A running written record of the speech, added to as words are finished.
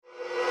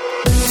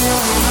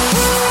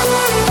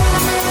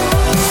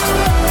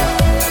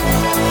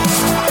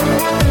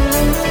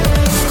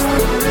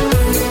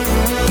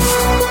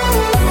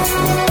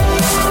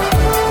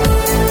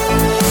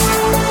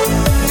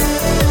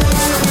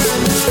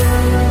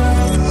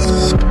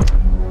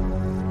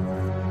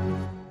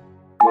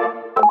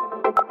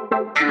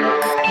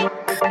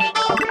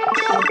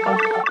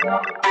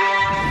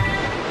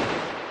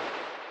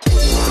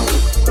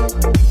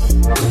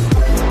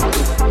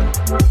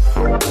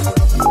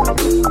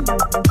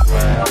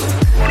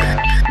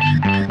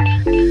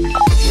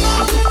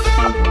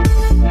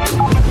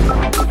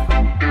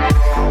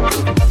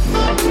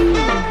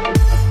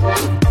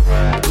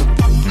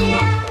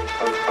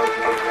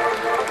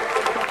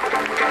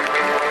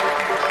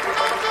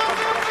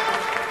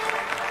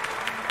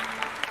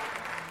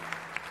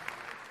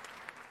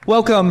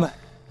Welcome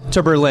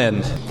to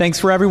Berlin. Thanks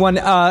for everyone.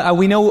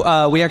 We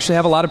know we actually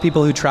have a lot of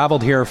people who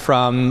traveled here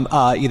from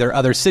either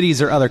other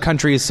cities or other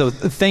countries, so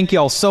thank you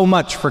all so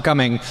much for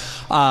coming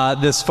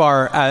this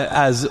far,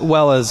 as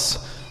well as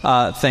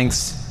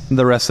thanks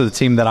the rest of the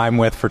team that I'm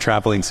with for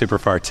traveling super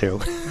far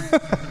too.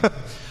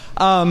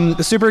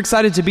 Super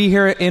excited to be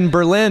here in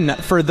Berlin.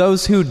 For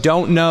those who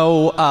don't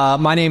know,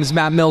 my name is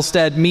Matt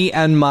Milstead. Me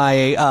and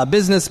my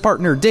business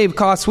partner, Dave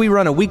Koss, we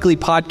run a weekly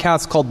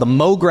podcast called the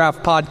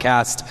MoGraph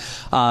Podcast.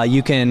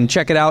 You can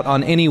check it out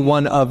on any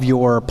one of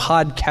your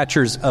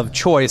podcatchers of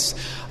choice.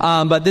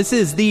 But this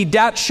is the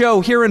DAT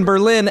show here in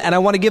Berlin, and I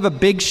want to give a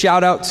big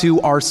shout out to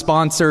our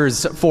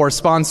sponsors for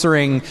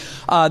sponsoring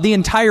the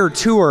entire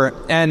tour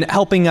and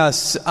helping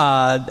us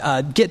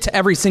get to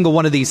every single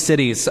one of these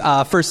cities.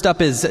 First up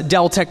is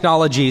Dell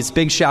Technologies.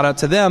 Big shout out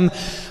to them.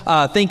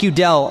 Thank you,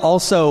 Dell.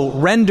 Also,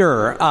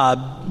 Render.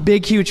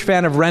 Big, huge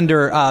fan of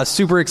Render.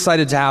 Super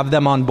excited to have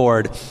them on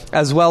board,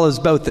 as well as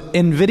both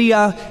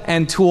NVIDIA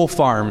and Tool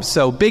Farm.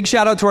 So big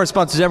shout out to our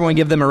sponsors. Everyone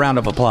give them a round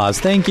of applause.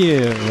 Thank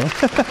you.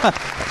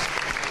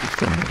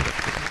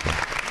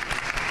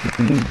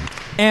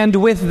 And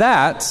with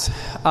that,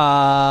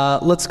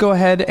 let's go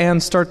ahead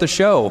and start the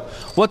show.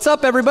 What's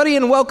up, everybody,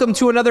 and welcome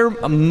to another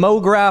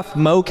MoGraph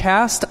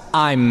MoCast.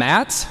 I'm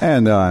Matt.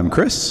 And I'm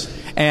Chris.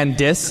 And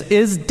this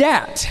is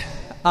DAT.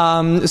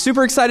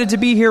 Super excited to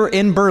be here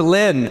in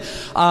Berlin.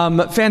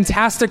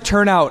 Fantastic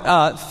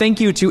turnout. Thank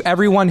you to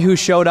everyone who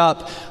showed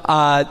up.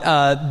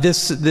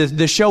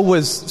 The show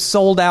was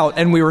sold out,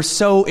 and we were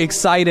so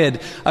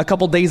excited. A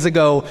couple days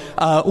ago,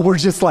 we're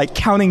just like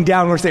counting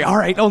down. We're saying, all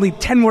right, only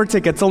 10 more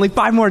tickets, only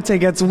 5 more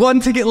tickets,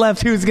 1 ticket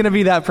left. Who's going to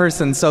be that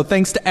person? So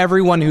thanks to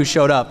everyone who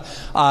showed up.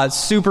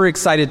 Super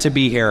excited to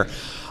be here.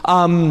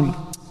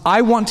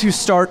 I want to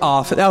start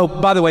off. Oh,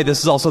 by the way,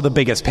 this is also the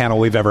biggest panel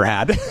we've ever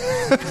had.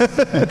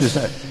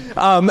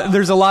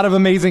 There's a lot of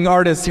amazing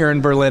artists here in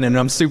Berlin, and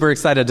I'm super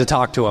excited to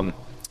talk to them.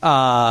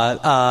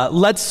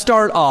 Let's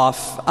start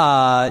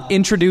off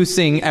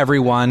introducing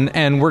everyone,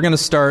 and we're going to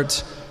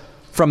start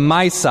from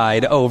my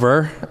side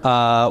over.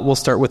 We'll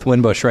start with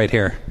Winbush right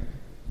here.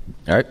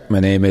 All right, my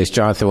name is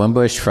Jonathan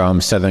Winbush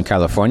from Southern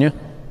California.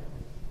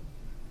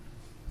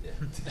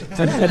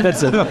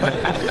 That's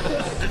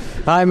it.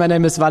 Hi, my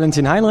name is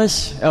Valentin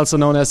Heinrich, also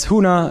known as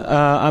Huna.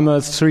 I'm a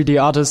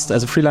 3D artist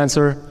as a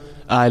freelancer.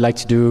 I like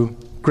to do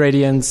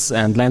gradients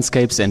and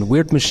landscapes and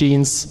weird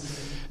machines,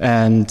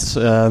 and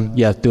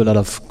do a lot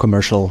of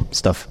commercial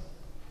stuff.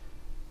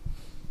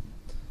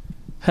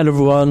 Hello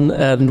everyone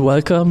and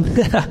welcome.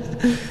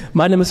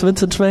 My name is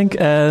Vincent Schwenk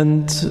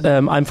and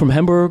I'm from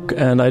Hamburg,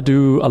 and I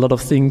do a lot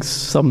of things,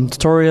 some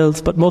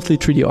tutorials, but mostly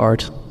 3D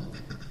art.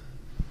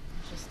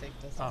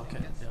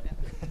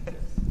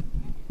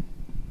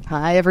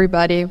 Hi,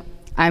 everybody.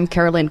 I'm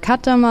Caroline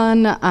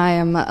Kattermann. I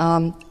am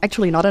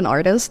actually not an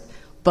artist,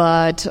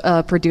 but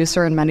a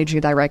producer and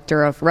managing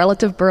director of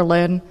Relative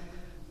Berlin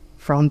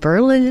from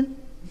Berlin.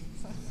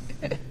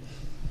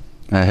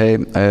 Hey,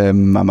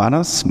 I'm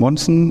Anas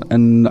Monson,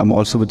 and I'm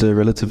also with the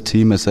Relative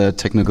team as a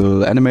technical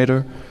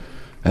animator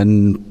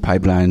and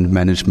pipeline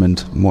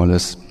management, more or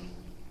less.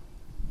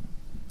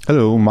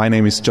 Hello, my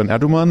name is John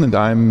Erduman, and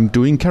I'm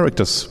doing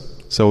characters.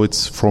 So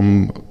it's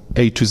from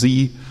A to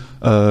Z.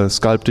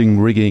 Sculpting,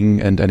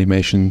 rigging, and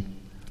animation.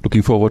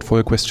 Looking forward for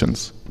your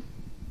questions.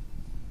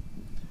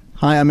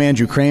 Hi, I'm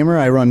Andrew Kramer.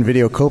 I run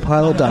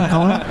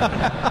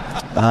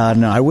VideoCopilot.com.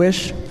 No, I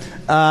wish.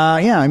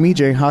 I'm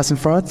EJ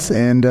Hassenfratz,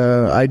 and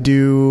I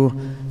do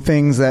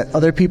things that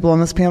other people on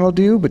this panel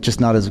do, but just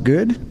not as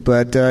good.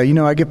 But,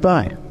 I get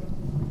by.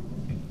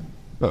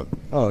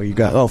 Oh, you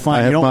got... Oh,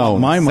 fine. You don't want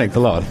mine. Thanks a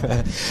lot.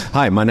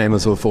 Hi, my name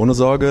is Ulf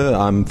Ohnesorge.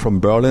 I'm from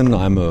Berlin.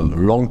 I'm a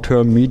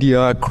long-term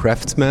media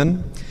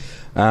craftsman,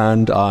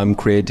 and I'm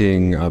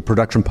creating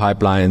production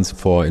pipelines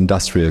for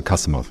industrial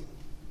customers.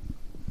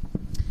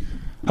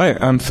 Hi,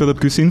 I'm Philip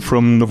Gusin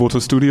from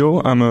Novoto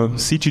Studio. I'm a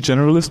CG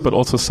generalist, but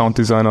also sound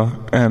designer,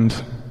 and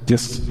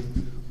yes,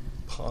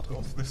 part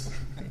of this.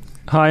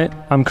 Hi,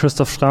 I'm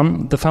Christoph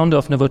Schramm, the founder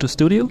of Novoto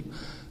Studio,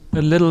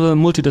 a little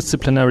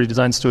multidisciplinary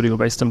design studio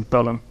based in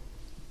Berlin.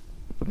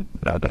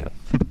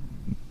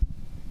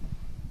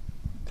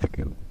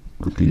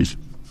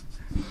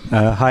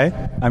 Hi,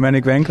 I'm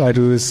Yannick Wenk. I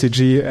do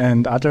CG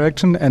and art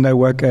direction, and I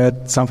work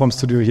at Soundform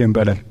Studio here in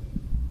Berlin.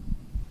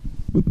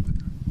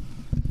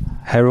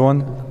 Hey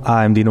everyone,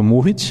 I'm Dino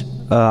Mohic.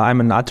 I'm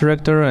an art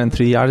director and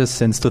 3D artist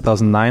since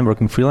 2009,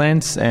 working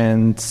freelance,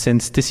 and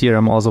since this year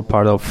I'm also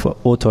part of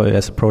Otoy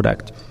as a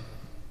product.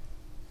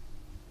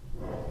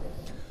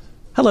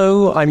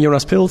 Hello, I'm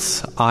Jonas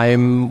Pils.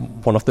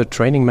 I'm one of the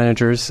training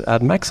managers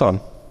at Maxon.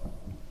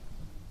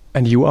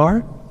 And you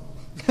are?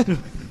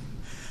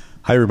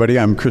 Hi everybody,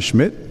 I'm Chris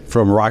Schmidt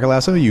from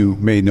Rockalasso. You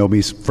may know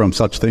me from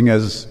such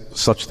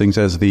things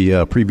as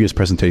the previous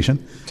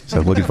presentation.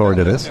 So looking forward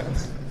to this.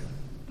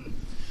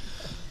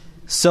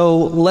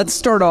 So let's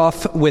start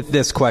off with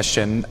this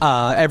question.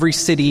 Every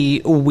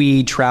city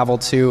we travel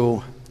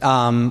to,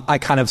 I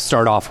kind of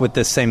start off with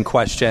this same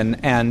question,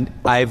 and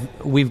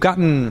we've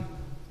gotten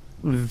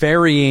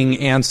varying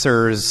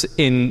answers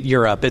in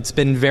Europe. It's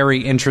been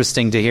very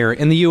interesting to hear.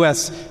 In the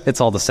US,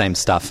 it's all the same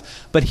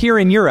stuff. But here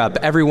in Europe,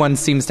 everyone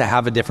seems to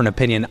have a different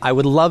opinion. I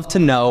would love to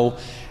know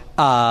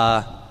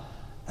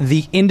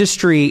the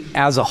industry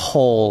as a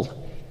whole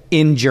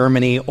in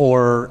Germany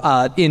or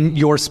in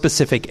your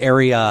specific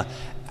area.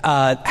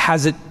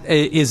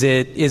 Is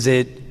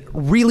it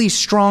really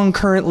strong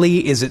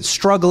currently? Is it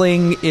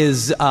struggling?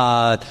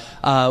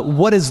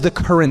 What is the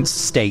current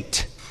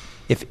state?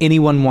 If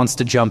anyone wants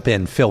to jump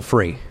in, feel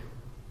free.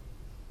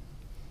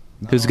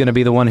 Who's going to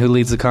be the one who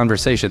leads the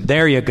conversation?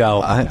 There you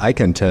go. I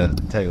can tell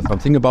you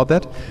something about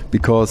that,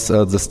 because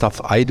the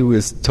stuff I do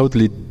is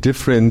totally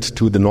different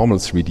to the normal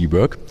 3D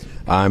work.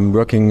 I'm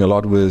working a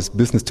lot with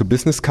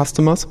business-to-business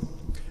customers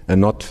and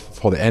not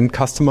for the end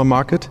customer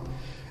market.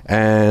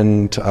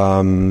 And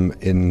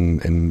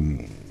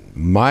in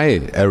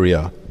my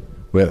area,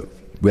 where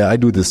I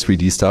do this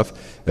 3D stuff,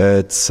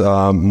 it's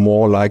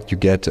more like you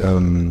get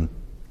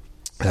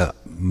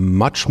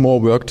much more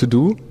work to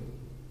do,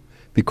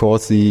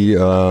 because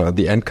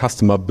the end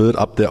customer build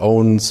up their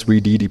own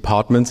 3D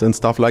departments and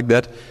stuff like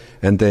that,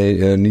 and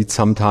they need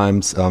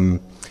sometimes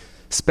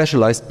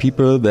specialized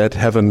people that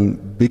have a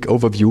big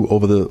overview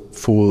over the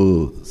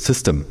full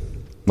system,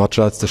 not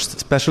just a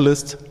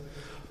specialist.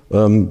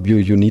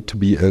 You need to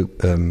be a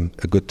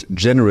good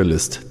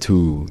generalist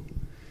to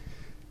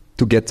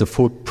get the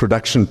full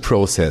production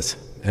process.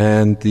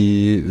 And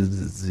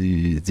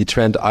the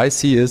trend I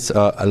see is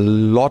a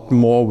lot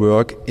more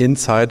work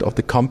inside of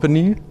the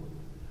company,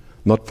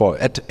 not for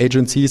ad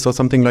agencies or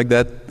something like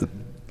that.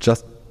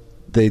 Just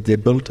they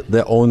build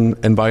their own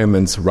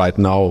environments right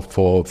now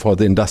for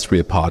the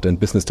industrial part and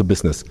business to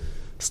business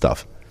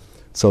stuff.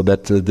 So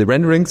that the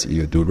renderings,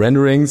 you do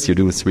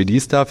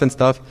 3D stuff and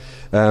stuff,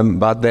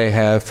 but they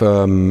have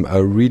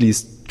a really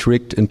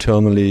strict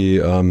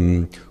internally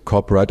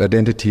corporate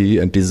identity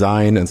and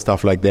design and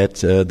stuff like that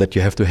that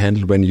you have to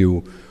handle when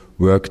you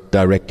work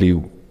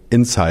directly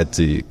inside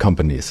the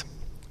companies.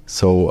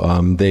 So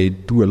they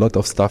do a lot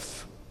of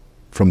stuff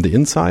from the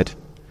inside,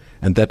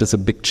 and that is a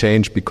big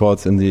change,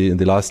 because in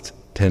the last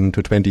 10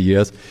 to 20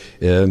 years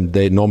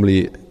they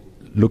normally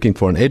looking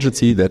for an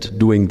agency that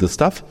doing the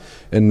stuff,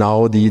 and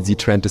now the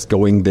trend is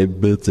going, they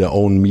build their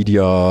own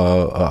media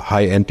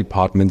high-end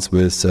departments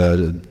with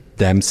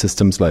DAM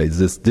systems, like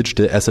this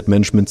digital asset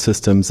management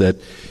systems that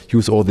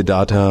use all the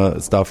data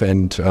stuff,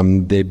 and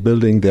they're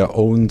building their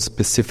own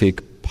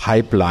specific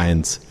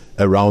pipelines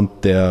around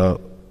their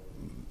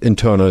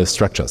internal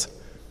structures.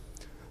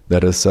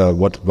 That is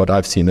what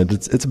I've seen, and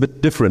it's a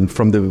bit different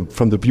from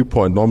the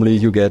viewpoint. Normally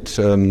you get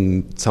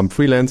some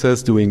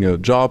freelancers doing a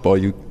job, or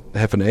you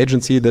have an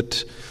agency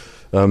that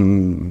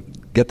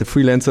get the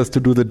freelancers to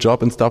do the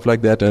job and stuff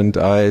like that, and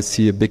I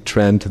see a big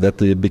trend that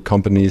the big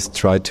companies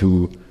try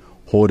to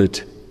hold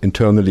it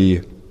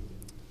internally.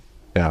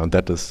 Yeah,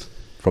 that is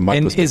from my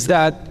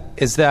perspective.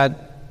 Is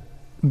that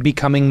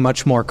becoming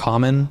much more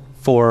common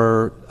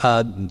for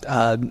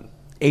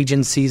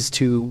agencies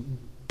to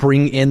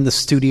bring in the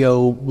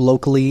studio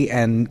locally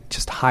and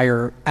just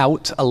hire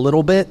out a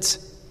little bit?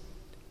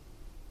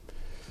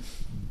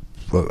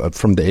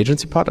 From the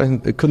agency part, I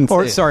couldn't say.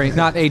 Or, sorry,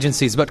 not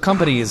agencies, but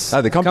companies.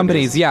 The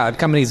companies.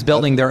 Companies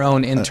building their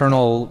own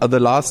internal... The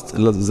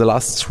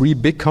last three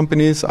big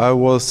companies I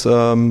was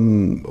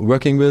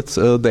working with,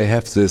 they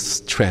have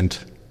this trend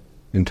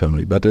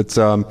internally. But it's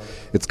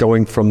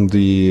going from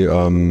the,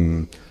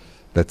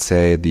 let's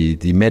say,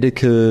 the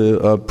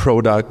medical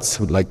products,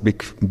 like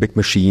big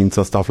machines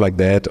or stuff like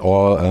that,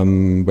 or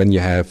when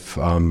you have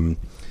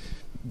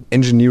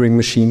engineering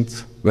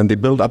machines, when they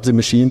build up the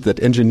machines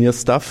that engineer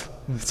stuff.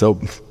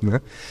 So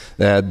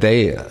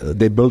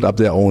they build up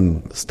their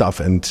own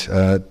stuff and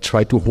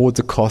try to hold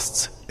the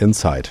costs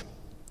inside.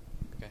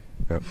 Okay.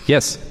 Yeah.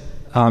 Yes.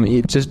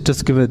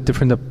 Just give a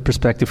different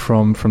perspective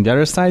from the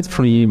other side,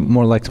 from the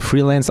more like the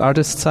freelance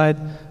artist side.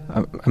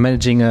 I'm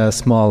managing a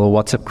small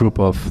WhatsApp group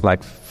of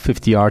like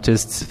 50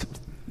 artists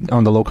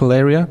on the local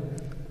area,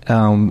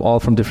 all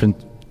from different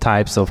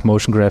types of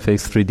motion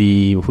graphics,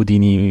 3D,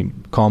 Houdini,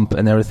 comp,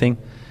 and everything.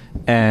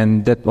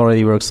 And that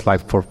already works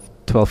like for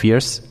 12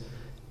 years.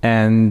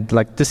 And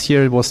like this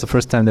year was the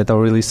first time that I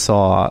really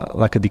saw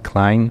like a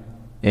decline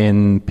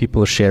in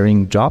people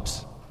sharing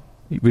jobs,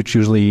 which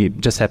usually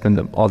just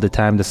happened all the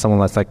time, that someone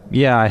was like,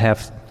 yeah, I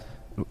have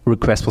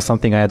request for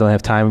something, I don't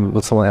have time,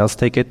 will someone else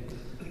take it?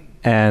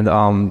 And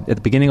at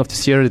the beginning of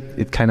this year,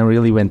 it kind of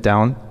really went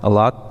down a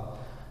lot.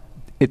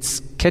 It's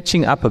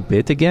catching up a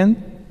bit again.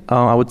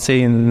 I would say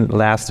in the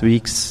last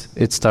weeks,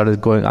 it started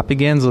going up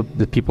again, so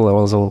the people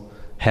also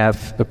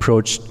have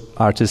approached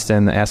artists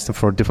and asked them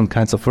for different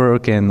kinds of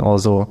work, and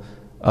also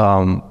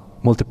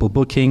multiple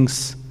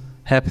bookings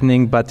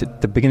happening. But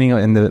at the beginning,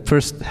 in the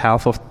first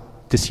half of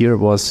this year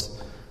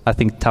was, I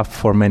think, tough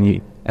for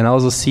many. And I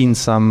also seen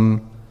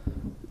some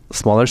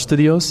smaller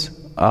studios,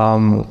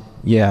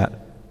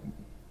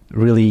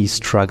 really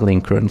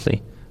struggling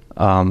currently,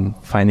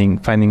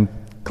 finding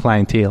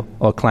clientele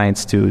or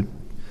clients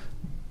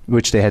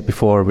which they had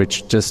before,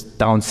 which just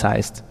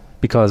downsized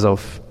because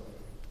of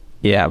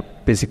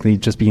basically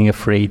just being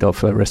afraid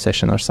of a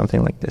recession or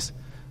something like this.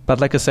 But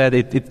like I said,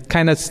 it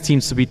kind of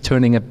seems to be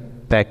turning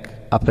it back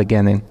up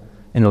again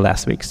in the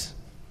last weeks.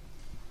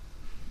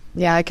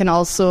 Yeah, I can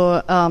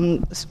also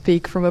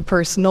speak from a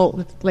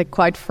personal,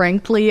 quite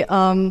frankly,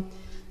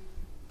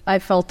 I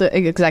felt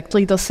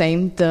exactly the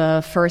same.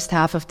 The first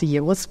half of the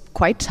year was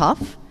quite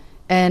tough.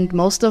 And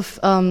most of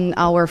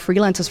our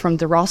freelancers from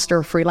the roster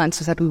of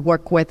freelancers that we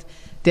work with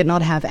did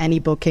not have any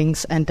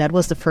bookings. And that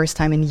was the first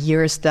time in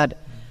years that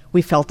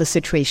we felt a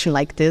situation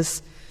like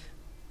this.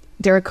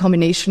 There are a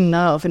combination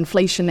of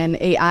inflation and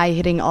AI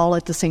hitting all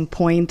at the same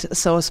point.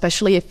 So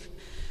especially if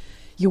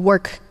you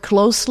work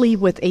closely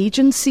with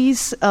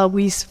agencies,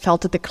 we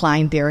felt a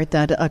decline there,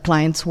 that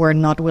clients were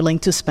not willing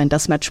to spend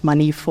as much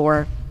money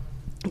for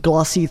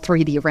glossy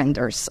 3D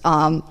renders.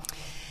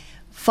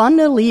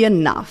 Funnily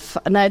enough,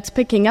 and it's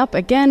picking up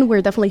again,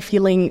 we're definitely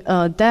feeling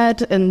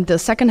that in the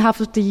second half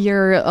of the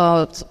year,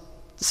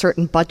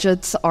 certain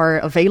budgets are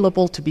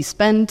available to be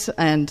spent,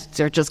 and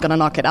they're just going to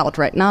knock it out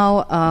right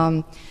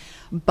now.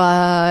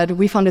 But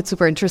we found it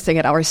super interesting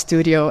at our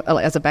studio.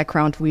 As a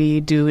background,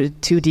 we do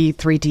 2D,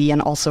 3D,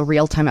 and also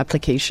real-time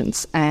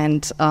applications.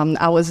 And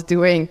I was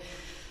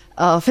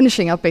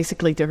finishing up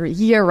basically the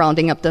year,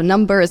 rounding up the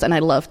numbers, and I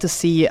love to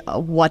see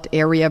what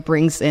area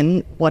brings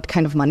in what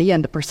kind of money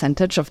and the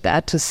percentage of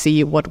that to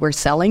see what we're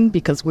selling,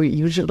 because we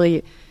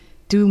usually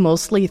do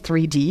mostly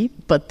 3D.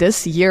 But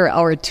this year,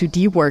 our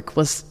 2D work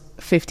was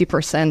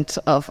 50%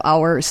 of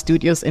our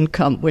studio's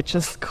income, which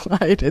is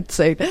quite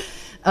insane.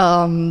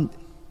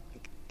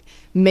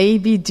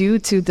 Maybe due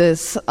to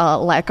this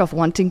lack of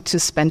wanting to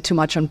spend too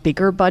much on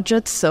bigger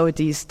budgets. So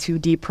these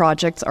 2D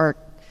projects are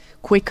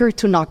quicker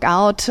to knock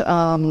out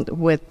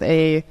with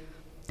a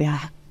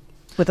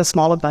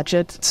smaller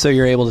budget. So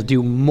you're able to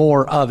do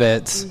more of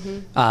it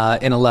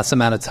in a less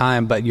amount of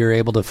time, but you're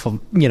able to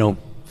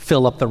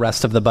fill up the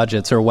rest of the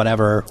budgets or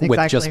whatever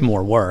with just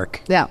more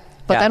work. Yeah.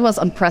 But that was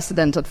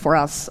unprecedented for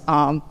us.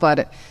 But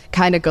it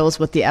kind of goes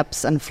with the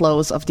ebbs and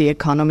flows of the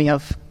economy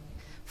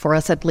for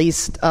us at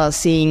least,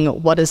 seeing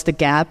what is the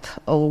gap,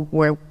 or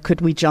where could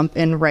we jump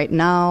in right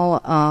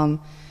now.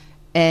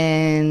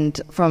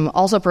 And from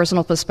also a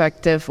personal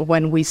perspective,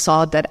 when we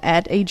saw that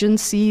ad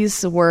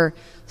agencies were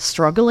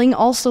struggling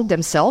also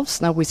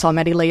themselves, now we saw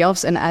many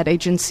layoffs in ad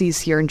agencies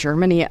here in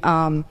Germany,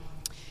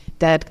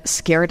 that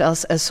scared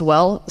us as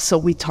well. So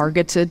we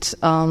targeted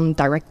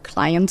direct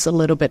clients a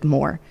little bit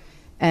more.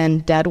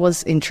 And that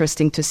was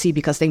interesting to see,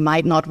 because they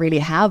might not really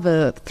have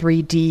a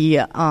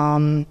 3D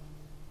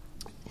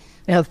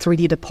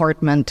 3D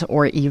department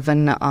or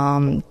even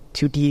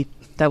 2D.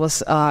 That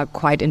was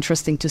quite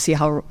interesting to see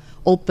how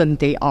open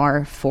they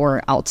are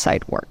for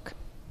outside work.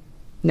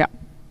 Yeah.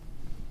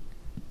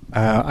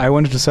 I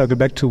wanted to circle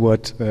back to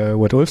what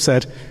Ulf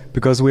said,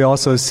 because we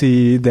also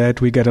see that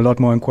we get a lot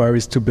more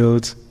inquiries to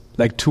build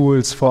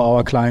tools for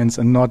our clients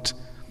and not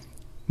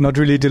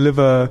really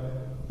deliver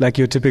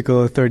your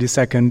typical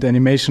 30-second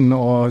animation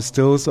or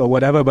stills or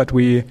whatever, but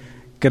we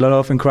get a lot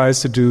of inquiries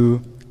to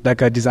do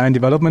a design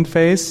development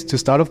phase to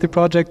start off the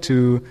project,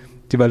 to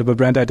develop a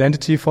brand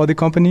identity for the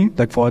company,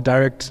 for a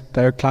direct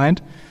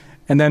client.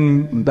 And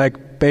then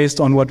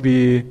based on what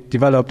we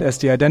developed as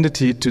the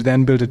identity, to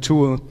then build a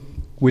tool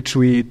which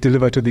we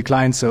deliver to the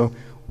client. So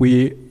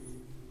with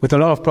a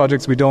lot of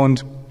projects, we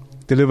don't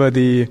deliver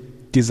the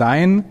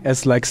design as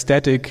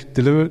static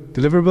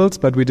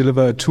deliverables, but we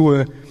deliver a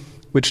tool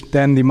which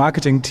then the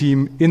marketing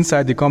team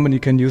inside the company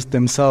can use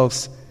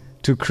themselves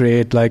to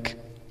create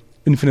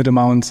infinite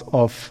amounts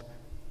of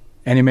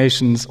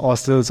animations or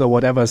stills or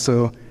whatever,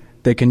 so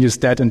they can use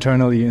that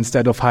internally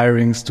instead of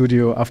hiring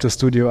studio after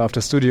studio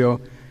after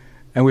studio.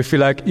 And we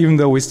feel even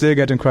though we still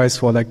get inquiries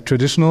for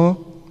traditional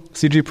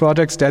CG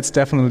projects, that's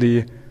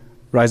definitely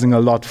rising a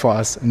lot for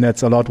us, and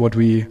that's a lot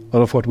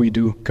of what we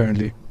do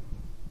currently.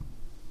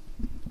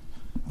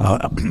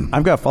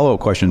 I've got a follow-up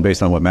question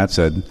based on what Matt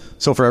said.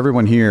 So for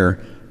everyone here,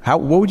 what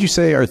would you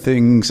say are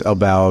things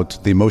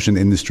about the motion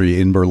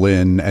industry in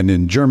Berlin and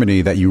in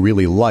Germany that you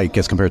really like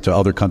as compared to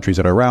other countries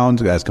that are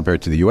around, as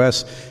compared to the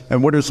US?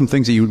 And what are some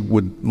things that you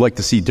would like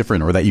to see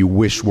different or that you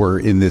wish were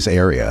in this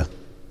area?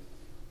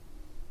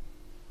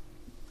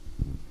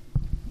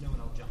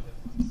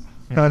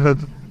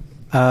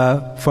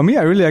 For me,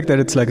 I really like that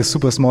it's a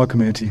super small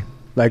community.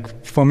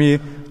 For me,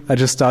 I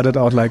just started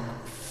out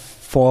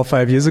 4 or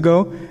 5 years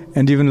ago,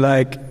 and even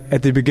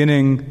at the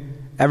beginning,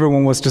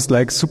 everyone was just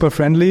super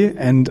friendly,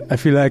 and I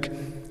feel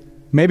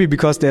maybe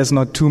because there's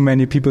not too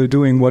many people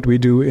doing what we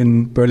do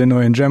in Berlin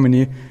or in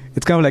Germany,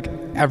 it's kind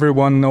of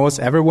everyone knows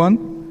everyone,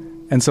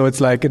 and so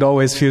it's it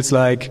always feels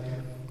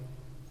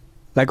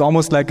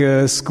almost like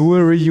a school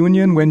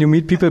reunion when you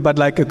meet people, but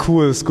a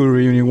cool school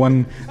reunion,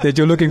 one that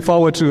you're looking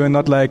forward to, and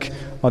not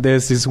oh,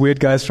 there's these weird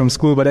guys from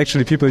school, but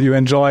actually people you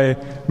enjoy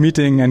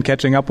meeting and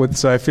catching up with.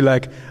 So I feel I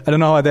don't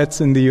know how that's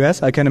in the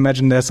US. I can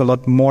imagine there's a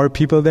lot more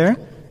people there.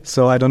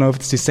 So I don't know if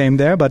it's the same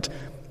there, but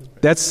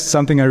that's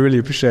something I really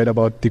appreciate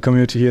about the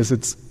community here. Is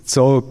it's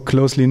so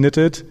closely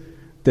knitted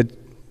that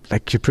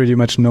you pretty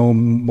much know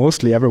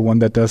mostly everyone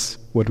that does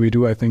what we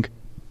do, I think.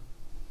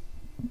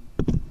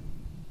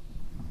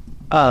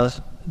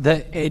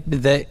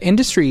 The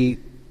industry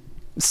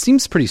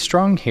seems pretty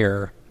strong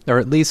here, or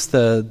at least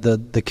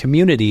the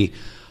community.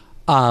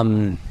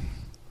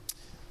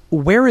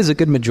 Where is a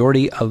good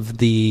majority of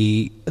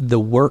the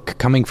work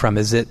coming from?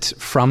 Is it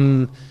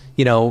from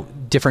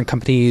different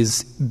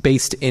companies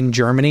based in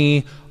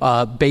Germany,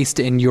 based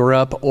in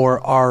Europe,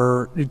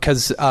 or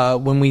because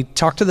when we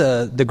talked to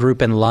the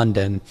group in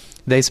London,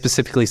 they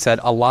specifically said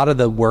a lot of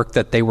the work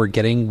that they were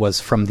getting was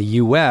from the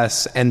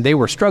U.S. and they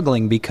were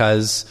struggling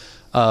because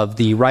of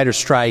the writer's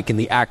strike and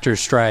the actor's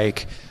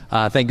strike.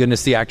 Thank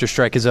goodness the actor's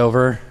strike is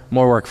over.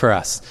 More work for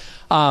us.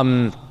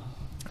 I'm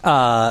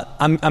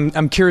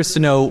curious to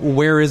know,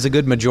 where is a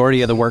good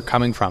majority of the work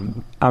coming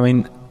from? I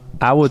mean,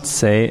 I would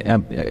say,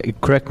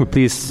 correct me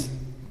please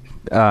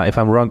if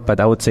I'm wrong, but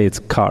I would say it's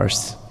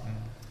cars.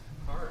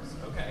 Cars,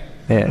 okay.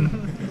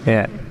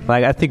 Yeah.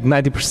 Like, I think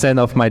 90%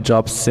 of my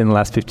jobs in the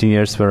last 15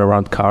 years were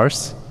around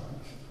cars,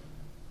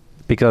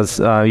 because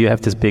you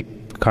have these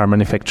big car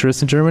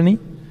manufacturers in Germany,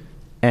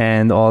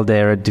 and all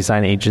their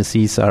design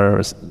agencies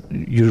are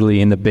usually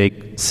in the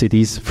big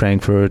cities,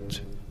 Frankfurt,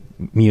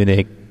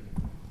 Munich,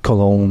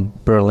 Cologne,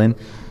 Berlin.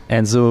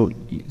 And so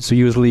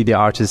usually the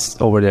artists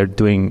over there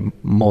doing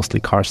mostly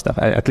car stuff.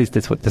 At least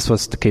this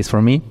was the case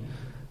for me.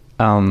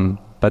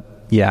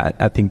 But yeah,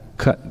 I think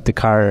the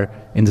car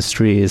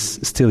industry is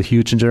still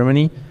huge in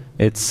Germany.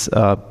 It's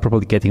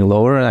probably getting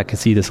lower, and I can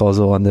see this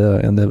also on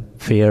the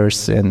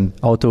fairs and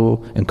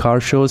auto and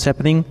car shows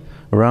happening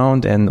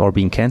around or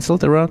being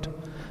cancelled around.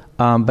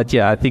 But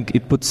yeah, I think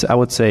I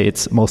would say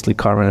it's mostly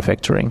car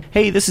manufacturing.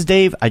 Hey, this is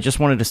Dave. I just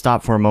wanted to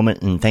stop for a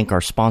moment and thank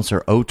our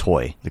sponsor,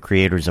 Otoy, the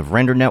creators of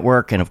Render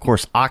Network and, of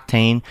course,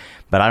 Octane.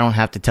 But I don't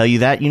have to tell you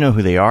that. You know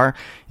who they are.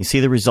 You see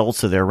the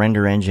results of their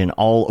render engine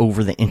all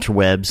over the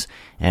interwebs,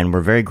 and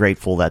we're very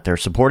grateful that they're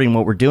supporting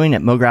what we're doing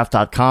at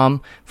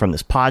MoGraph.com, from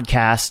this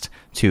podcast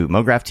to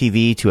MoGraph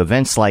TV to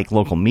events like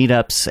local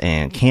meetups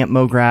and Camp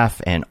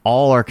MoGraph and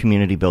all our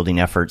community building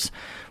efforts.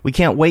 We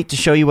can't wait to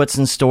show you what's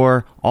in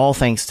store, all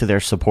thanks to their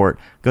support.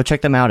 Go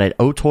check them out at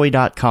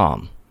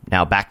otoy.com.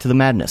 Now back to the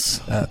madness.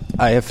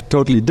 I have a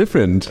totally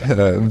different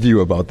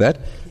view about that,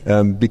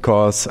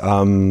 because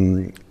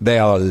they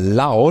are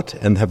loud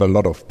and have a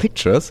lot of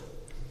pictures.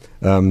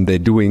 They're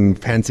doing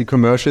fancy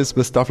commercials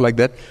with stuff like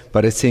that.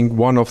 But I think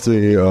one of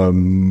the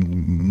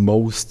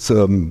most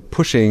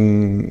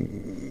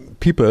pushing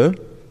people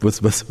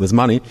with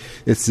money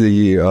is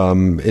the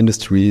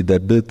industry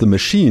that built the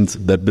machines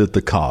that built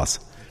the cars.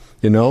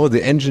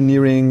 The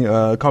engineering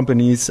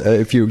companies,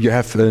 if you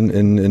have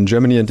in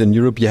Germany and in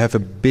Europe, you have a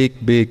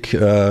big,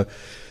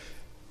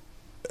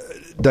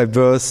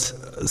 diverse,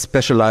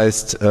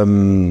 specialized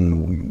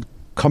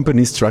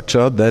company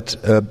structure that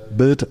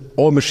build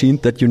all machines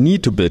that you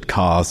need to build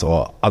cars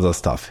or other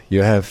stuff.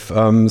 You have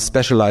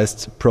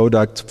specialized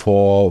product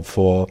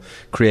for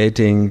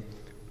creating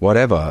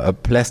whatever,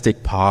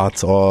 plastic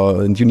parts,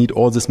 and you need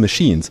all these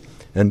machines.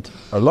 And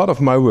a lot of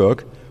my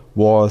work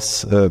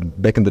was,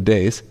 back in the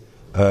days,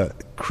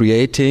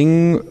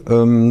 creating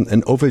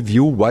an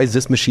overview why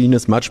this machine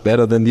is much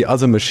better than the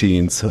other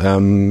machines,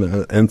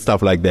 and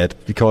stuff like that.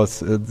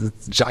 Because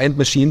giant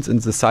machines in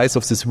the size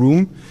of this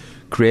room,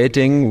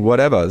 creating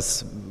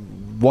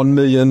 1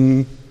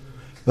 million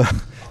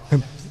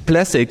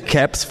plastic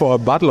caps for a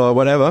bottle or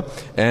whatever.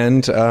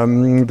 And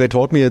they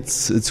told me it's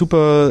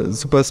super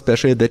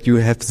special that you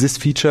have this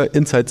feature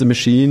inside the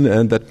machine,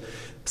 and that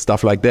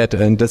stuff like that.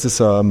 And this is,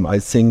 I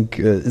think,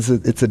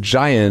 it's a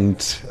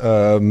giant.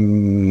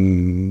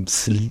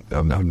 It's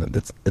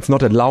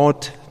not a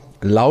loud.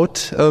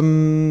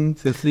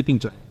 The sleeping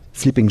giant.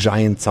 Sleeping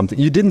giant, something.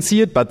 You didn't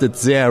see it, but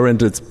it's there and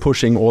it's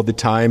pushing all the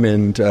time,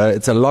 and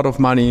it's a lot of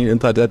money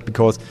inside that,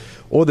 because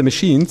all the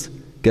machines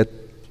get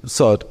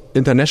sold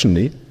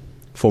internationally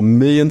for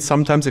millions.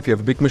 Sometimes, if you have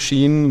a big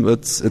machine,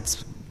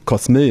 it's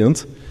costs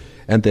millions,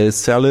 and they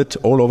sell it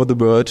all over the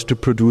world to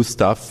produce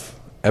stuff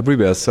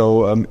everywhere.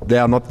 So they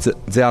are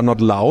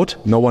not loud.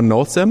 No one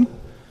knows them,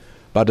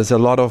 but it's a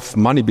lot of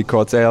money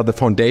because they are the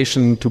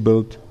foundation to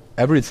build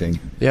everything.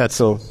 Yeah, it's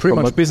so pretty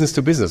much business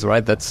to business,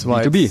 right? That's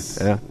why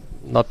it's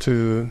not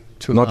too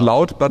not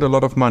loud, but a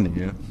lot of money.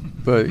 Yeah,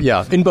 but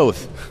yeah, in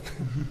both.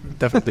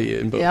 Definitely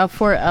in both. Yeah,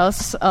 for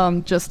us,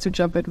 just to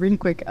jump in real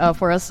quick,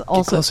 for us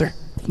also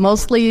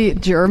mostly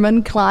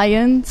German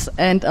clients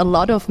and a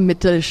lot of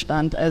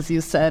Mittelstand, as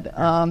you said.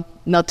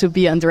 Not to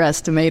be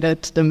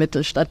underestimated, the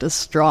Mittelstand is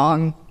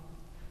strong.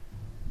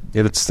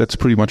 Yeah, that's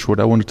pretty much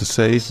what I wanted to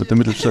say. But the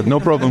Mittelstand, no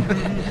problem.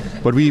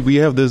 But we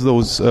have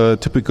those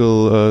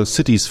typical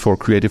cities for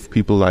creative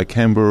people like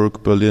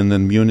Hamburg, Berlin,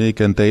 and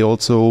Munich, and they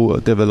also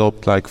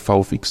developed like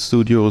VFX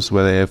studios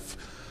where they have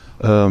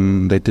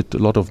they did a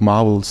lot of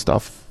Marvel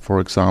stuff, for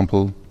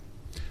example,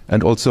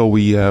 and also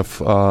we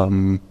have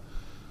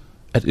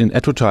in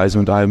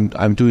advertisement.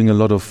 I'm doing a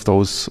lot of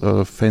those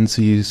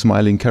fancy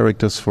smiling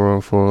characters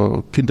for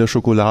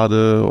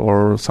Kinderschokolade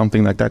or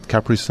something like that,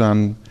 Capri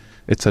Sun,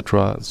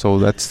 etc. So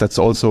that's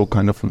also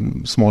kind of a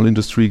small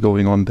industry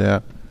going on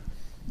there.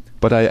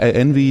 But I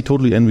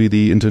totally envy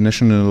the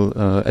international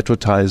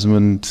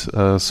advertisement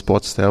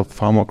spots. They are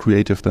far more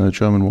creative than the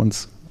German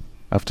ones.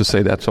 I have to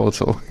say that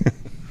also.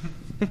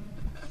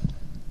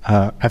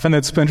 I find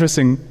it super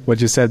interesting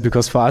what you said,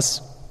 because for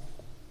us,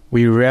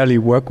 we rarely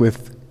work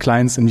with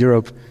clients in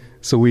Europe.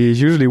 So we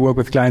usually work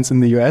with clients in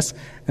the US.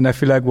 And I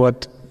feel like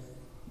what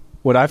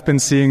I've been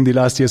seeing the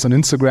last years on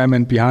Instagram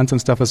and Behance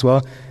and stuff as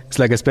well, is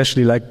like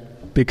especially like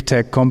big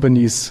tech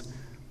companies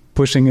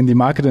pushing in the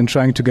market and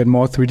trying to get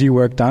more 3D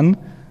work done.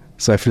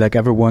 So I feel like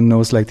everyone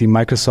knows like the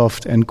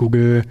Microsoft and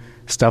Google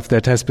stuff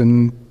that has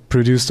been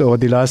produced over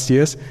the last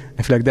years.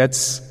 I feel like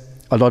that's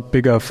a lot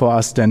bigger for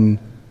us than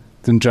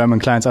German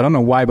clients. I don't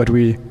know why, but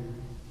we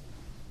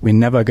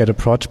never get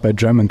approached by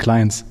German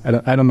clients.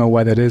 I don't know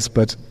why that is,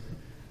 but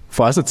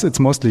for us it's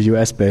mostly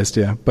US based,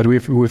 yeah. But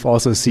we've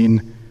also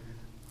seen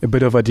a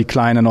bit of a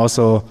decline, and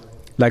also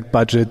like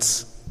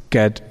budgets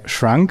get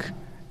shrunk,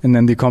 and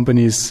then the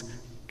companies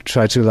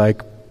try to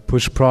like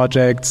push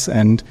projects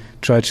and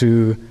try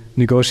to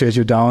negotiate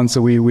you down.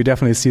 So we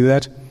definitely see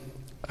that.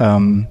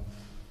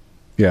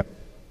 Yeah.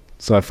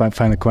 So I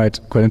find it quite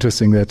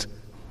interesting that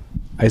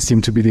I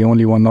seem to be the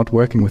only one not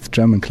working with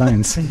German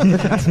clients.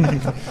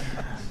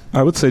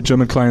 I would say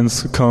German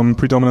clients come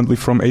predominantly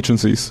from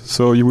agencies.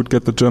 So you would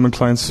get the German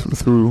clients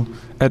through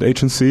ad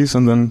agencies,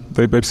 and then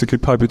they basically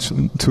pipe it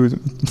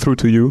through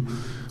to you.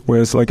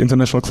 Whereas like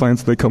international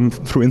clients, they come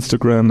through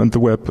Instagram and the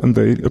web, and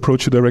they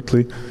approach you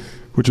directly,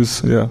 which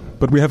is, yeah.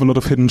 But we have a lot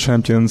of hidden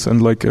champions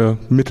and like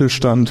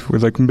Mittelstand,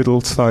 with like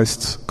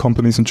middle-sized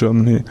companies in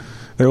Germany.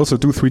 They also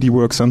do 3D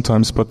work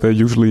sometimes, but they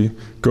usually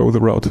go the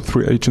route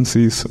through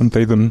agencies, and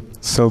they then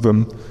sell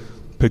them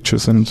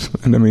pictures and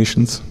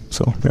animations.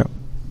 So, yeah.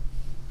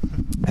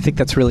 I think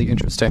that's really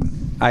interesting.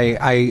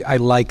 I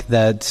like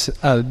that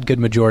a good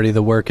majority of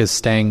the work is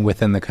staying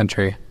within the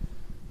country.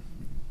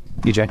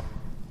 EJ?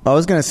 I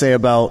was going to say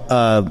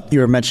about, you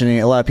were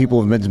mentioning, a lot of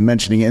people have been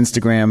mentioning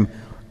Instagram.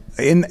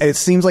 It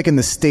seems like in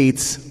the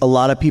States, a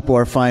lot of people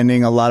are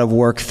finding a lot of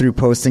work through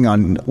posting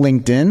on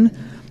LinkedIn.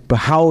 But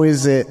how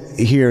is it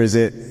here?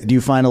 Do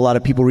you find a lot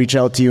of people reach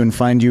out to you and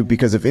find you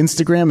because of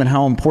Instagram? And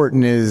how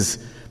important is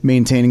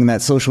maintaining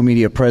that social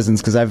media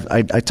presence? Because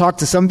I talked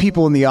to some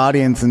people in the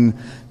audience, and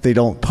they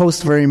don't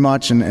post very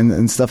much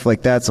and stuff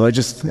like that. So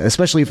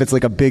especially if it's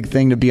like a big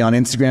thing to be on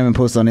Instagram and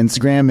post on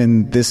Instagram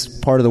in this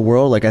part of the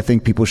world, like I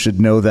think people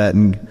should know that,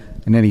 and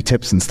any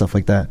tips and stuff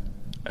like that.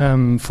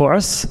 For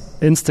us,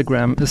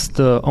 Instagram is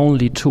the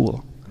only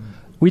tool.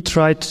 We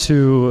tried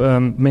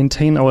to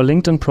maintain our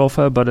LinkedIn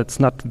profile, but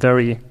it's not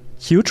very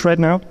huge right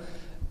now.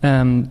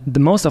 The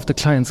most of the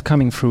clients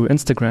coming through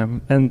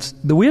Instagram. And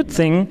the weird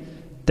thing,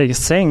 they're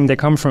saying they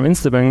come from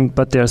Instagram,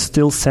 but they're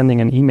still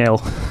sending an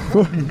email.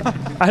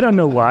 I don't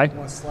know why. You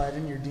want to slide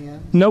in your DM?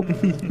 Nope,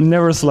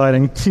 never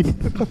sliding.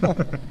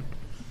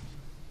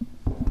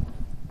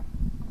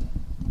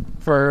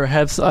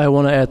 Perhaps I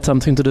want to add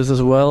something to this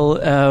as well.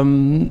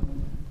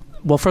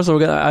 Well, first of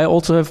all, I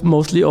also have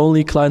mostly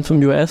only clients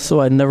from US, so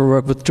I never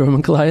work with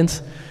German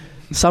clients.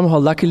 Somehow,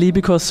 luckily,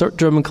 because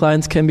German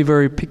clients can be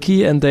very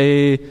picky, and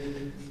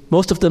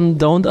most of them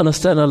don't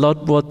understand a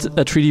lot what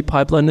a 3D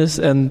pipeline is,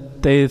 and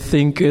they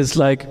think is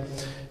like,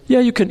 yeah,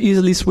 you can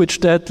easily switch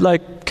that.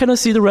 Like, can I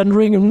see the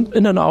rendering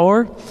in an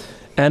hour?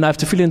 And I have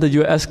the feeling that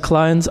US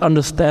clients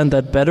understand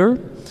that better.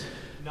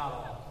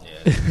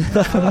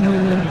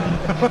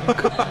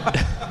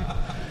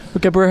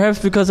 Okay, perhaps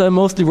because I'm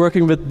mostly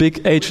working with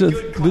big agents,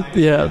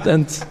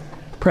 and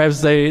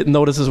perhaps they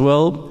notice as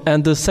well.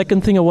 And the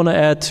second thing I want to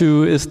add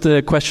to is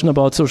the question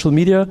about social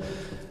media.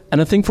 And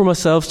I think for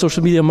myself,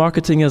 social media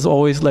marketing is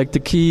always like the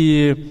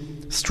key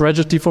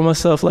strategy for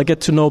myself. Like,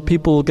 get to know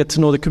people, get to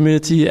know the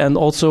community, and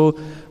also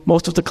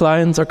most of the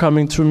clients are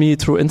coming to me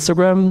through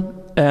Instagram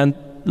and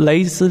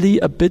lazily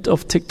a bit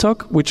of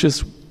TikTok, which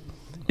is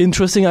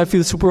interesting. I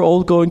feel super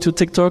old going to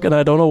TikTok, and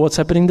I don't know what's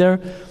happening there.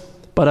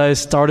 But I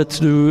started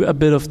to do a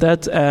bit of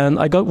that, and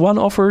I got one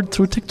offer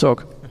through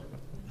TikTok.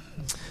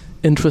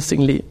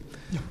 Interestingly.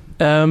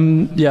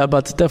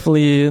 But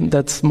definitely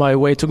that's my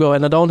way to go.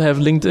 And I don't have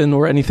LinkedIn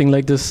or anything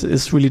like this.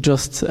 It's really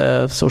just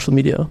social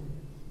media.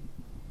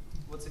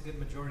 What's a good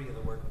majority of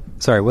the work?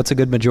 What's a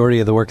good majority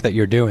of the work that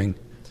you're doing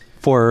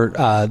for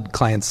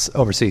clients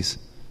overseas?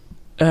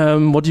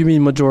 What do you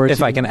mean majority?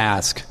 If I can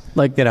ask.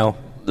 Like,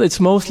 it's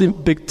mostly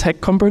big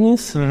tech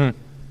companies. Mm-hmm.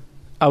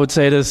 I would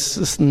say this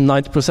is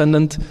 90%.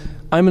 And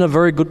I'm in a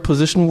very good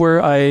position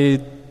where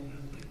I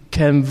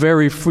can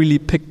very freely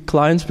pick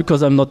clients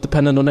because I'm not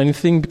dependent on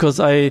anything, because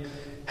I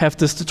have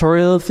this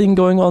tutorial thing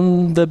going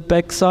on the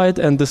backside,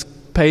 and this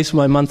pays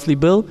my monthly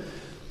bill.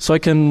 So I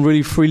can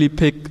really freely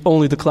pick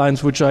only the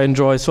clients which I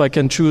enjoy. So I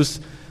can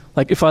choose,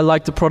 like, if I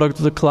like the product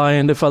of the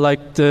client, if I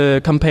like the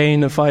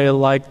campaign, if I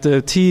like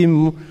the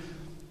team,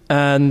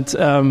 and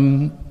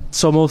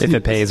so mostly if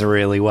it pays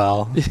really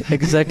well.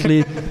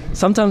 Exactly.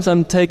 Sometimes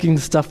I'm taking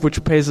stuff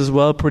which pays as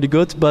well pretty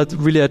good, but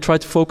really I try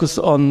to focus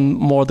on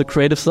more the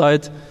creative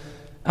side.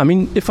 I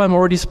mean, if I'm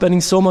already spending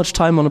so much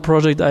time on a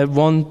project, I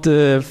want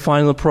the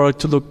final product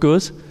to look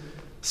good.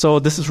 So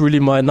this is really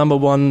my number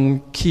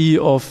one key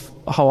of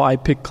how I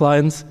pick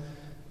clients.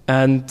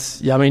 And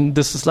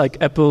this is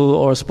like Apple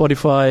or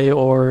Spotify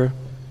or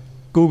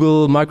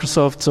Google,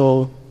 Microsoft.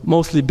 So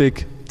mostly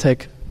big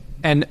tech.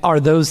 And are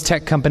those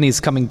tech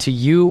companies coming to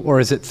you, or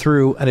is it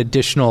through an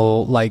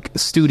additional like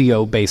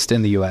studio based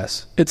in the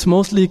US? It's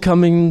mostly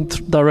coming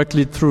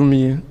directly through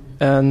me,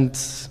 and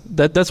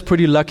that's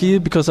pretty lucky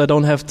because I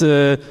don't have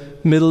the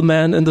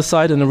middleman in the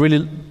side, and I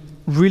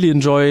really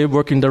enjoy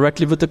working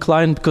directly with the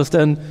client, because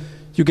then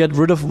you get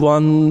rid of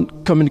one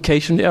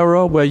communication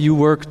error where you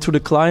work to the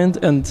client,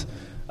 and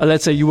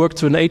let's say you work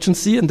to an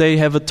agency and they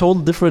have a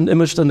total different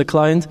image than the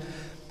client.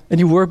 And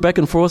you work back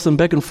and forth, and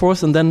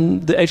then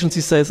the agency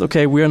says,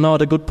 okay, we are now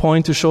at a good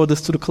point to show this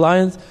to the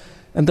client.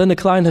 And then the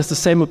client has the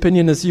same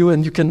opinion as you,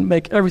 and you can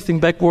make everything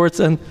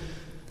backwards. And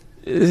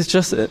it's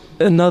just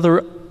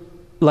another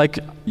like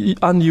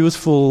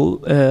unuseful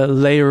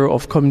layer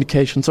of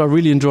communication. So I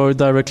really enjoy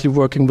directly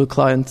working with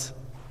clients.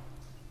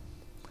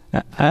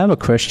 I have a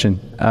question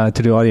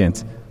to the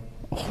audience.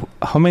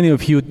 How many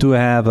of you do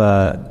have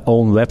an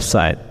own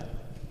website?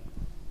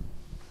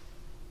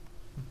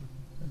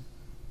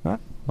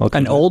 Okay.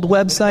 An old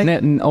website?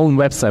 An own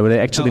website where they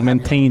actually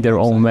maintain their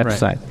own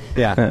website. Right.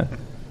 Yeah.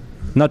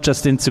 Not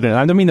just Instagram.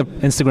 I don't mean an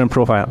Instagram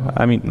profile.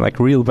 I mean like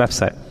real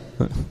website.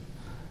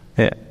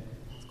 Yeah.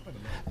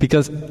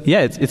 Because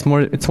it's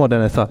more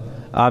than I thought.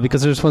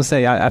 Because I just want to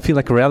say I feel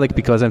like a relic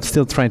because I'm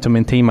still trying to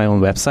maintain my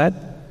own website,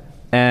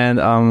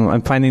 and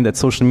I'm finding that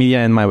social media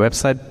and my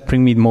website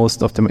bring me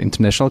most of the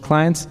international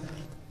clients.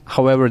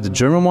 However, the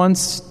German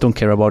ones don't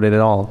care about it at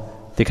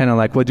all. They kind of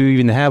like, why do you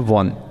even have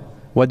one?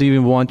 Why do you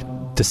even want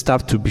the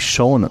stuff to be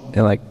shown?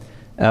 And like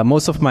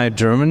most of my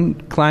German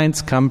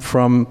clients come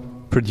from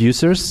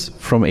producers,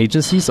 from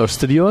agencies or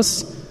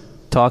studios,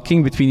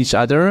 talking between each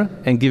other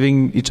and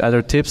giving each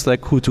other tips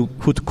like who to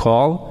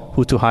call,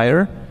 who to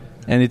hire,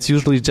 and it's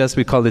usually just,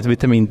 we call it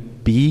vitamin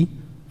B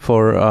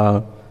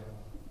for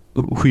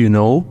who you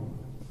know,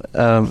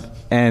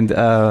 and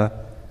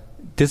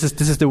this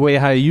is the way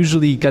I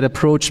usually get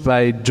approached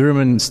by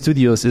German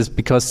studios, is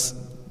because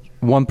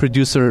one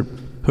producer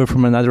heard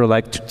from another,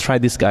 like, to try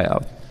this guy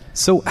out.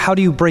 So how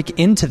do you break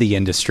into the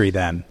industry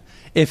then?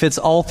 If it's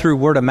all through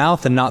word of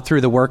mouth and not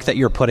through the work that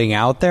you're putting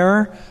out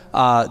there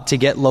to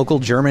get local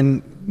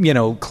German,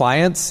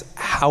 clients,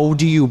 how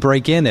do you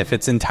break in if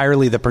it's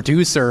entirely the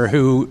producer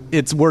who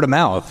it's word of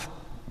mouth?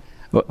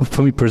 Well,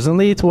 for me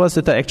personally, it was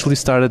that I actually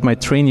started my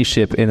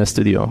traineeship in a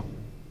studio.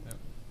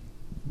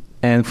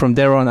 And from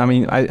there on, I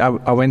mean,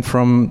 I went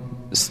from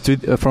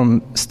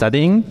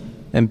studying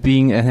and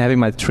having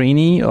my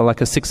trainee, or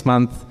like a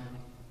 6-month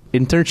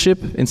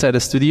internship inside a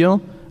studio.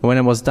 When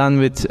I was done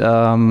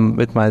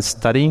with my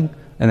studying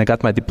and I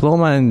got my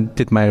diploma and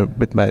did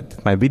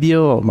my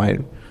video or my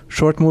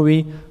short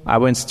movie, I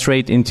went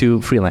straight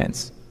into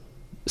freelance,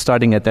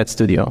 starting at that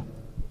studio.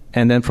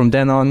 And then from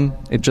then on,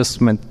 it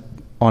just went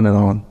on and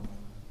on.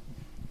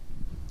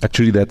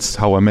 Actually, that's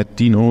how I met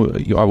Dino.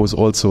 I was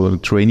also a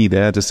trainee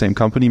there at the same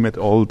company, met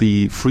all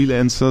the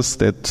freelancers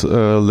that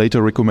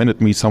later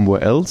recommended me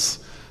somewhere else.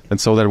 And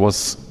so that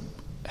was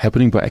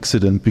happening by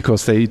accident,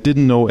 because they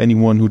didn't know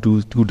anyone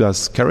who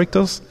does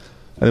characters.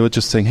 And they were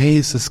just saying, hey,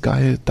 this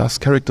guy does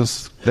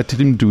characters, let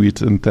him do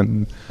it. And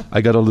then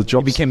I got all the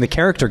jobs. You became the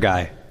character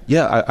guy.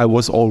 Yeah, I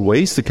was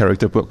always the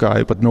character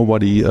guy, but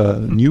nobody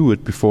knew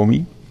it before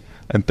me.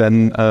 And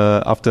then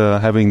after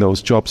having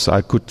those jobs,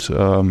 I could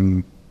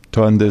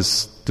turn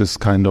this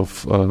kind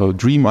of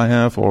dream I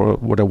have, or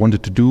what I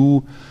wanted to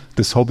do,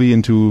 this hobby,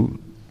 into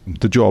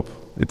the job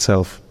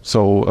itself.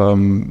 So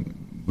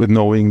with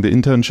knowing the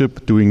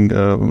internship,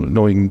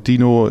 knowing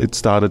Dino, it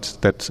started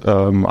that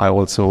I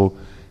also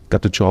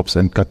got the jobs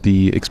and got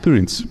the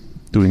experience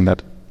doing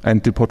that,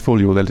 and the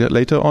portfolio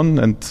later on,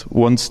 and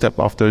one step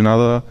after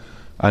another.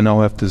 I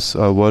now have this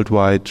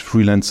worldwide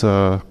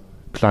freelancer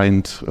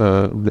client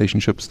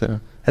relationships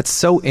there. That's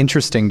so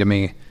interesting to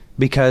me,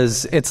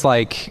 because it's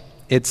like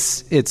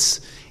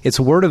it's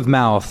word of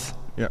mouth,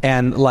 yeah.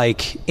 And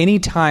like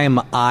anytime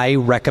I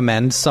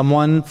recommend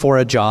someone for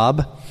a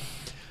job,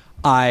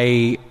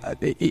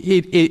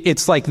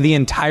 it's like the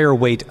entire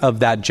weight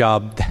of that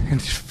job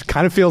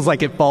kind of feels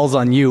like it falls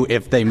on you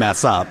if they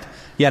mess up.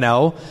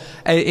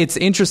 It's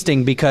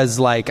interesting because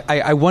like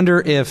I wonder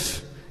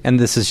if. And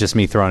this is just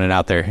me throwing it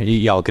out there.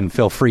 Y'all can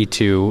feel free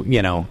to,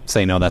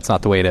 say, no, that's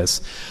not the way it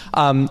is.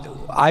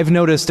 I've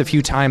noticed a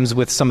few times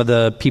with some of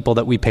the people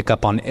that we pick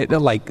up on,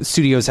 like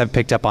studios have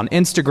picked up on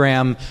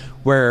Instagram,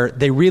 where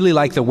they really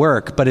like the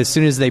work, but as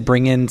soon as they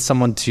bring in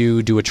someone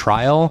to do a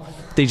trial,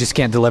 they just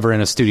can't deliver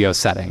in a studio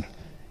setting,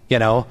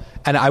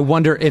 And I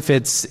wonder if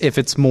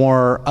it's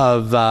more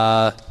of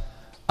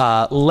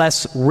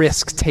less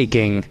risk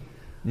taking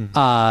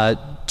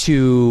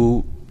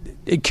to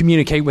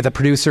communicate with a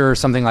producer or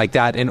something like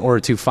that in order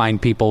to find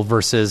people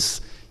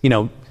versus,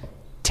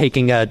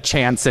 taking a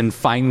chance and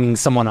finding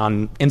someone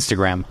on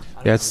Instagram.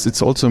 Yes,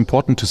 it's also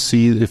important to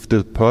see if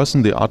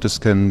the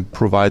artist can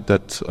provide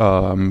that,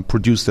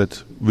 produce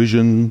that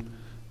vision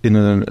in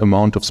an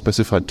amount of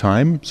specified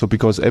time. So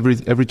because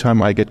every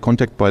time I get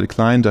contact by the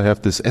client, I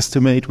have this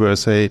estimate where I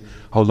say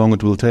how long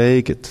it will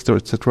take,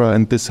 etc.,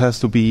 and this has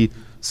to be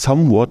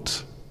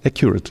somewhat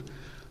accurate.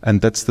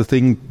 And that's the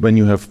thing, when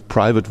you have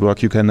private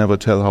work, you can never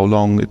tell how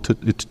long it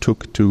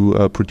took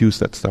to produce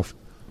that stuff.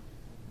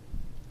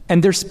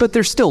 And they're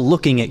still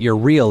looking at your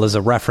reel as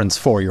a reference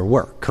for your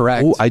work,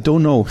 correct? Oh, I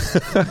don't know.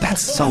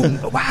 That's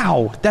so,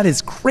 wow, that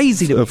is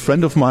crazy. A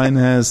friend of mine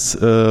has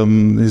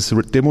his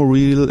demo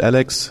reel,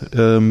 Alex,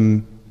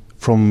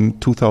 from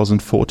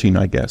 2014,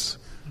 I guess.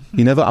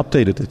 He never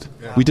updated it.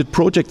 Yeah. We did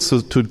projects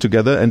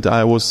together, and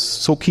I was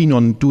so keen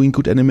on doing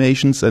good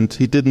animations, and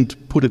he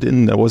didn't put it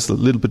in. I was a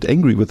little bit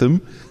angry with him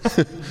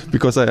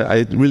because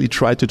I really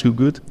tried to do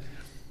good.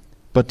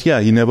 But yeah,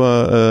 he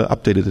never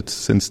updated it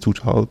since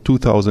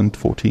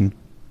 2014.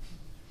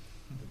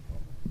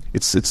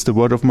 It's the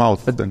word of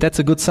mouth. But that's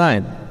a good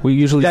sign. We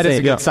usually that say is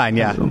a good sign.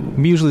 Yeah.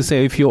 We usually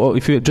say if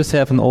you just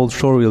have an old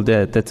show reel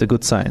there, that's a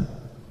good sign.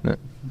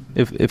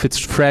 If it's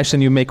fresh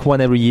and you make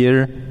one every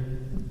year,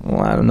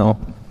 well, I don't know.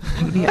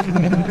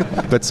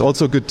 That's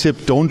also a good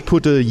tip. Don't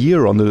put a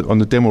year on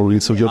the demo reel,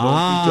 so you don't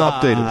need to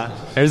update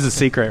it. There's a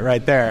secret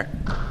right there.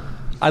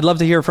 I'd love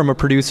to hear from a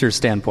producer's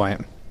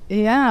standpoint.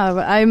 Yeah,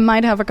 I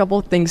might have a couple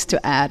of things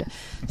to add.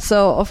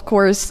 So, of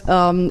course,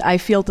 I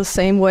feel the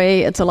same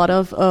way. It's a lot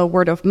of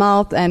word of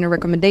mouth and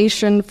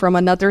recommendation from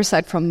another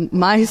side, from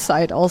my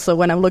side also,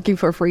 when I'm looking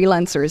for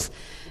freelancers.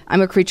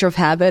 I'm a creature of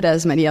habit,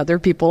 as many other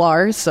people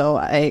are, so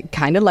I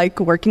kind of like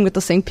working with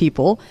the same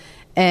people.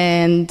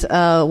 And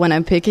when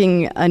I'm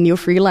picking a new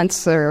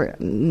freelancer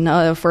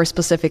for a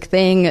specific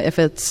thing, if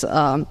it's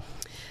a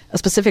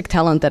specific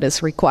talent that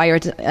is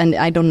required and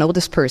I don't know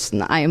this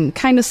person, I am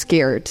kind of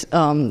scared.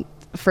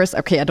 First,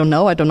 okay, I don't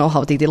know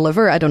how they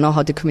deliver. I don't know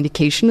how the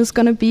communication is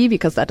going to be,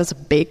 because that is a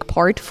big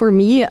part for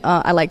me.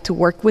 I like to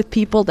work with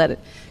people that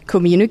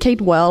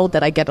communicate well,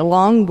 that I get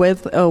along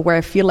with, where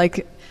I feel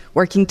like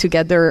working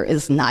together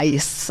is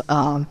nice.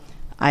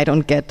 I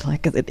don't get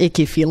like an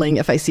icky feeling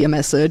if I see a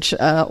message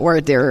or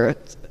they're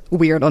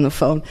weird on the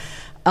phone.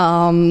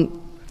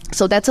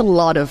 So that's a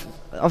lot of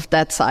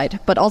that side.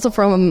 But also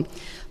from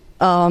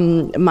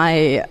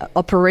my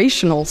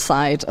operational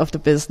side of the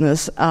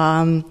business,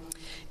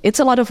 it's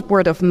a lot of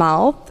word of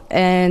mouth,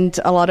 and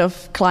a lot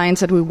of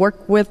clients that we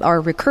work with are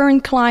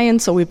recurrent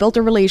clients, so we built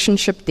a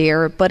relationship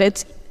there, but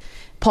it's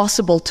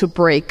possible to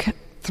break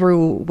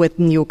through with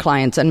new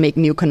clients and make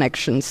new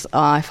connections.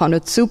 I found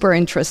it super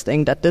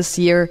interesting that this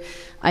year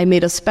I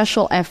made a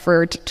special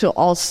effort to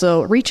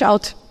also reach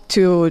out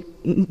to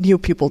new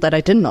people that I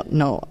did not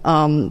know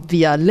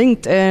via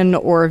LinkedIn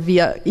or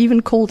via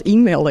even cold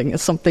emailing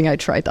is something I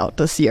tried out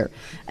this year.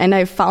 And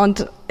I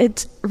found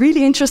it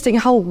really interesting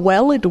how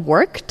well it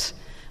worked.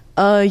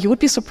 You would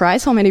be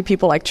surprised how many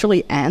people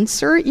actually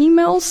answer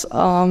emails.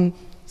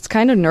 It's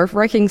kind of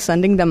nerve-wracking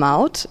sending them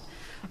out.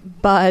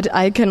 But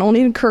I can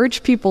only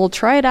encourage people,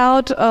 try it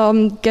out,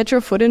 get your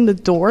foot in the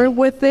door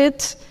with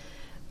it,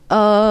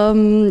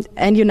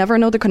 and you never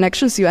know the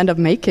connections you end up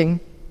making.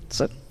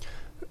 So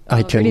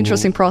really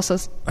interesting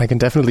process. I can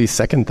definitely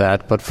second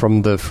that, but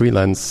from the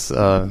freelance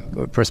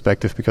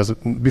perspective, because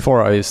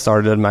before I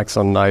started at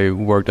Maxon, I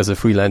worked as a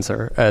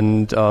freelancer,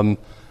 and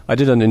I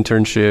did an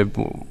internship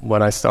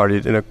when I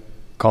started in a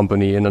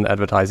company, in an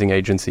advertising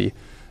agency.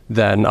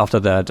 Then after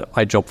that,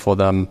 I jobbed for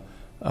them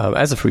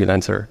as a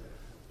freelancer.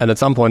 And at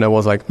some point I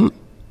was like,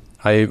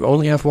 I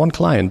only have one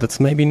client. That's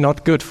maybe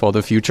not good for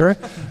the future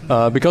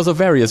because of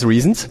various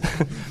reasons.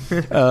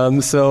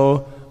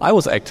 So I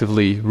was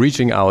actively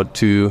reaching out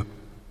to,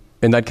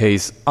 in that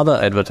case, other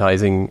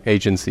advertising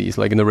agencies,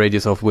 like in the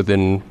radius of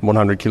within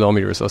 100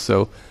 kilometers or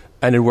so.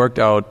 And it worked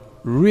out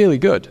really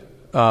good.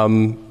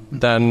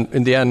 Then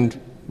in the end,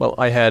 well,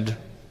 I had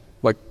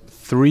like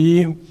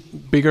 3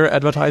 bigger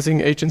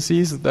advertising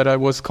agencies that I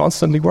was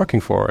constantly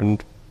working for.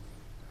 And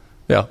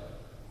yeah,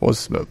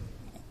 was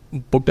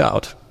booked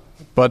out.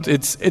 But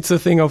it's a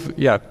thing of,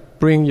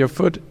 bringing your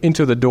foot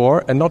into the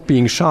door and not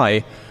being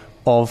shy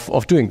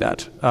of doing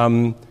that.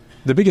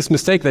 The biggest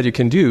mistake that you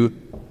can do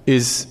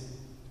is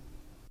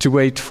to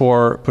wait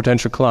for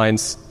potential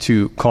clients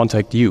to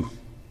contact you.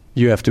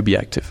 You have to be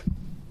active.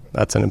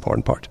 That's an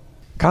important part.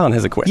 Karan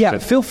has a question. Yeah,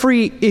 feel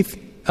free if...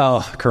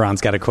 Oh,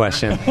 Karan's got a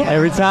question.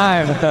 Every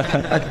time.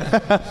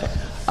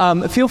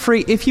 Feel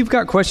free, if you've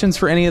got questions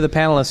for any of the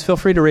panelists, feel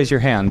free to raise your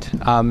hand.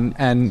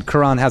 And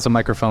Karan has a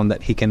microphone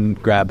that he can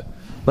grab.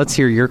 Let's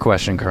hear your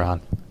question,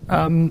 Karan.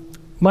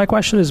 My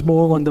question is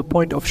more on the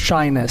point of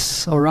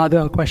shyness, or rather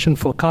a question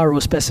for Caro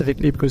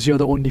specifically, because you're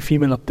the only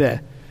female up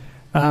there.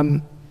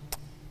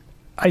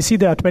 I see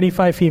there are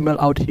 25 female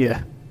out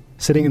here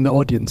sitting in the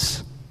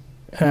audience.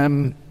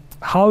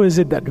 How is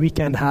it that we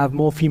can have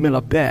more female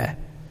up there?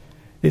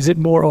 Is it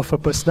more of a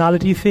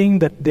personality thing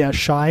that they are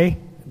shy?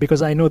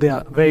 Because I know there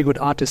are very good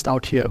artists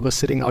out here who are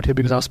sitting out here,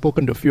 because I've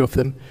spoken to a few of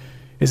them.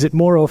 Is it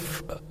more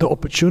of the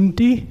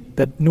opportunity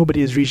that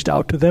nobody has reached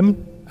out to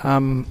them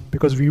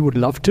because we would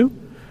love to?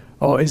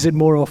 Or is it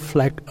more of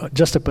like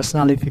just a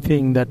personality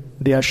thing that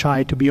they are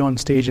shy to be on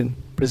stage and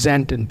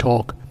present and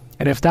talk?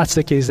 And if that's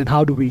the case, then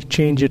how do we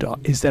change it? Or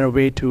is there a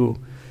way to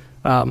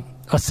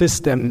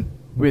assist them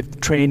with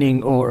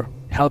training or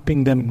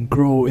helping them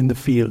grow in the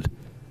field?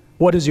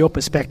 what is your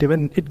perspective?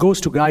 And it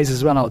goes to guys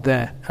as well out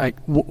there. Like,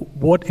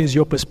 what is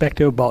your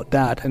perspective about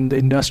that and the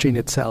industry in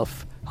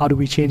itself? How do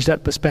we change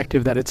that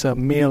perspective that it's a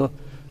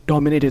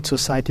male-dominated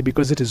society?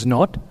 Because it is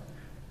not.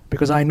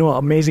 Because I know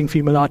amazing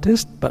female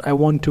artists, but I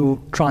want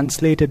to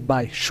translate it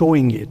by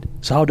showing it.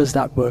 So how does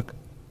that work?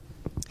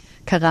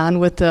 Karan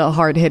with the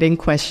hard-hitting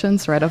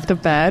questions right off the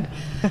bat.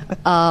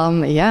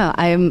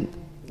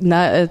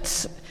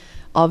 It's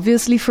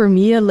obviously for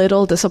me a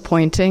little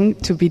disappointing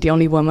to be the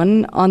only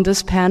woman on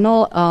this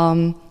panel.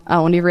 I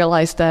only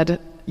realized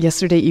that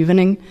yesterday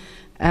evening,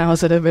 and I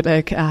was a little bit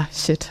like,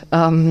 shit.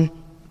 I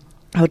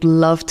would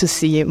love to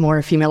see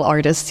more female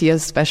artists here,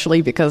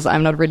 especially because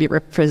I'm not really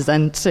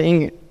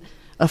representing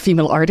a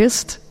female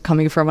artist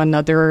coming from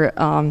another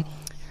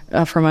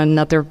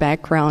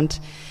background.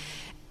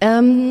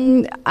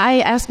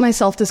 I asked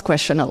myself this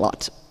question a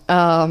lot.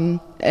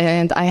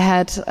 And I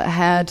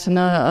had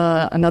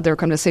another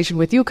conversation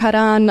with you,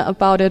 Karan,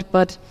 about it,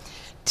 but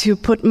to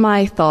put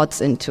my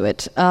thoughts into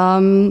it. There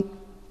are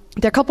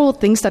a couple of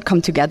things that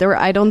come together.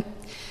 I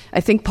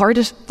think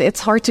it's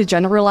hard to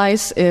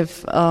generalize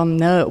if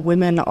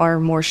women are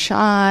more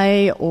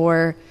shy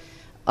or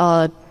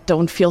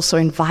don't feel so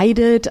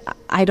invited.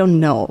 I don't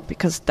know,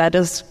 because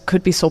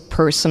could be so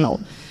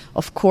personal.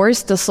 Of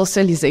course, the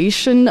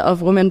socialization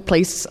of women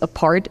plays a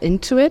part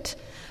into it.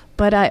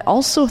 But I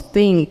also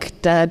think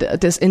that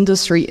this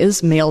industry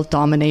is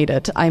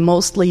male-dominated. I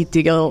mostly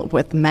deal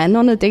with men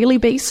on a daily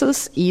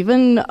basis,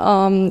 even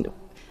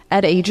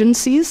at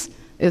agencies.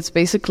 It's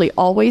basically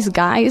always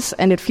guys,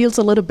 and it feels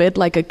a little bit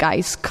like a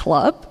guys'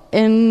 club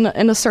in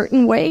a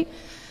certain way.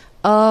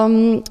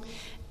 And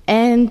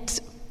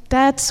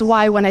that's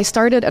why when I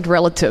started at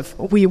Relative,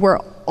 we were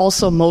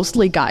also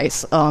mostly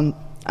guys.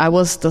 I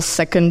was the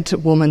second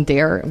woman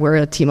there. We're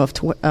a team of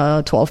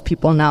 12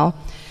 people now.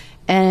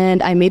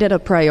 And I made it a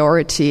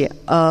priority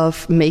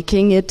of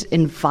making it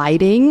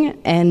inviting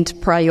and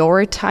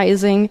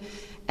prioritizing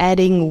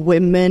adding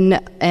women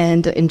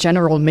and, in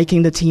general,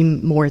 making the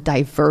team more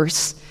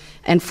diverse.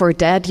 And for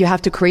that, you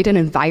have to create an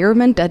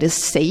environment that is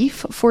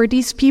safe for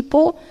these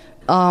people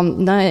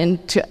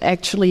and to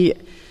actually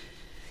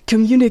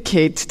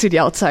communicate to the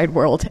outside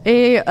world.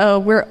 Hey,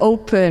 we're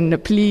open.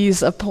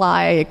 Please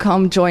apply.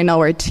 Come join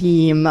our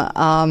team.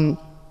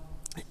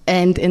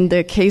 And in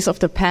the case of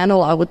the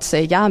panel, I would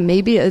say,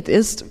 maybe it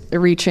is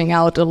reaching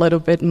out a little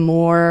bit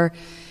more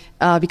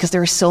because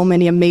there are so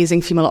many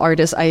amazing female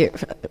artists. I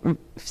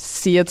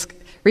see it's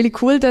really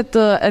cool that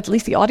at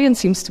least the audience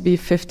seems to be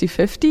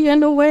 50-50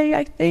 in a way,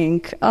 I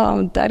think.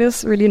 That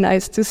is really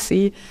nice to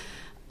see.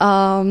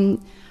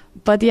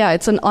 But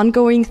it's an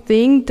ongoing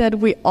thing that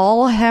we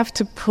all have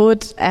to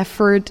put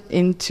effort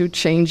into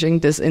changing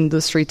this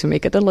industry to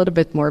make it a little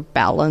bit more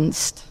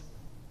balanced.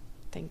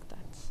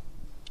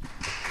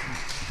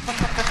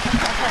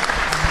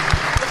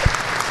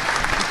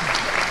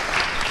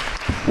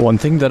 One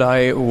thing that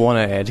I want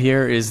to add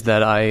here is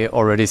that I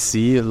already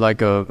see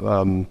like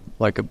a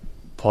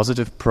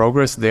positive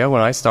progress there.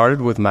 When I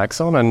started with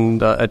Maxon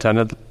and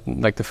attended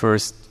like the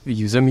first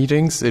user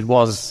meetings, it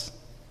was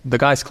the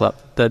guys club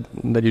that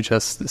you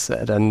just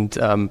said,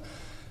 and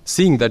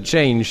seeing that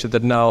change,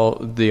 that now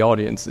the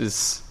audience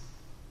is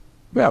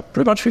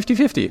pretty much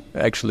 50-50.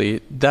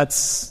 Actually,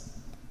 that's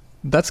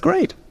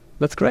great.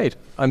 That's great.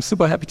 I'm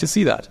super happy to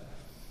see that.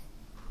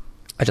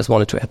 I just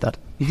wanted to add that.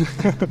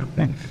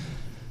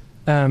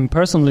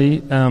 Personally,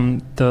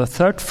 the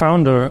third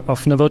founder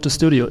of Navoto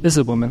Studio is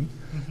a woman.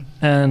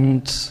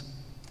 And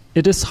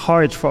it is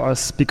hard for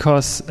us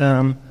because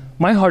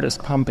my heart is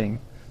pumping.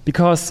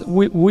 Because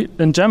we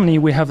in Germany,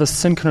 we have a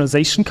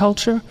synchronization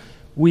culture.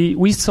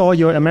 We saw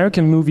your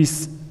American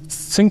movies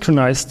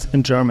synchronized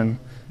in German.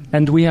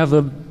 And we have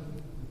a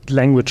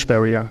language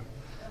barrier.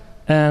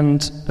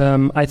 And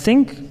I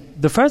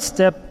think the first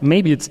step,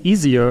 maybe it's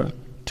easier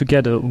to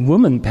get a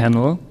woman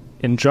panel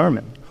in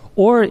German.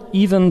 Or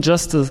even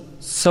just a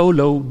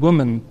solo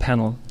woman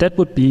panel. That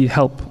would be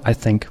help, I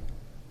think.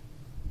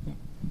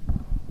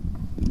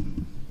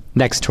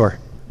 Next tour.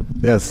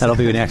 Yes. That'll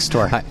be the next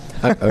tour.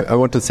 I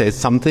want to say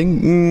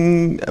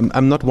something.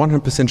 I'm not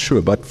 100%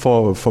 sure, but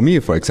for me,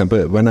 for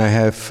example, when I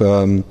have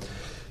to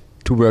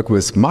work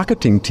with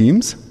marketing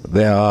teams,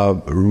 there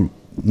are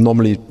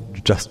normally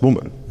just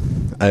women.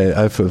 I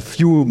have a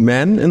few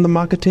men in the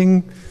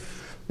marketing.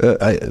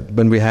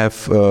 When we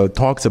have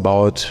talks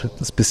about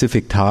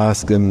specific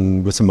tasks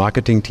with the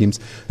marketing teams,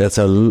 there's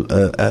a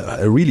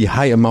really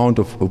high amount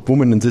of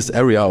women in this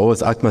area. I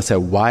always ask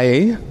myself,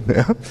 why?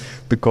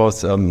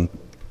 Because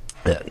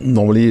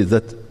normally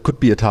that could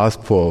be a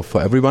task for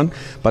everyone.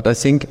 But I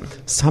think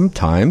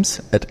sometimes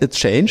it's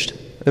changed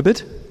a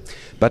bit.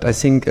 But I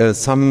think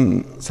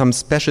some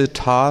special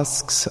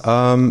tasks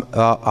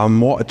are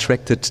more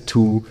attracted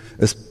to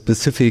a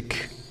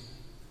specific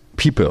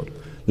people.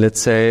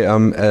 Let's say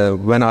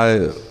when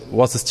I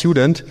was a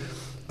student,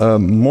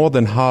 more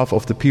than half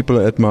of the people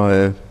at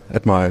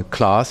my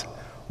class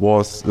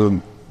was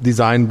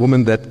design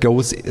woman that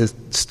goes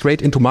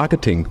straight into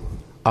marketing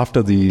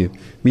after the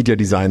media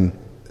design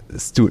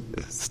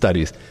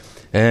studies.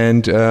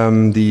 and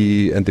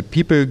the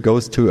people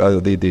goes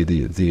to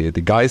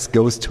the guys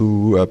goes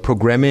to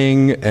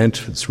programming and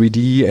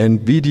 3D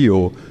and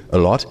video a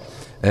lot,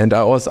 and I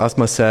always ask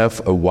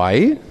myself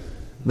why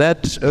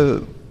that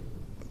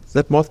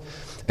was,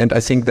 and I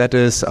think that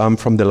is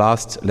from the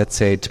last, let's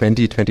say,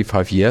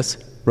 20-25 years.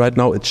 Right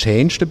now it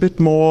changed a bit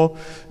more,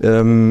 but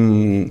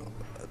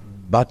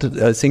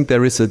I think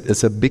there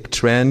is a big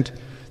trend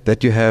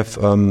that you have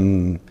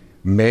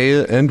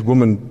male and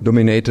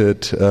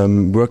woman-dominated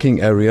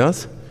working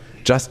areas,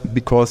 just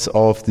because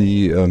of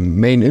the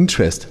main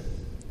interest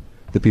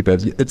the people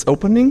have. It's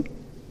opening,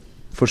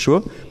 for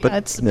sure. But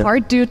it's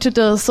part due to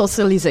the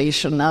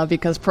socialization now,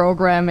 because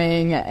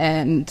programming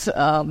and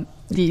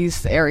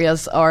these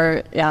areas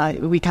are,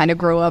 we kind of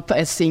grow up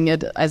as seeing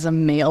it as a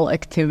male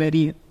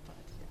activity.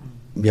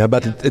 Yeah,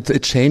 but it's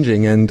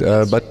changing, and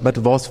but it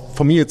was,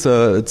 for me it's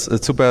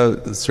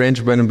super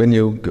strange when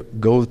you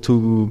go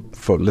to,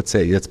 for let's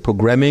say it's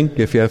programming.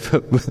 If you have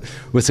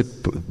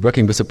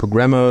working with a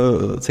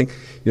programmer thing,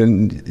 you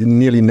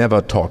nearly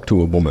never talk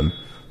to a woman,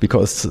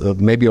 because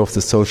maybe of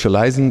the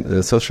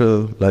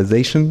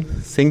socialization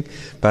thing.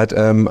 But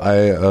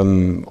I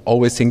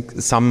always think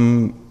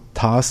some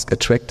tasks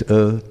attract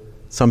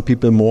some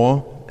people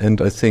more. And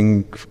I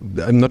think,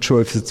 I'm not sure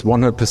if it's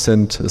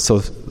 100%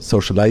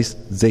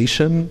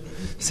 socialization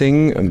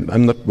thing.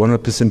 I'm not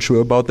 100%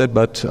 sure about that,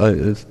 but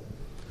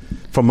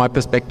from my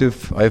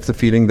perspective, I have the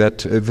feeling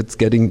that if it's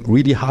getting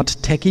really hard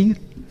techie,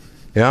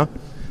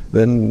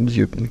 then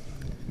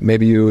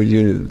maybe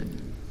you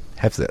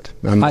have that.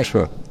 I'm not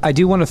sure. I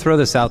do want to throw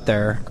this out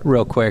there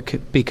real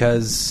quick,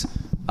 because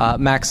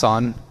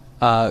Maxon,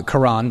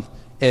 Karan,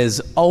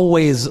 is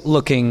always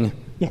looking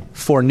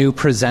for new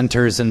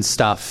presenters and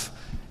stuff.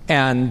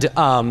 And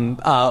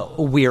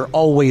we are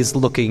always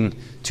looking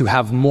to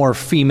have more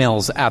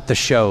females at the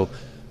show.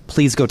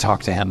 Please go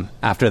talk to him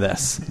after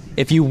this.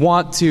 If you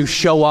want to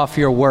show off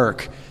your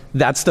work,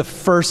 that's the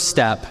first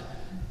step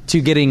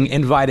to getting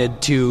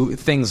invited to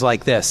things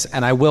like this.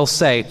 And I will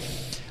say,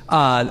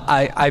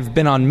 I've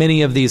been on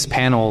many of these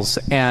panels,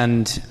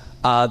 and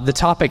the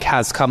topic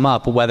has come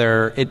up,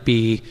 whether it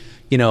be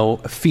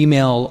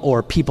female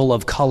or people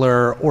of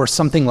color or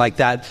something like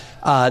that,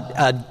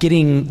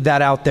 getting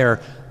that out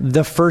there.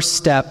 The first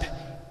step,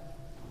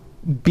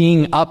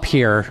 being up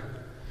here,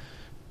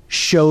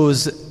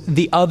 shows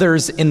the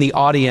others in the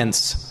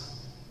audience,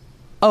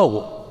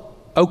 oh,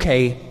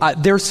 okay,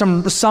 there's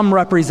some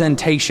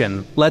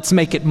representation. Let's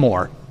make it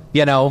more,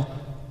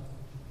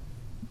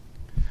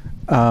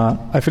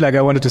 I feel like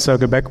I wanted to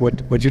circle back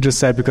what you just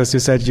said, because you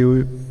said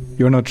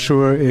you're not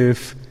sure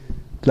if,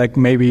 like,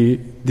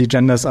 maybe the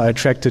genders are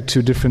attracted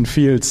to different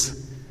fields.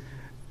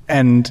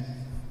 And,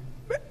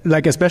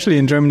 like, especially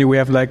in Germany, we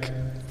have, like,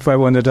 for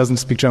everyone that doesn't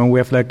speak German, we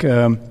have, like,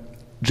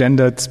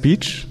 gendered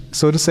speech,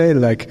 so to say.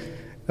 Like,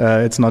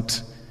 it's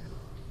not,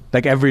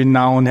 like, every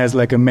noun has,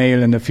 like, a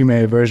male and a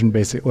female version,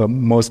 basically. Well,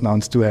 most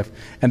nouns do have.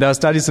 And there are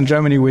studies in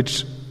Germany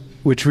which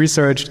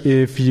researched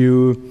if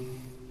you,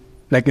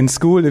 like, in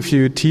school, if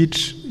you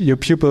teach your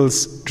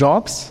pupils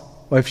jobs,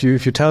 or if you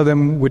tell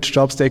them which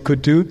jobs they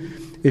could do,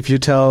 if you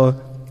tell,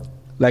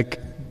 like,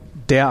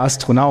 der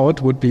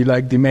Astronaut would be,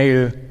 like, the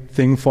male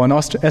thing for an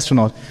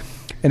astronaut.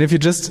 And if you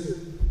just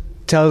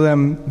tell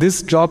them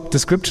this job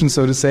description,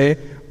 so to say,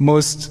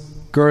 most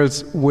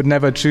girls would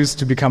never choose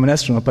to become an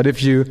astronaut. But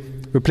if you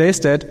replace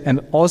that and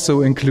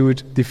also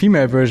include the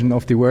female version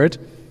of the word,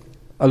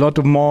 a lot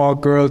more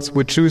girls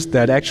would choose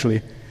that,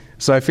 actually.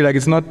 So I feel like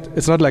it's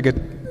not like a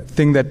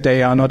thing that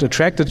they are not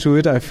attracted to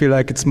it. I feel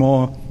like it's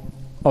more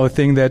of a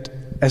thing that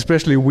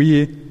especially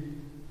we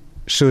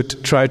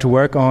should try to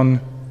work on,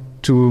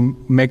 to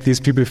make these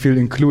people feel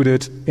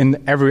included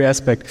in every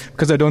aspect.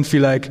 Because I don't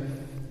feel like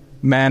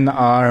men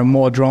are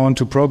more drawn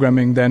to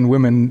programming than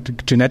women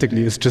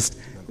genetically. It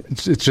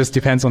just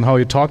depends on how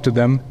you talk to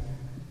them.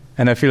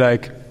 And I feel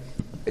like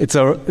it's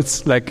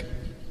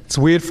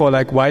weird for,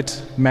 like,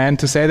 white men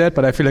to say that,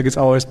 but I feel like it's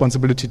our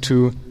responsibility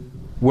to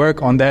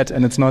work on that,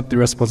 and it's not the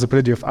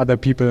responsibility of other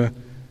people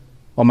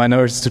or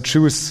minorities to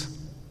choose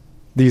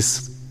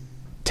these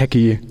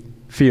techie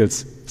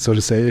fields, so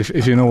to say,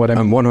 if you know what I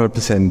mean. I'm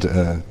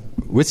 100%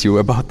 with you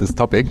about this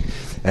topic,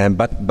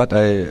 but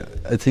I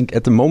think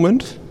at the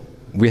moment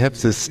we have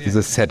this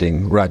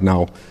setting right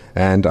now,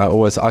 and I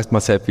always ask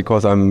myself,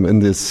 because I'm in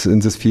this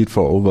field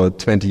for over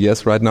 20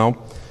 years right now,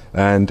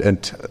 and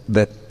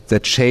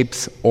that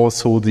shapes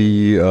also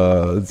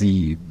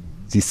the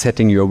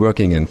setting you're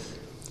working in.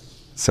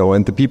 So,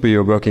 and the people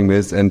you're working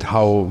with, and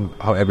how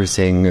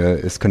everything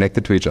is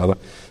connected to each other.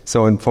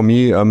 So, and for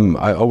me,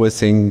 I always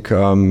think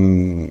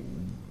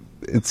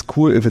it's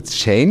cool if it's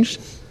changed.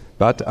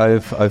 But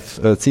I've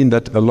seen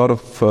that a lot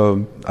of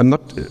I'm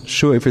not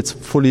sure if it's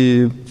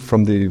fully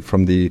from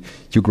the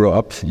you grow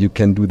up, you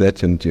can do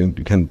that and you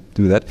can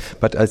do that.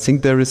 But I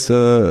think there is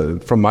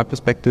from my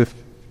perspective,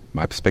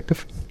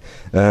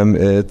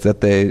 that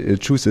they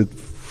choose it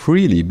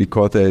freely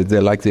because they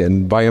like the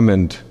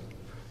environment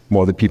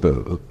more than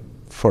people.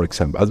 For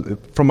example,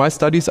 from my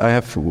studies, I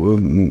have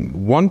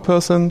one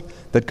person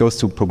that goes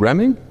to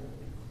programming,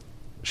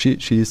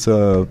 She's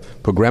a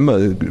programmer,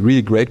 a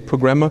really great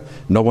programmer.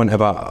 No one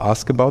ever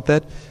asked about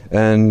that,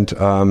 and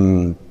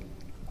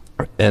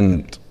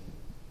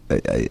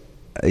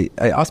I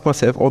ask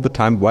myself all the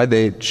time why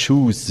they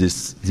choose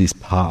this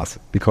path,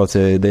 because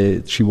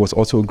she was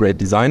also a great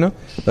designer,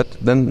 but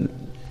then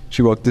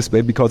she worked this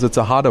way because it's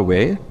a harder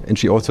way, and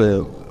she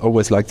also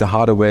always liked the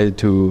harder way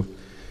to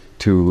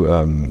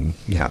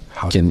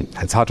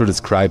it's hard to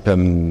describe.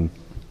 Can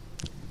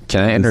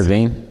I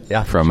intervene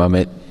for a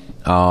moment?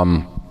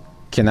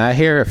 Can I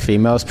hear a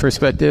female's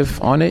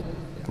perspective on it?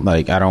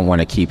 Like, I don't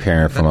want to keep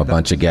hearing from a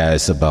bunch of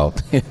guys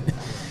about.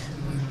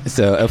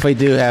 So if we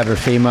do have a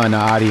female in the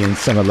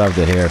audience, I would love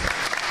to hear.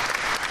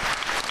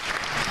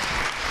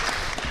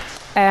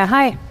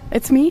 Hi,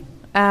 it's me.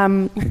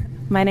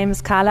 My name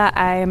is Carla.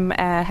 I'm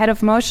head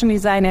of motion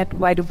design at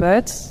Why Do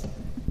Birds.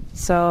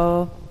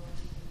 So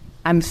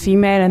I'm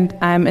female and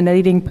I'm in a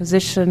leading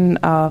position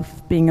of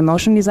being a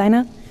motion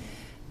designer.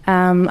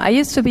 I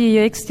used to be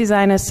a UX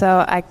designer,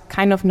 so I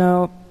kind of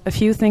know a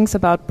few things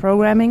about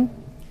programming.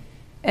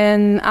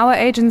 In our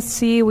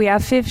agency, we are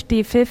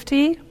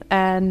 50-50,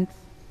 and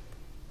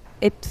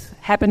it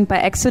happened by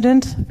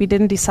accident. We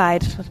didn't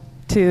decide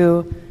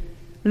to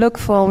look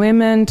for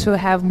women, to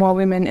have more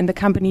women in the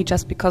company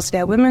just because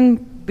they're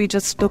women. We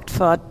just looked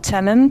for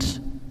talent.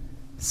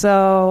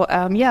 So,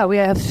 we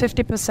have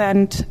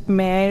 50%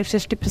 male,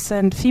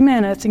 50% female,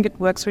 and I think it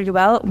works really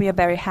well. We are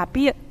very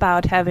happy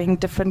about having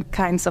different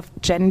kinds of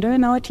gender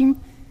in our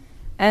team.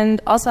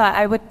 And also,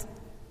 I would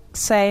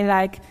say,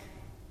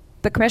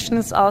 the question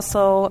is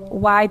also,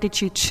 why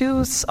did you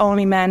choose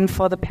only men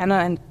for the panel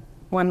and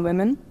one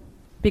woman?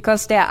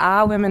 Because there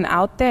are women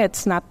out there.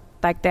 It's not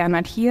like they're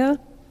not here.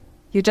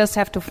 You just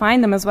have to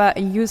find them as well.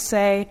 You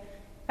say,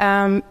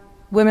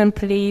 women,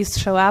 please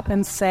show up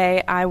and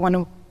say, I want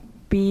to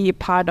be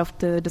part of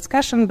the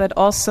discussion, but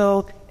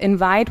also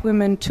invite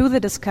women to the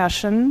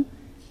discussion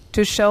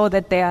to show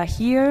that they are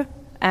here.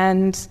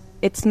 And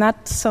it's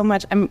not so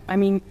much,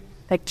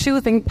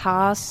 choosing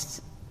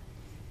past.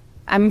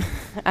 I'm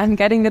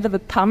getting a little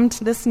bit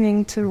pumped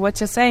listening to what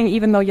you're saying,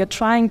 even though you're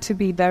trying to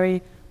be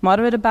very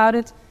moderate about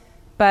it.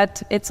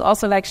 But it's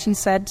also, like she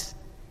said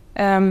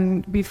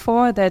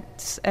before,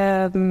 that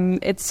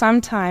it's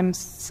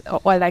sometimes,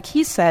 or like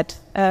he said,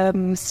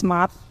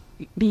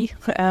 smartly,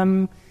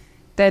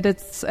 that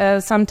it's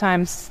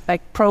sometimes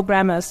like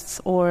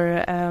programmers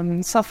or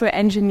software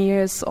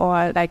engineers,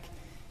 or like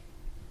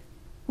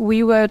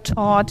we were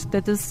taught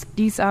that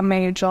these are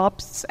male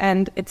jobs,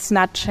 and it's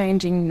not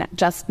changing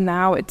just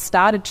now. It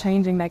started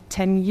changing like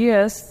 10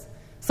 years,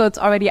 so it's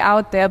already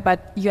out there,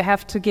 but you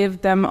have to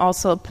give them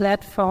also a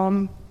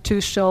platform to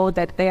show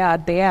that they are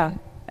there.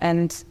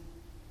 And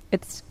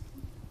it's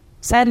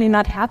sadly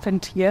not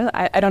happened here.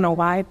 I don't know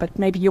why, but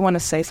maybe you want to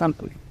say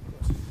something.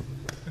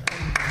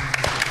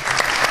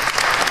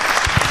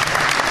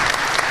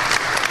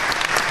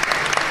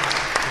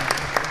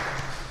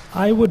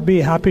 I would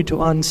be happy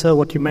to answer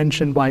what you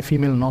mentioned, why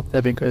female not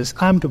there, because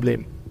I'm to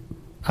blame.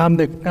 I'm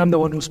the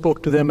one who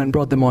spoke to them and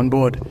brought them on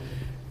board.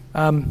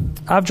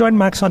 I've joined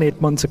Maxon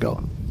 8 months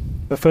ago.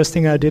 The first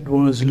thing I did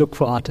was look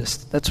for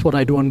artists. That's what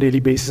I do on a daily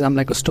basis. I'm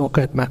like a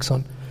stalker at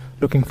Maxon,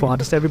 looking for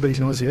artists. Everybody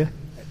knows here.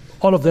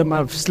 All of them,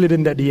 I've slid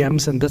in their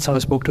DMs, and that's how I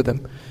spoke to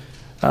them.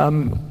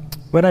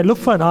 When I look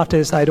for an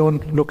artist, I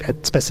don't look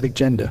at specific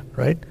gender,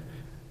 right?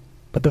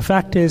 But the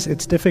fact is,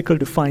 it's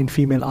difficult to find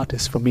female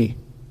artists for me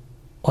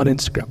on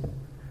Instagram.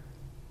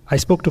 I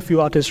spoke to a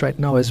few artists right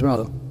now as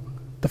well.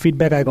 The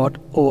feedback I got,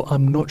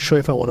 I'm not sure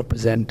if I want to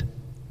present.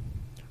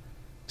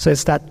 So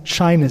it's that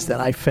shyness that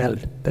I felt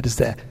that is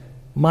there.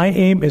 My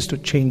aim is to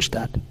change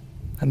that.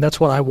 And that's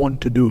what I want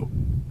to do.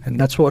 And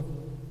that's what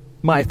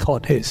my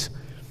thought is.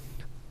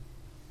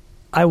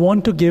 I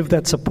want to give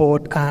that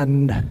support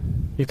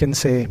and, you can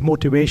say,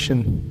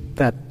 motivation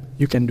that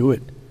you can do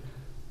it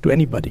to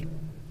anybody.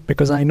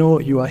 Because I know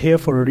you are here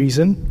for a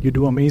reason. You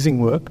do amazing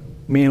work,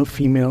 male,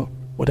 female,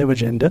 whatever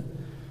gender.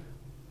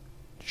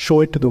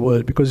 Show it to the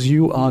world because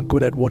you are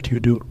good at what you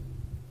do.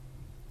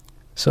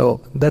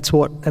 So that's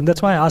why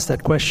I asked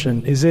that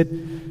question. Is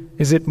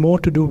it more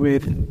to do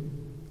with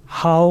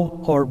how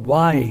or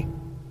why,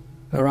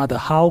 or rather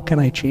how can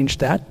I change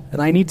that?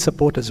 And I need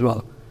support as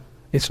well.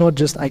 It's not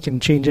just I can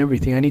change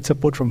everything. I need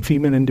support from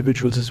female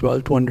individuals as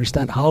well to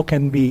understand how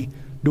can we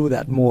do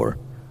that more.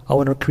 I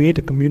want to create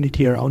a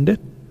community around it.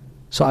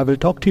 So I will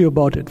talk to you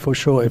about it for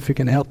sure. If you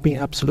can help me,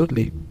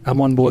 absolutely.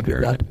 I'm on board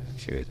with that.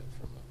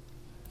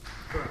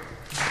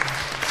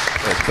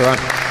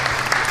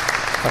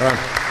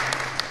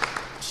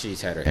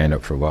 She's had her hand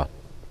up for a while.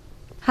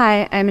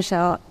 Hi, I'm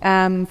Michelle.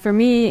 For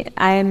me,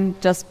 I'm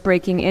just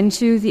breaking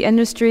into the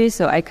industry.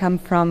 So I come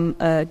from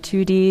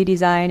 2D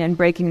design and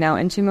breaking now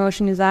into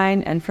motion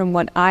design. And from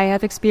what I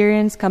have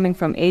experienced coming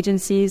from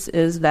agencies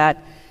is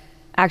that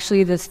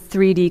actually this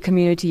 3D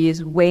community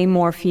is way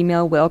more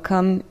female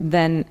welcome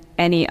than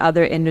any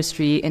other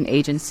industry in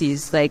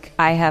agencies. Like,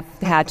 I have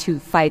had to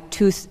fight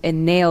tooth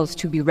and nails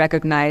to be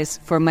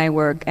recognized for my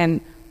work,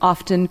 and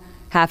often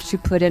have to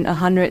put in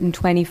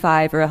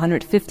 125 or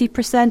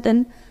 150%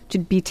 in to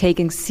be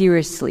taken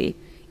seriously,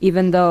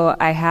 even though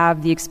I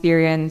have the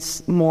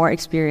experience, more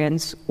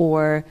experience,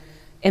 or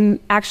am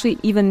actually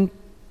even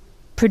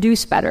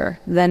produce better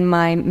than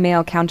my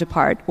male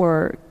counterpart,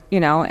 or,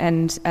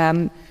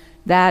 and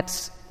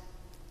that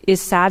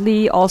is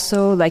sadly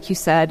also, like you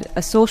said,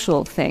 a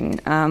social thing.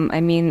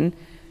 I'm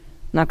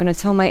not going to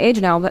tell my age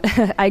now, but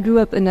I grew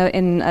up in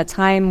a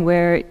time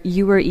where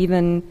you were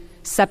even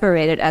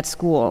separated at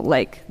school.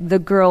 Like, the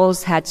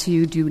girls had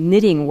to do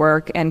knitting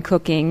work and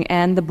cooking,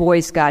 and the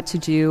boys got to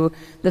do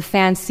the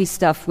fancy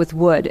stuff with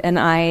wood. And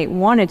I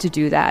wanted to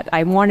do that.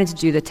 I wanted to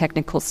do the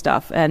technical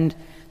stuff. And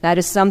that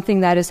is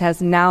something that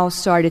has now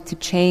started to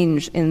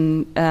change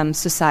in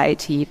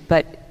society,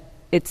 but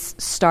it's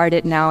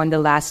started now in the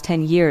last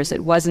 10 years.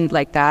 It wasn't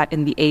like that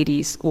in the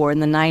 80s or in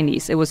the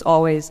 90s. It was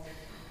always,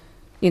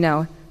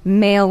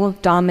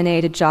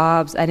 male-dominated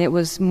jobs, and it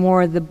was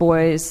more the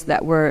boys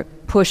that were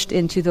pushed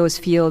into those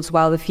fields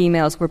while the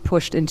females were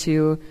pushed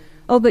into,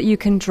 but you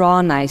can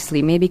draw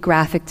nicely, maybe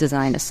graphic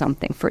design is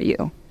something for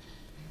you.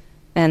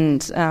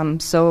 And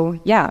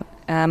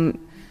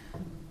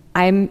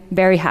I'm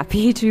very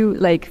happy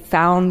to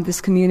found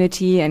this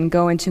community and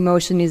go into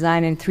motion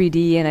design and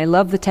 3D, and I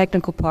love the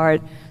technical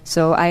part,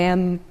 so I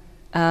am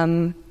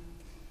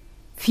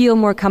feel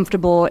more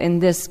comfortable in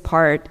this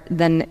part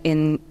than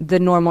in the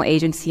normal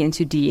agency in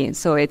 2D.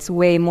 So it's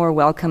way more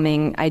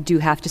welcoming. I do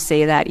have to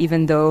say that,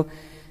 even though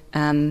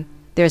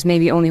there's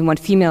maybe only one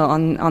female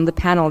on the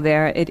panel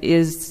there, it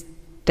is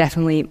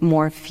definitely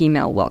more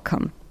female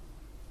welcome.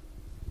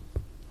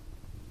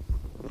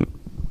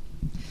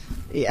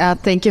 Yeah,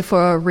 thank you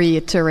for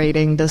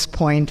reiterating this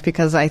point,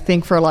 because I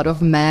think for a lot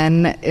of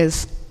men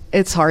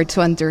it's hard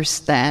to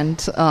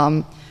understand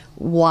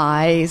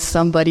why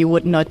somebody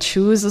would not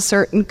choose a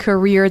certain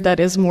career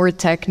that is more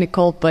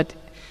technical. But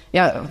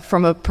yeah,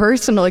 from a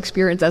personal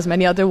experience, as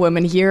many other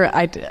women here,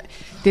 I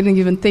didn't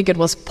even think it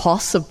was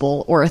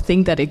possible or a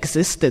thing that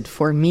existed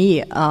for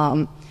me.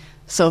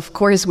 So of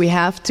course we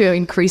have to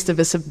increase the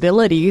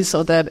visibility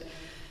so that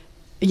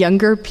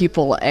younger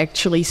people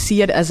actually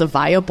see it as a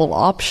viable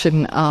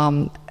option.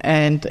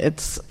 And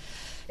it's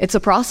a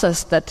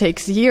process that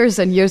takes years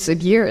and years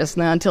and years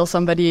now until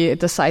somebody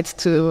decides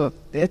to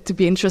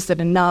be interested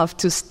enough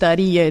to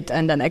study it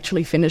and then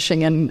actually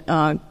finishing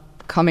and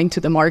coming to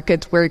the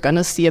market. We're going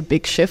to see a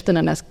big shift in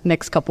the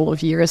next couple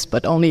of years,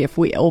 but only if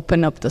we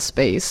open up the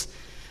space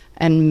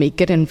and make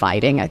it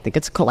inviting. I think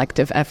it's a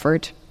collective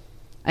effort,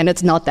 and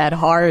it's not that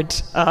hard.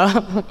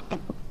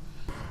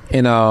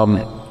 And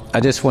I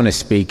just want to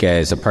speak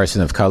as a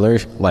person of color,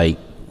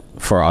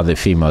 for other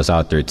females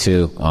out there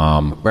too.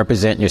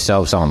 Representing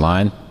yourselves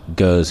online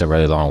goes a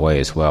really long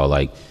way as well.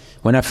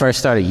 When I first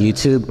started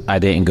YouTube, I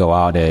didn't go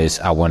out as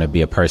I want to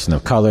be a person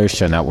of color,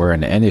 showing that we're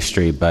in the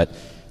industry, but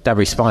that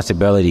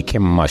responsibility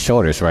came on my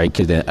shoulders, right?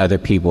 Because then other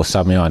people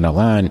saw me on the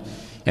line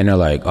and they're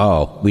like,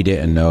 oh, we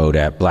didn't know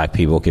that black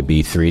people could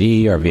be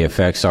 3D or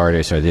VFX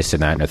artists or this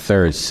and that and the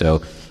third.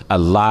 So a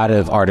lot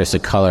of artists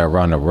of color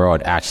around the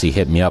world actually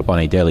hit me up on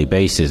a daily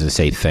basis and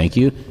say thank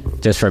you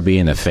just for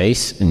being the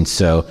face. And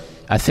so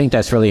I think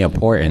that's really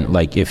important.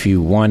 If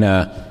you want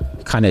to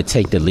kind of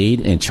take the lead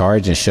in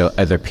charge and show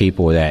other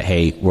people that,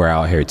 hey, we're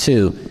out here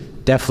too,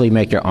 definitely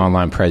make your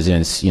online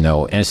presence,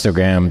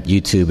 Instagram,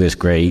 YouTube is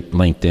great,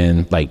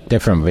 LinkedIn,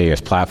 different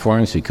various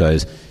platforms,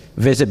 because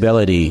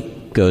visibility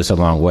goes a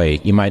long way.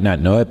 You might not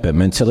know it, but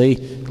mentally,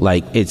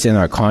 it's in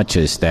our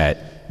conscious that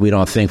we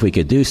don't think we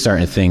could do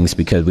certain things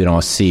because we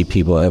don't see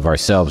people of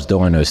ourselves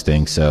doing those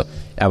things. So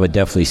I would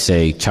definitely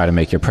say try to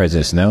make your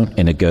presence known,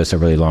 and it goes a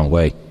really long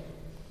way.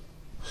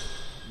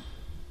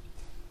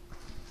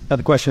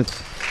 Other questions?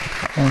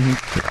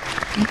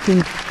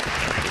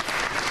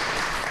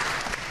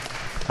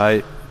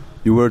 Hi.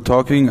 You were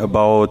talking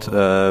about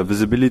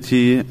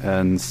visibility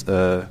and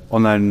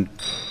online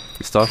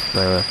stuff.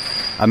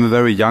 I'm a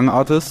very young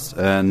artist,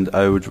 and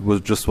I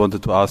would just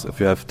wanted to ask if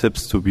you have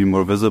tips to be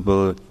more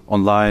visible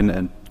online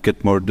and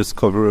get more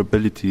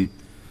discoverability.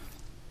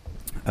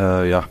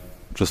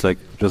 Just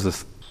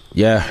this.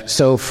 Yeah.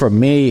 So for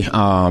me,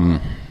 I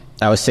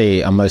would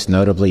say I'm most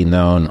notably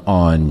known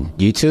on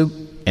YouTube,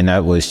 and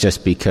that was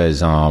just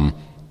because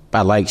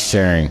I like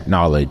sharing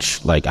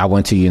knowledge. I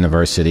went to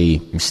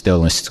university, I'm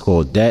still in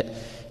school debt,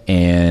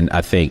 and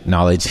I think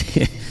knowledge,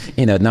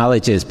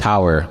 knowledge is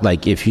power.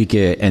 If you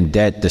could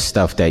indebt the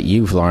stuff that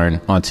you've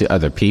learned onto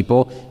other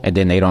people, and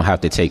then they don't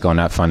have to take on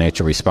that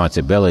financial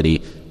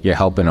responsibility, you're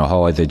helping a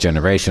whole other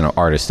generation of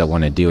artists that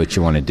want to do what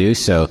you want to do.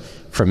 So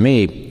for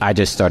me, I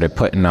just started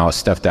putting out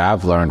stuff that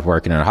I've learned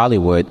working in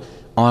Hollywood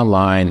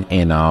online,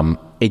 and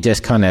it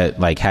just kind of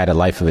had a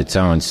life of its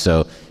own.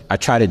 So I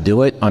try to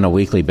do it on a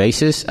weekly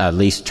basis, at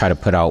least try to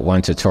put out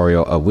one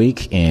tutorial a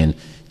week and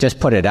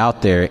just put it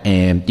out there.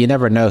 And you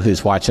never know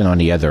who's watching on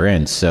the other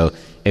end. So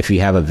if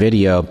you have a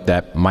video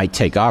that might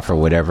take off or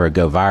whatever,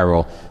 go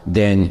viral,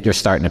 then you're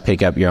starting to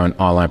pick up your own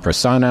online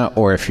persona.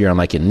 Or if you're in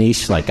a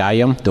niche like I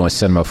am, doing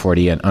Cinema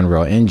 4D and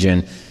Unreal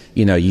Engine,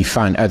 you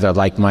find other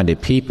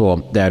like-minded people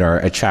that are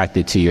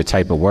attracted to your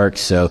type of work.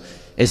 So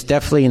it's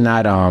definitely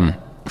not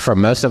for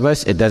most of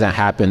us, it doesn't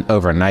happen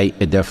overnight.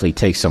 It definitely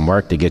takes some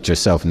work to get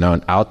yourself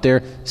known out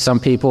there. Some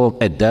people,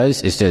 it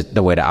does. It's just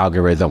the way the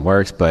algorithm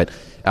works. But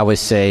I would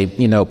say,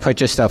 put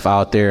your stuff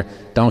out there.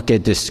 Don't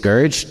get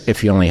discouraged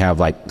if you only have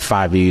like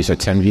 5 views or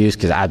 10 views,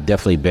 because I've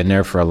definitely been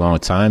there for a long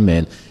time.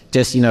 And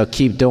just,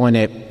 keep doing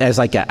it as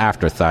like an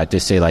afterthought.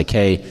 Just say like,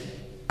 hey,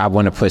 I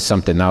want to put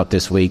something out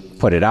this week,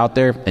 put it out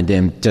there, and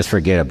then just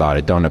forget about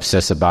it. Don't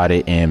obsess about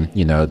it. And,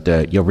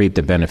 you'll reap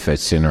the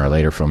benefits sooner or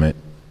later from it.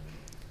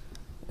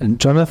 And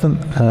Jonathan,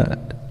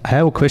 I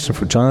have a question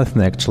for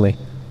Jonathan, actually.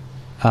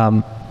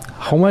 How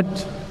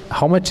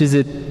much is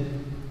it,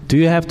 do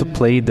you have to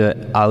play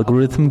the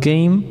algorithm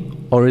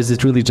game, or is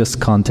it really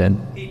just content?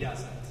 He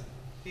doesn't.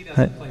 He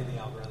doesn't play the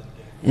algorithm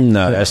game.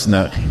 No, that's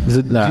not.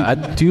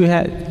 Do you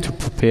have to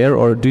prepare,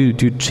 or do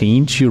you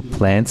change your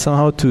plan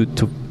somehow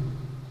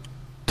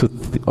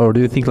or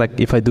do you think like,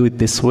 if I do it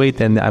this way,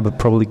 then I would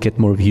probably get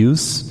more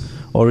views?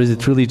 Or is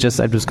it really just,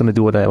 I'm just going to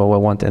do what I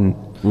want and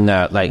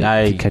no, like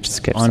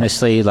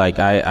honestly, like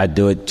I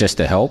do it just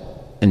to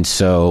help. And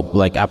so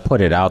like I put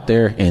it out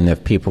there, and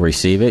if people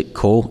receive it,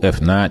 cool.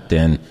 If not,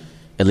 then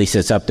at least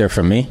it's up there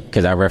for me,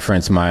 because I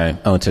reference my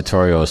own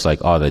tutorials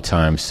like all the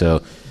time.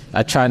 So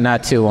I try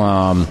not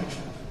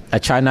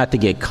to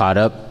get caught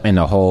up in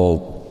the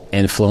whole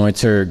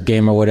influencer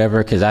game or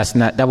whatever, because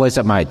that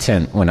wasn't my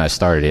intent when I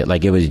started it.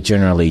 Like, it was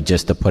generally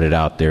just to put it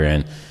out there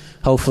and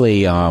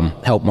hopefully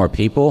help more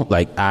people.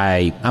 Like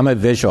I'm a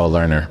visual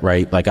learner,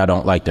 right? Like I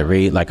don't like to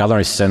read. Like I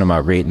learned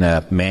cinema reading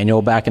a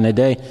manual back in the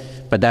day,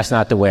 but that's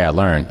not the way I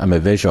learn. I'm a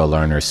visual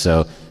learner,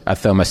 so I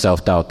throw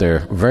myself out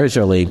there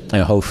visually,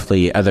 and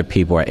hopefully other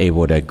people are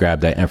able to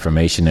grab that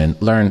information and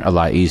learn a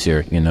lot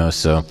easier,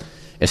 So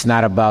it's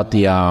not about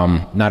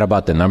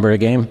the number of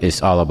game.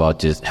 It's all about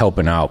just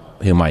helping out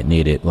who might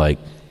need it. Like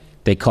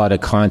they call the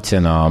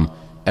content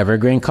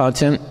evergreen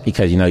content,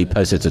 because you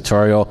post a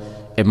tutorial,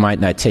 it might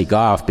not take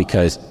off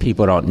because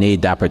people don't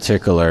need that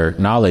particular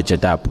knowledge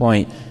at that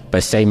point.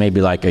 But say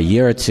maybe like a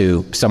year or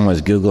two,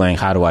 someone's Googling,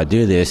 how do I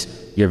do this?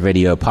 Your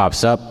video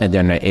pops up, and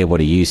then they're able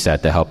to use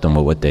that to help them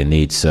with what they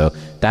need. So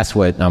that's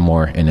what I'm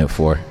more in it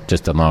for,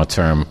 just the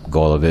long-term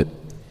goal of it.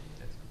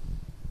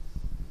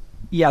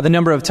 Yeah, the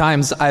number of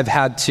times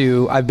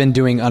I've been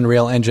doing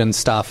Unreal Engine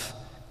stuff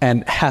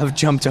and have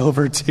jumped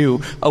over to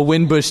a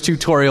Winbush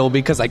tutorial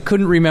because I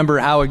couldn't remember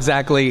how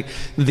exactly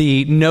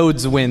the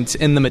nodes went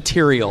in the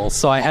material,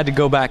 so I had to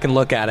go back and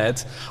look at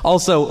it.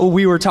 Also,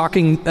 we were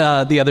talking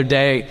the other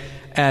day,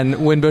 and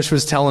Winbush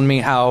was telling me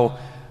how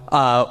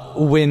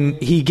when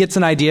he gets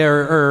an idea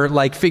or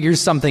like figures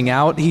something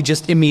out, he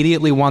just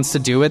immediately wants to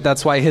do it.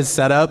 That's why his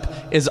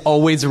setup is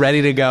always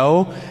ready to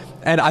go.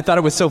 And I thought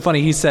it was so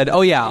funny. He said,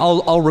 oh yeah,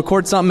 I'll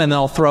record something and then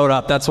I'll throw it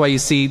up. That's why you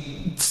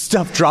see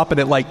stuff dropping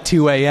at like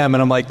 2 a.m.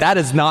 And I'm like, that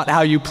is not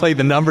how you play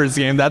the numbers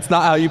game. That's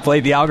not how you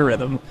play the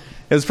algorithm.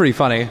 It was pretty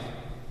funny.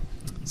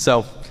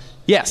 So,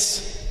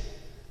 yes.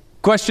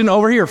 Question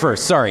over here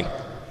first. Sorry.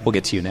 We'll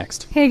get to you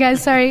next. Hey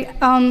guys, sorry.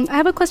 I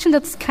have a question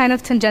that's kind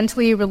of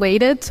tangentially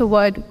related to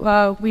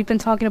what we've been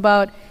talking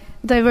about,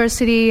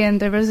 diversity and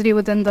diversity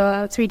within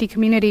the 3D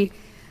community.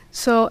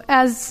 So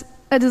as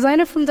a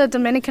designer from the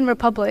Dominican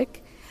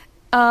Republic,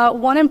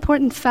 one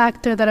important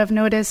factor that I've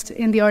noticed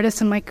in the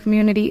artists in my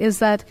community is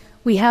that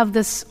we have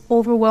this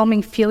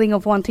overwhelming feeling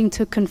of wanting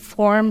to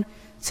conform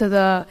to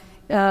the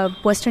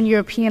Western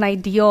European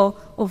ideal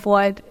of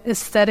what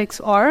aesthetics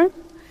are.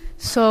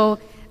 So,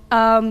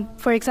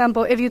 for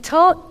example, if you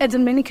tell a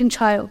Dominican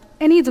child,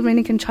 any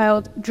Dominican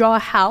child, draw a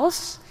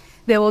house,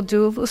 they will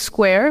do a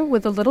square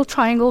with a little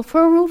triangle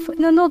for a roof,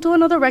 and then they'll do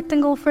another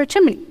rectangle for a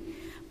chimney.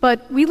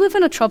 But we live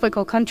in a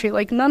tropical country.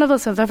 Like, none of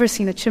us have ever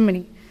seen a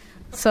chimney.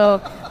 So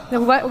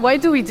why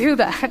do we do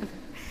that?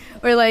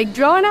 Or like,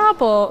 draw an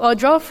apple, or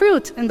draw a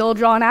fruit, and they'll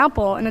draw an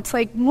apple. And it's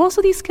like, most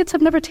of these kids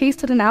have never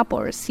tasted an apple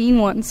or seen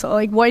one. So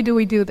like, why do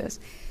we do this?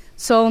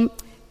 So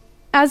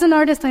as an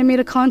artist, I made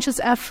a conscious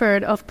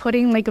effort of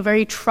putting like a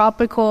very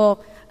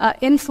tropical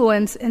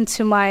influence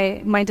into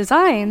my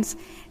designs.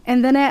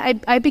 And then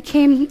I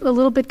became a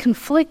little bit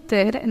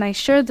conflicted, and I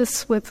shared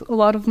this with a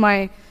lot of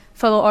my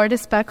fellow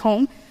artists back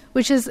home,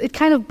 which is it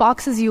kind of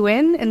boxes you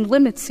in and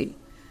limits you.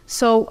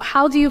 So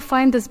how do you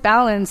find this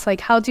balance? Like,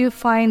 how do you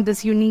find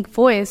this unique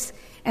voice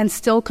and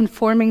still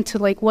conforming to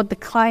like what the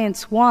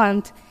clients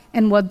want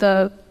and what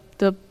the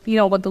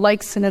what the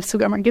likes in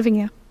Instagram are giving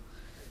you?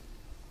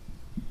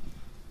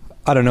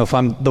 I don't know if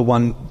I'm the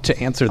one to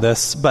answer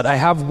this, but I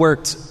have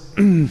worked.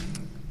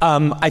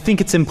 I think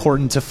it's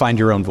important to find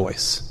your own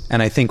voice,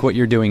 and I think what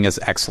you're doing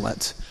is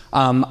excellent.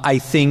 I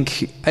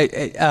think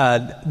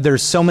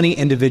there's so many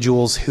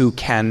individuals who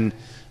can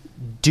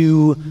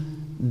do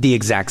the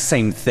exact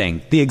same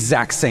thing, the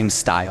exact same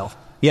style,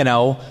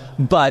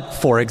 But,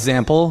 for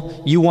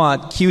example, you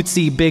want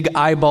cutesy big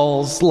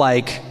eyeballs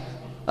like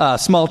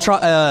small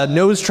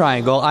nose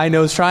triangle, eye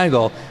nose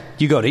triangle.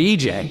 You go to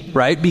EJ,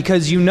 right?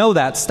 Because you know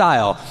that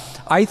style.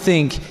 I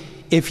think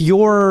if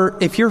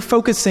you're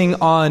focusing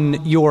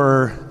on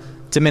your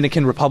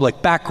Dominican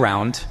Republic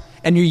background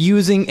and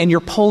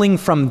you're pulling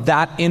from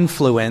that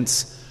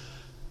influence,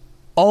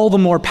 all the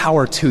more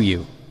power to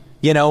you.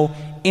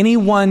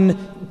 Anyone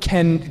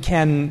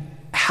can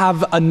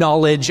have a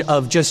knowledge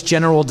of just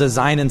general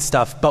design and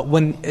stuff, but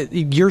when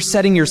you're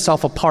setting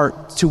yourself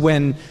apart to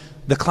when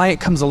the client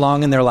comes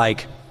along and they're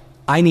like,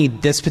 I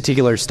need this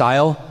particular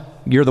style,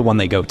 you're the one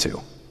they go to.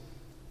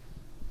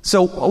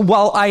 So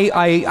while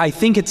I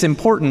think it's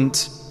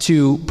important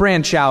to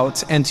branch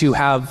out and to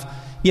have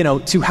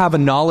a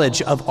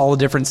knowledge of all the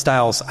different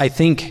styles, I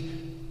think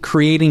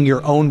creating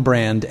your own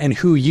brand and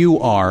who you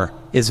are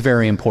is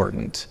very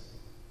important.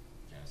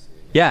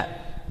 Yeah.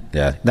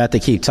 Yeah, not to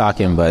keep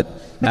talking, but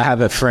I have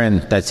a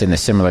friend that's in a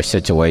similar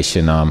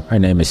situation. Her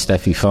name is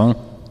Steffi Feng.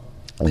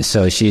 And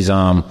so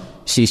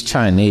she's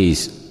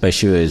Chinese, but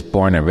she was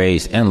born and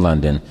raised in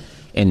London.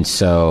 And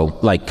so,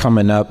 like,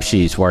 coming up,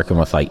 she's working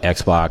with, like,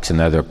 Xbox and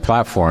other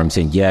platforms.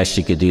 And yes,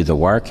 she could do the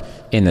work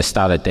in the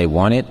style that they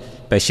wanted,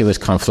 but she was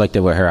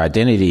conflicted with her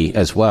identity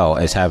as well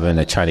as having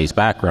a Chinese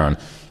background.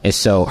 And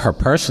so her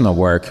personal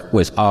work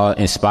was all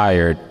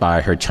inspired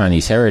by her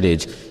Chinese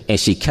heritage, and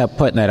she kept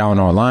putting that on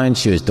online.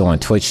 She was doing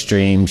Twitch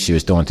streams, she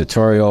was doing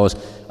tutorials,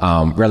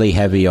 really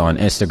heavy on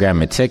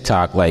Instagram and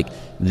TikTok. Like,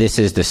 this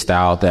is the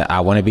style that I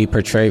want to be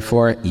portrayed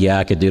for. Yeah,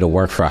 I could do the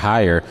work for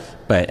hire,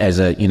 but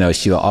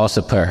she will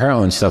also put her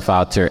own stuff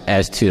out there,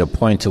 as to the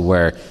point to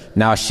where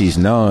now she's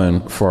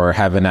known for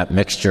having that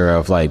mixture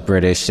of like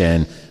British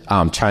and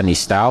Chinese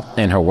style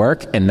in her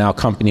work. And now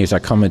companies are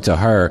coming to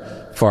her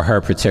for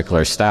her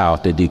particular style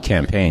to do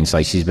campaigns.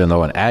 Like, she's been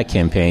doing ad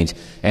campaigns,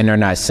 and they're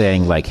not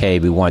saying like, hey,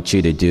 we want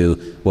you to do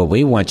what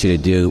we want you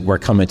to do. We're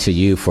coming to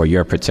you for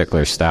your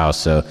particular style.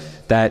 So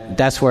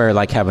that's where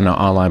like having an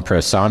online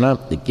persona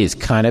is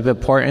kind of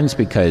important,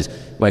 because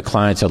when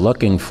clients are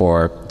looking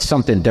for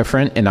something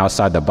different and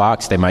outside the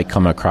box, they might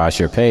come across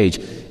your page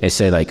and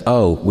say like,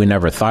 oh, we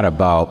never thought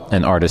about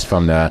an artist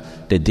from the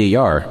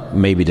DR.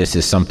 Maybe this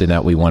is something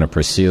that we want to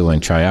pursue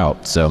and try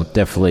out. So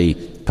definitely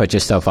put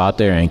yourself out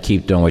there and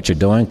keep doing what you're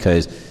doing,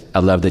 because I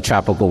love the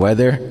tropical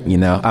weather.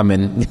 I'm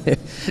in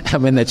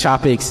I'm in the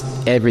tropics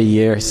every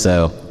year,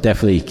 so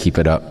definitely keep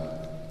it up.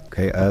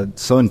 Okay,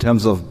 so in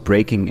terms of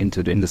breaking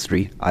into the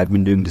industry, I've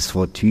been doing this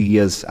for 2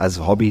 years as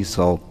a hobby,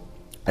 so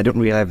I don't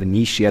really have a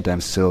niche yet.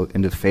 I'm still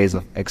in the phase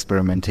of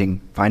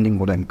experimenting, finding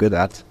what I'm good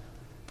at.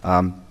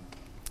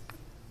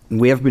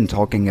 We have been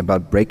talking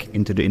about breaking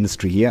into the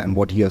industry here, and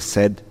what you have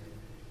said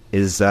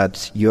is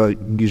that you're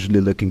usually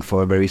looking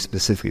for a very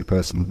specific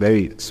person,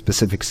 very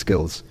specific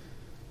skills.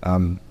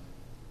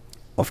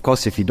 Of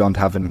course, if you don't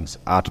have an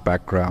art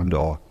background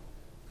or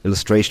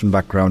illustration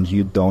background,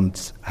 you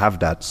don't have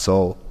that.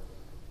 So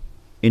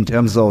in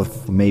terms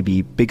of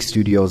maybe big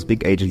studios,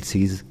 big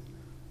agencies,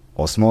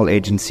 or small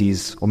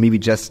agencies, or maybe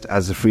just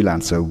as a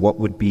freelancer, what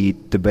would be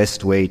the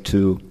best way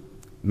to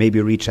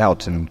maybe reach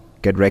out and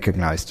get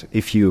recognized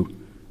if you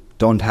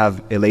don't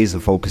have a laser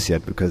focus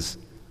yet? Because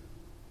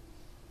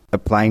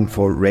applying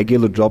for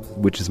regular jobs,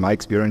 which is my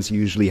experience, you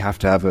usually have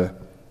to have a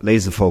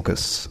laser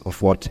focus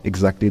of what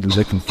exactly they're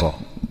looking for.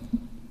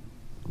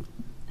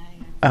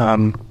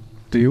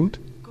 Do you?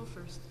 Go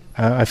first.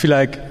 I feel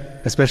like,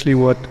 especially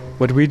what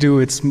we do,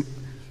 it's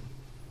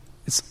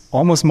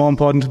almost more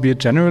important to be a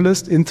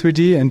generalist in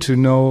 3D and to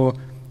know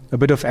a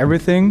bit of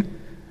everything.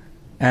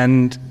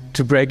 And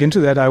to break into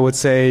that, I would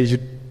say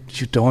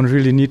you don't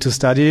really need to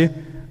study.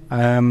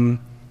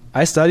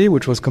 I studied,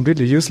 which was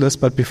completely useless,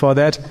 but before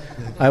that,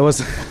 I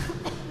was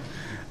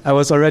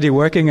already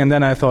working, and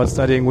then I thought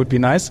studying would be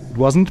nice. It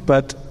wasn't,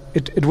 but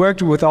it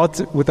worked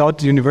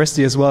without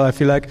university as well. I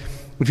feel like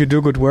if you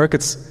do good work,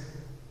 it's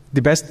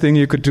the best thing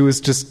you could do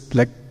is just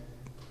like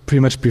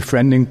pretty much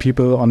befriending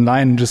people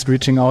online, just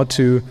reaching out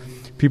to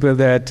people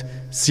that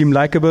seem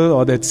likable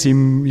or that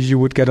seem you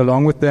would get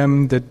along with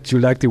them, that you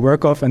like the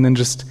work of, and then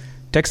just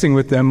texting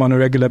with them on a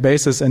regular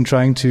basis and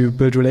trying to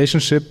build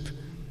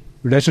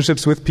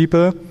relationships with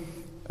people.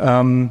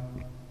 And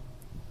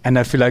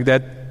I feel like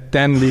that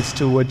then leads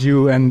to what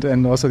you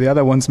and also the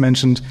other ones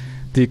mentioned,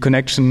 the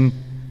connection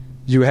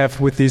you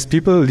have with these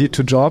people lead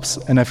to jobs,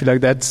 and I feel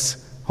like that's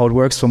how it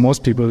works for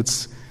most people.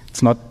 It's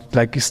not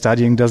like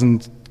studying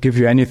doesn't give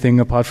you anything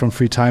apart from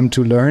free time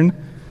to learn,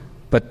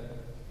 but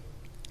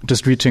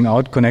just reaching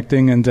out,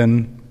 connecting, and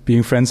then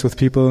being friends with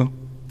people.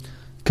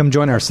 Come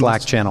join our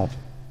Slack channel.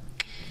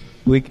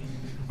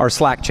 Our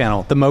Slack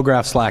channel, the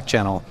MoGraph Slack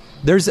channel.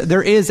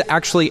 There is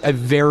actually a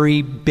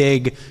very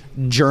big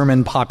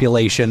German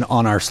population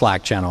on our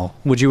Slack channel.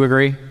 Would you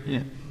agree?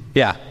 Yeah.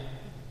 Yeah.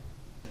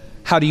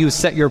 How do you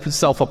set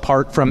yourself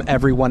apart from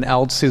everyone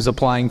else who's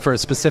applying for a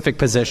specific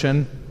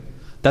position?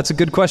 That's a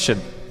good question.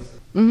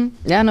 Mm-hmm.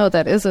 Yeah, no,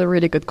 that is a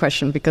really good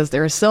question, because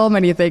there are so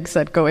many things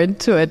that go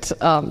into it.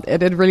 And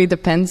it really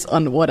depends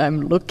on what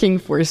I'm looking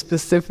for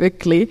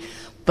specifically.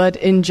 But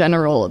in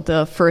general,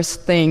 the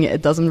first thing,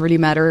 it doesn't really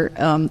matter.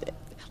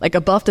 Like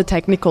above the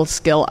technical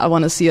skill, I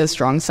want to see a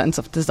strong sense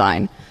of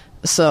design.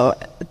 So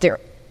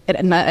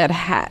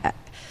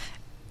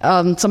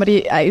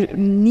I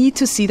need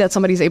to see that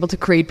somebody's able to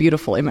create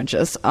beautiful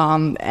images.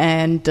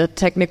 And the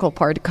technical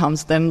part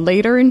comes then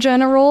later in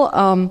general.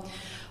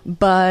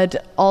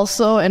 But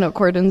also in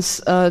accordance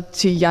to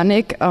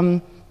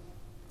Yannick,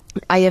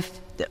 I have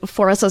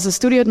for us as a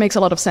studio, it makes a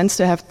lot of sense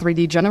to have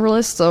 3D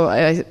generalists. So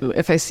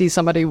if I see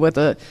somebody with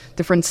a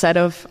different set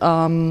of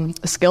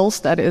skills,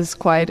 that is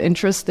quite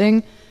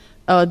interesting.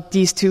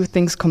 These two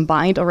things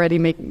combined already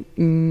make,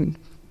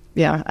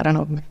 I don't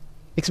know,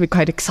 makes me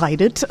quite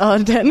excited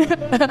then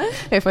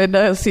if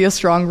I see a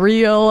strong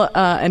reel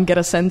and get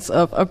a sense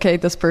of, okay,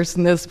 this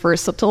person is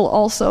versatile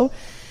also.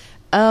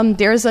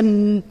 There's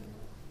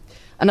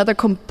another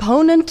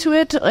component to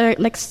it,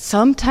 like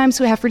sometimes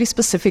we have really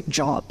specific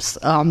jobs.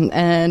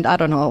 And I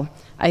don't know,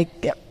 I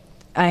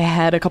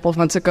had a couple of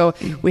months ago,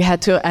 we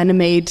had to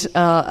animate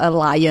a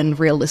lion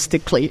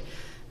realistically.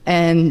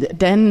 And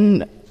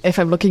then if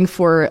I'm looking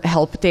for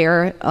help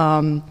there,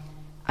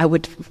 I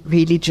would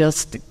really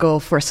just go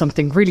for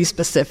something really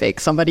specific,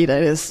 somebody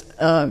that is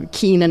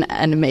keen in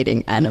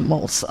animating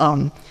animals.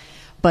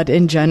 But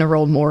in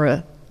general, more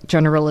a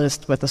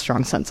generalist with a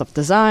strong sense of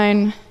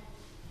design.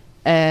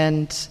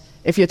 And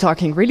if you're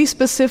talking really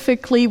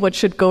specifically what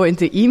should go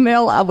into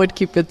email, I would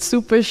keep it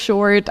super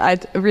short. I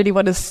really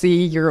want to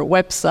see your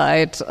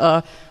website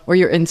or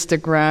your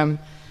Instagram,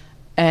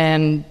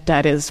 and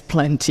that is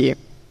plenty.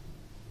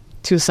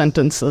 2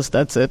 sentences,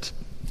 that's it.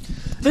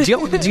 Do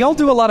y'all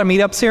do a lot of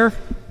meetups here?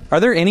 Are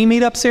there any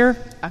meetups here?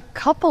 A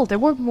couple. There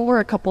were more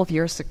a couple of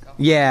years ago.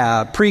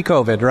 Yeah,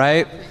 pre-COVID,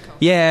 right?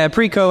 Yeah,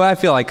 pre-COVID. I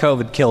feel like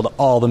COVID killed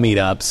all the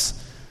meetups.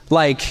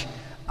 Like,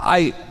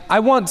 I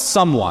want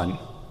someone.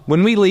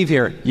 When we leave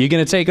here, you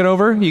going to take it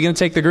over? You going to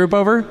take the group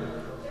over?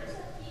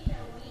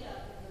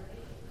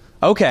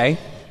 Okay.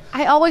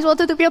 I always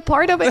wanted to be a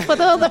part of it, but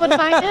those that would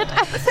find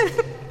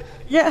it.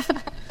 Yeah.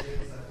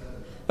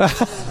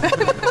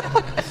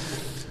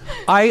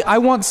 I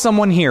want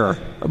someone here,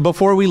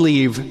 before we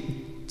leave,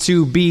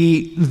 to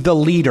be the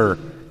leader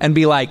and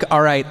be like,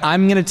 all right,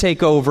 I'm going to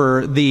take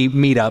over the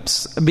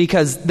meetups,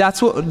 because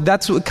that's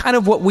what kind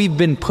of what we've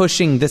been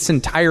pushing this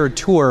entire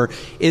tour,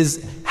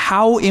 is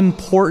how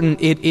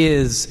important it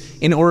is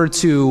in order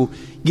to,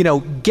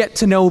 get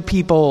to know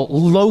people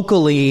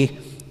locally,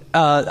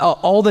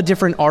 all the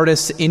different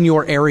artists in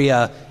your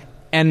area.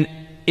 And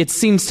it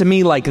seems to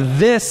me like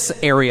this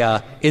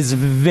area is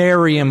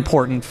very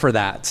important for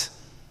that.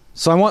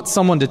 So I want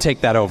someone to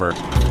take that over.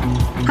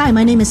 Hi,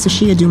 my name is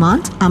Sashia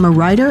Dumont. I'm a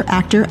writer,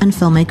 actor, and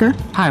filmmaker.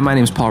 Hi, my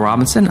name is Paul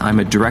Robinson. I'm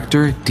a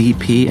director,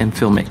 DP, and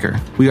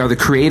filmmaker. We are the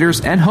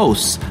creators and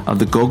hosts of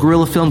the Go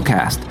Gorilla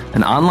Filmcast,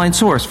 an online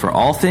source for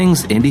all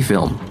things indie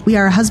film. We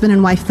are a husband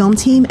and wife film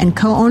team and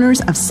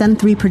co-owners of Send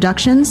 3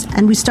 Productions,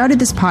 and we started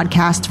this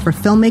podcast for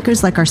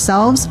filmmakers like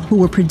ourselves who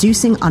were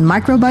producing on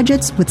micro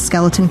budgets with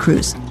skeleton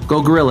crews.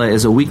 Go Gorilla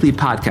is a weekly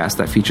podcast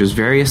that features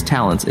various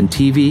talents in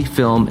TV,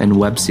 film, and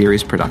web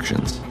series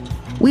productions.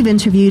 We've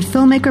interviewed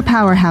filmmaker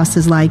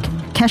powerhouses like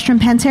Kestrin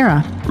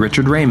Pantera,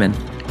 Richard Raymond,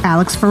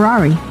 Alex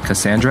Ferrari,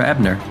 Cassandra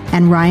Ebner,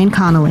 and Ryan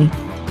Connolly.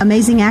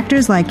 Amazing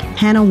actors like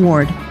Hannah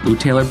Ward, Lou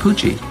Taylor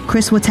Pucci,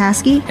 Chris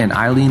Wataski, and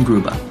Eileen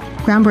Gruba.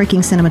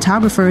 Groundbreaking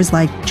cinematographers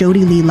like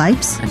Jody Lee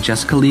Lipes, and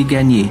Jessica Lee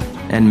Gagné,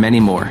 and many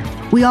more.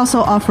 We also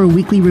offer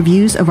weekly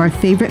reviews of our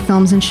favorite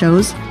films and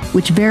shows,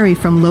 which vary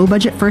from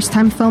low-budget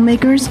first-time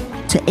filmmakers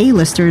to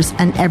A-listers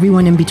and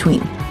everyone in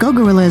between. Go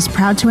Gorilla is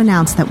proud to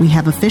announce that we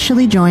have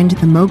officially joined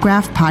the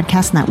MoGraph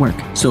Podcast Network.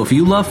 So if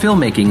you love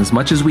filmmaking as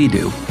much as we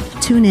do,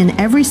 tune in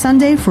every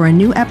Sunday for a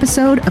new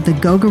episode of the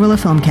Go Gorilla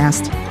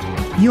Filmcast.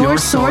 Your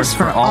source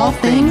for all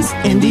things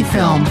indie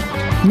film.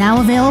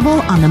 Now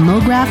available on the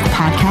MoGraph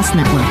Podcast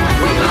Network.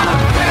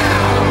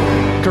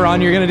 Karan,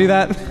 you're going to do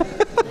that?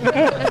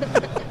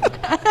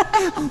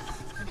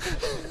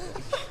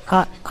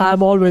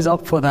 I'm always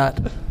up for that.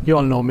 You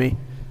all know me.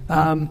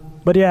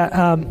 But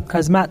yeah,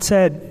 as Matt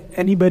said,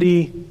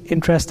 anybody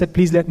interested,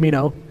 please let me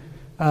know.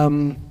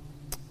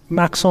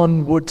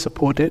 Maxon would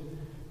support it.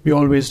 We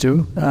always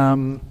do.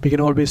 We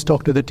can always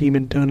talk to the team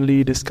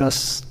internally,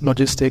 discuss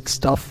logistics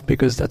stuff,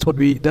 because that's what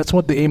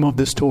the aim of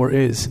this tour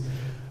is.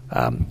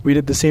 We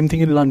did the same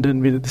thing in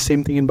London. We did the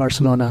same thing in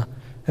Barcelona.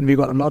 And we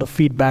got a lot of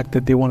feedback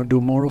that they want to do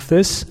more of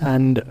this,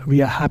 and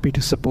we are happy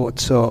to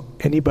support. So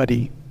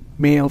anybody,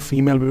 male,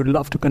 female, we would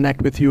love to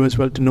connect with you as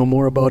well to know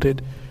more about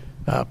it.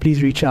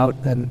 Please reach out,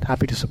 and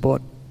happy to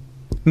support.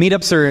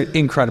 Meetups are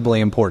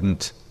incredibly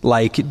important.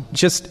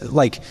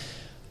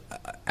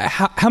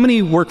 How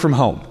many work from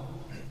home?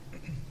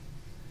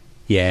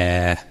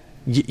 Yeah,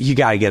 you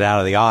got to get out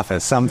of the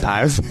office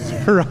sometimes,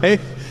 right?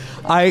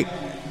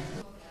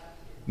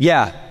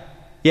 Yeah.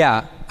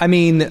 I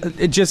mean,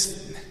 just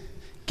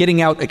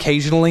getting out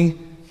occasionally,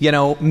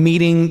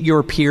 meeting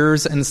your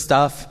peers and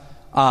stuff.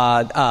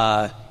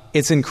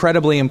 It's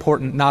incredibly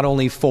important, not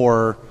only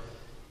for,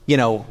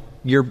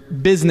 your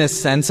business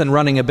sense and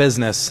running a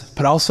business,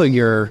 but also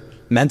your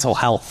mental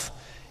health.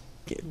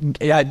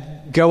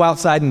 Go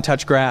outside and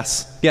touch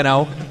grass, Get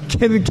out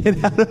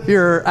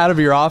of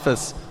your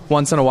office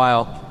once in a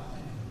while.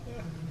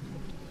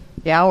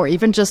 Yeah, or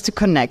even just to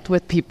connect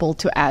with people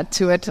to add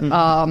to it.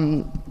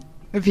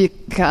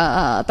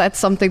 That's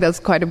something that's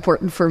quite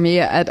important for me.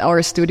 At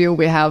our studio,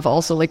 we have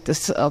also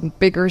this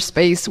bigger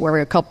space where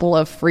a couple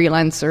of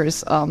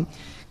freelancers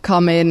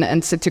come in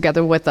and sit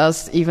together with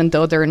us, even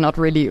though they're not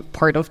really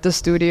part of the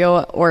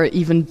studio or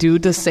even do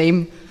the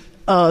same,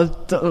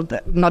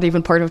 not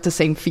even part of the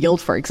same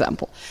field, for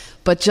example.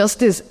 But just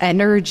this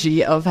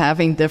energy of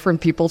having different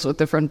peoples with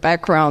different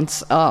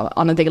backgrounds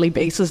on a daily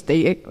basis,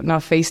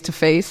 face to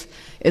face,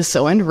 is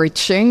so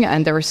enriching.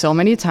 And there are so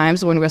many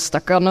times when we're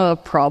stuck on a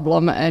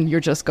problem and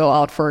you just go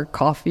out for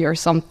coffee or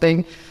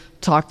something,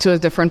 talk to a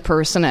different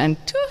person, and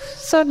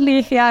suddenly,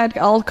 it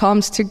all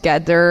comes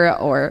together.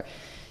 Or,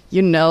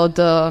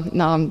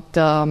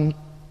 the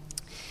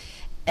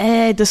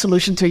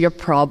solution to your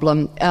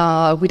problem.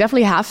 We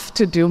definitely have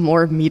to do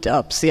more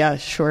meetups. Yeah,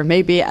 sure.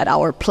 Maybe at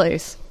our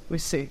place. We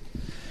see.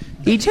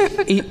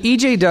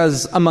 EJ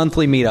does a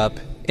monthly meetup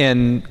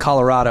in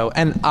Colorado,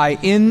 and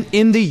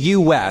in the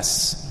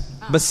U.S.,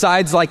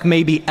 besides like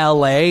maybe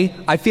L.A.,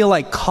 I feel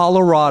like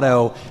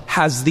Colorado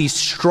has the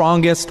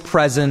strongest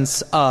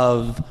presence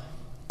of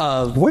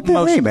what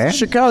the hey, man?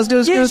 Chicago's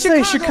just going to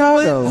say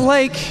Chicago.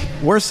 Like,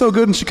 we're so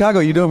good in Chicago,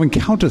 you don't even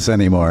count us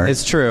anymore.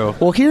 It's true.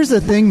 Well, here's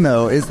the thing,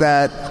 though, is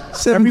that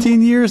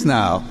 17 years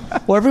now.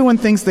 Well, everyone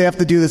thinks they have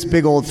to do this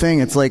big old thing.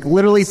 It's like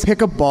literally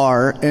pick a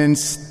bar and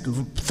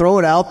throw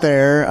it out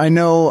there. I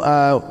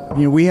know,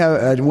 we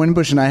have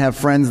Winbush and I have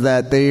friends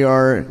that they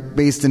are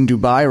based in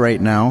Dubai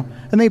right now,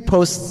 and they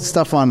post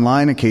stuff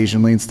online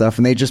occasionally and stuff,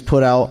 and they just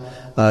put out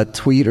a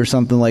tweet or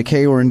something like,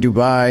 hey, we're in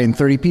Dubai and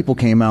 30 people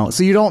came out.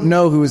 So you don't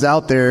know who's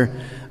out there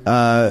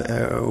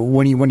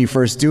when you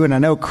first do it. And I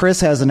know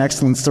Chris has an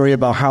excellent story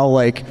about how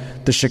like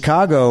the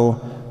Chicago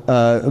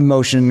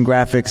motion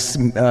graphics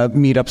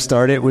meetup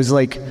started. It was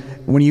like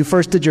when you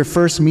first did your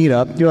first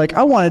meetup, you're like,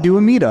 I want to do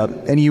a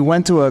meetup. And you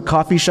went to a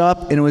coffee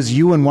shop and it was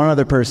you and one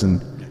other person.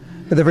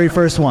 The very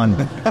first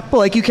one. But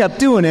like you kept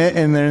doing it,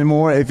 and then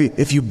more,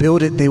 if you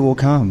build it, they will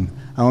come.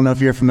 I don't know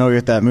if you're familiar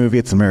with that movie.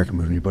 It's an American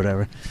movie,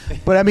 whatever.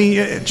 But I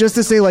mean, just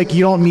to say, like,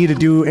 you don't need to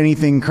do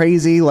anything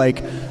crazy.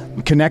 Like,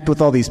 connect with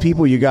all these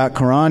people. You got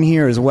Karan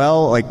here as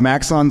well. Like,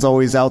 Maxon's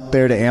always out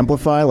there to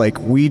amplify. Like,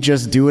 we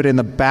just do it in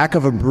the back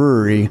of a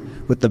brewery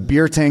with the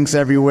beer tanks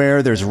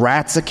everywhere. There's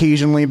rats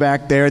occasionally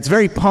back there. It's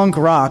very punk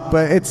rock,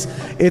 but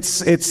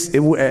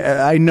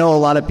I know a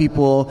lot of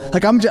people,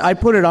 like, I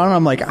put it on and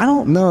I'm like, I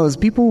don't know.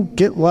 People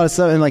get a lot of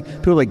stuff, and like,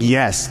 people are like,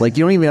 yes. Like,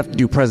 you don't even have to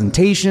do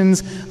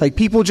presentations. Like,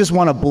 people just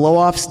want to blow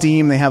off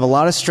steam. They have a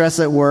lot of stress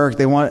at work.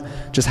 They want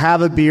to just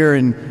have a beer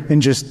and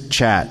just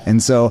chat.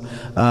 And so,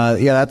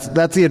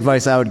 that's the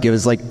advice I would give,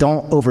 is like,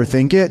 don't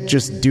overthink it.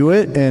 Just do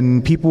it,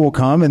 and people will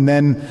come, and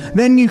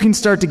then you can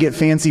start to get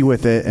fancy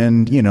with it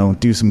and,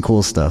 do some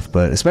cool stuff.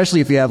 But especially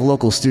if you have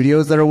local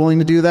studios that are willing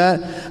to do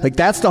that, like,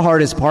 that's the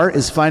hardest part,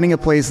 is finding a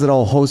place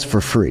that'll host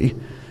for free,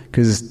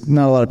 because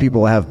not a lot of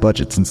people have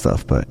budgets and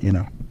stuff. But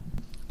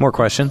more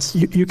questions.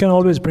 You can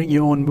always bring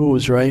your own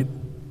booze, right?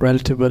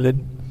 Relative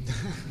Berlin.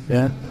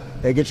 Yeah.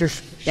 They get your.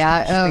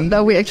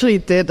 No, we actually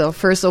did. The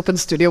first open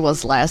studio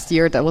was last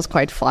year. That was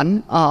quite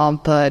fun.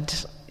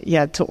 But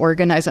yeah, to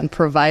organize and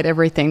provide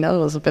everything, that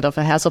was a bit of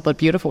a hassle, but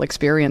beautiful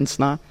experience.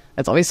 No?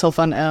 It's always so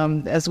fun.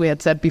 As we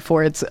had said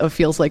before, it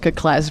feels like a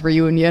class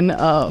reunion.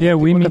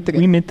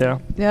 We meet there.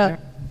 Yeah.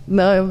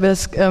 No,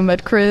 I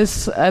met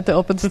Chris at the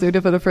open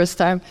studio for the first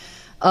time.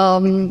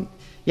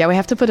 We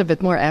have to put a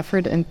bit more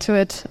effort into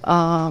it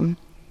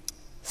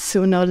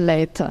sooner or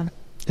later.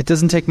 It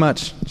doesn't take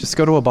much. Just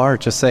go to a bar.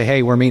 Just say,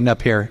 hey, we're meeting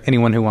up here.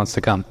 Anyone who wants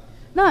to come.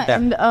 No, yeah.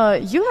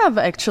 And you have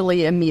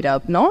actually a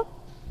meetup, no?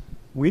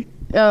 We?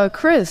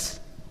 Chris,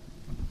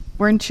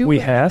 weren't you? We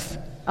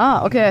have.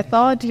 Ah, okay. I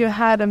thought you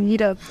had a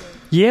meetup.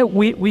 Yeah,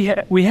 we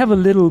have a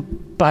little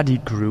buddy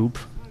group,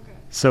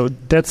 so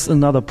that's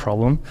another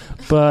problem.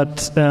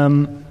 But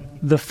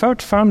the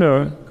third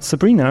founder,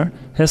 Sabrina,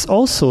 has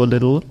also a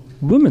little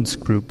women's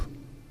group.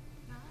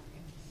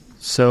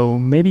 So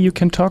maybe you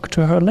can talk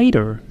to her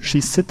later. She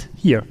sit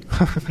here.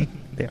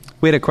 There.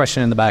 We had a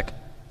question in the back.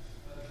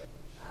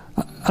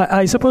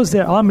 I suppose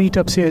there are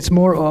meetups here. It's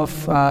more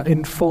of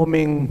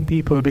informing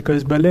people,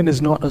 because Berlin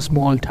is not a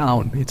small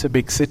town. It's a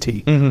big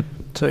city. Mm-hmm.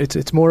 So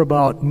it's more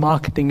about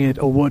marketing it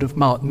or word of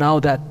mouth.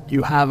 Now that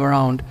you have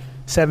around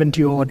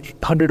 70 or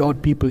 100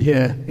 odd people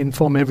here,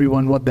 inform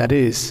everyone what that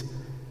is,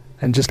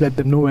 and just let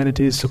them know when it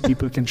is so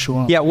people can show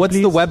up. Yeah, what's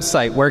the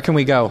website? Where can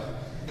we go?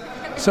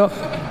 So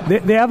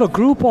they have a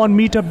group on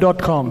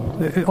meetup.com.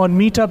 On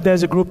Meetup,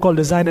 there's a group called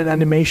Design and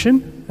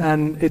Animation,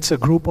 and it's a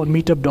group on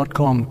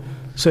meetup.com.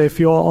 So if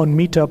you're on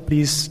Meetup,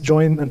 please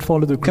join and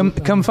follow the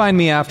group. Come find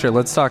me after.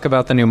 Let's talk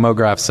about the new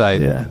MoGraph site.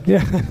 Yeah.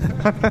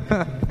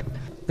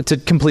 To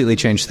completely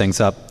change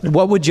things up,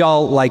 what would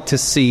y'all like to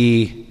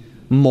see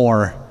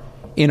more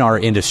in our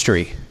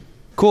industry?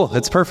 Cool,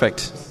 it's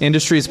perfect.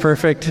 Industry is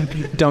perfect.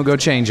 Don't go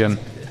change them,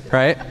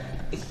 right?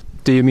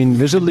 Do you mean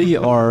visually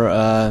or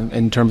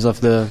in terms of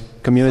the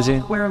community?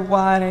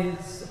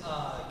 Software-wise,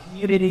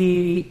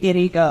 community,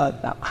 getting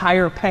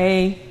higher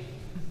pay.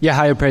 Yeah,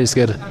 higher pay is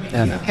good.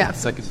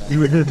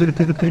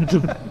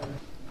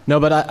 No,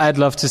 but I'd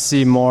love to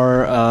see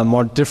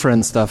more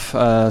different stuff.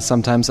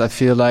 Sometimes I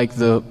feel like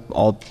the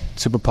all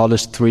super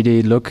polished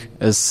 3D look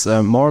is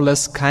more or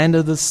less kind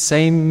of the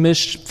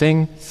same-ish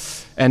thing.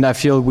 And I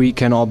feel we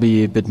can all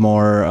be a bit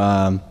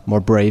more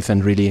brave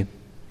and really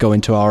go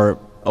into our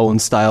own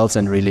styles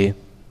and really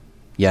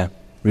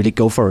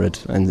go for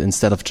it, and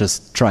instead of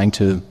just trying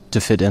to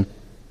fit in.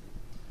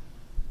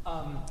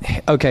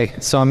 Okay,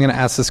 so I'm going to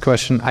ask this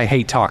question. I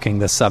hate talking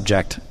this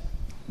subject,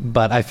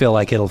 but I feel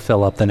like it'll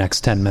fill up the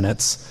next 10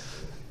 minutes.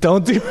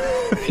 Don't do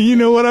you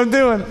know what I'm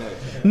doing.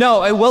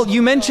 No, well,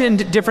 you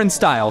mentioned different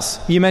styles.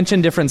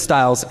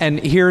 And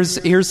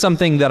here's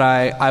something that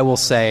I will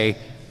say.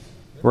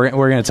 We're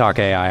going to talk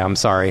AI, I'm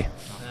sorry.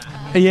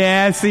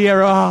 Yeah,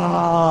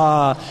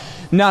 Sierra.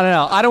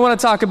 No. I don't want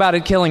to talk about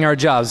it killing our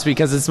jobs,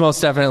 because it's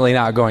most definitely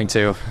not going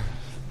to.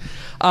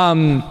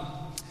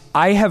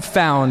 I have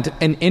found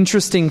an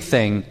interesting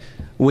thing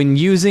when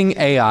using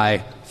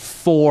AI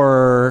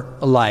for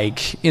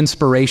like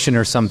inspiration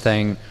or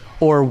something,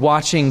 or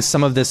watching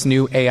some of this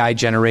new AI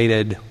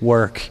generated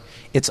work.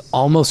 It's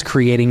almost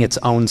creating its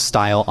own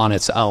style on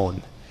its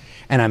own.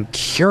 And I'm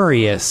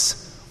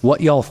curious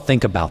what y'all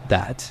think about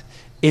that.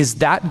 Is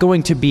that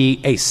going to be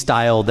a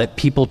style that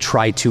people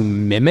try to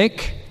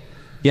mimic,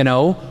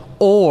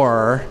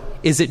 or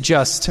is it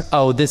just,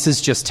 this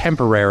is just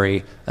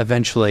temporary?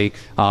 Eventually,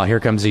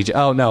 here comes EJ.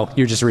 Oh no,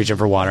 you're just reaching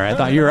for water. I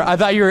thought you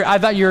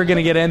were going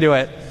to get into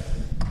it.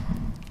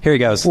 Here he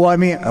goes. Well, I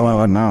mean, now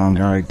I'm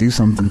going to do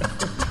something.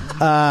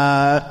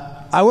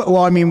 What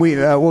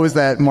was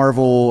that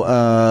Marvel,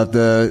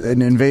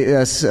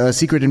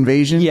 Secret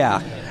Invasion?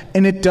 Yeah.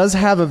 And it does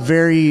have a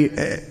very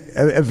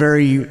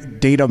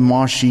data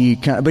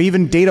moshy kind of, but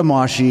even data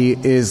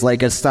moshy is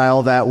like a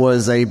style that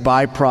was a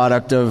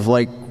byproduct of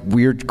like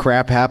weird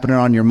crap happening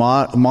on your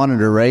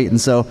monitor, right?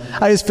 And so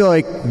I just feel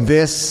like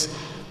this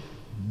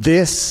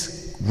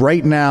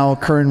right now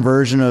current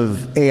version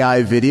of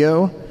AI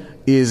video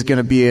is going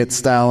to be its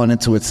style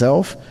unto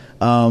itself.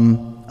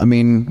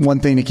 One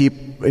thing to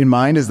keep in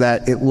mind is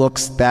that it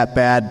looks that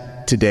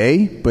bad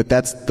today, but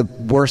that's the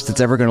worst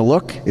it's ever going to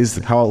look, is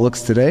how it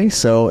looks today.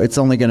 So it's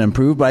only going to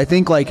improve. But I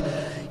think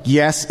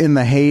yes, in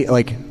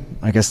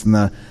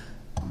the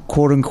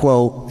quote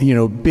unquote,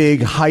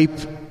 big hype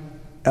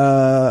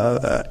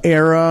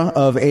era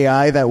of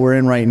AI that we're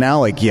in right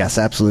now, yes,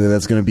 absolutely,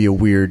 that's going to be a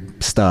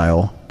weird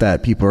style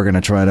that people are going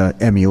to try to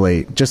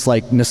emulate. Just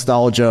like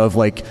nostalgia of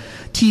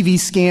TV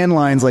scan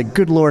lines.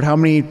 Good Lord, how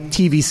many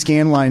TV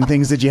scan line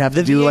things did you have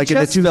to do in the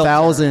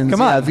 2000s?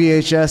 Come on,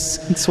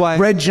 VHS. That's why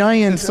Red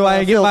Giant. That's why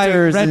I get my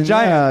Red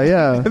Giant.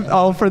 Yeah.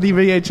 All for the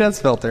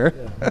VHS filter.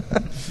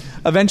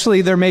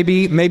 Eventually, there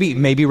maybe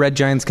Red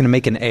Giant's going to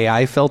make an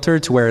AI filter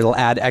to where it'll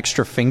add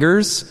extra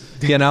fingers,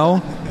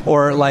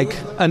 or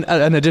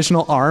an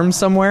additional arm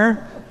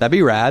somewhere. That'd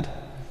be rad.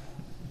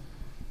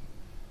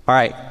 All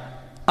right,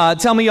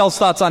 tell me y'all's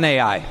thoughts on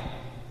AI.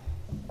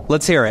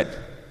 Let's hear it,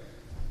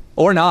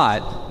 or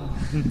not.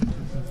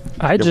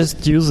 I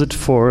just use it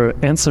for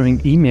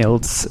answering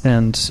emails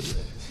and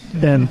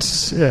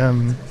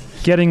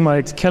getting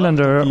my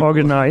calendar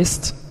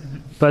organized,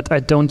 but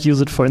I don't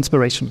use it for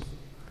inspiration.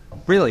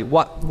 Really?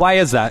 Why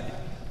is that?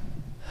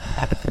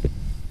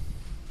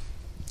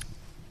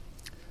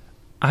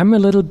 I'm a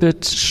little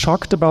bit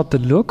shocked about the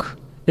look.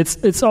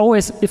 It's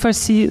always, if I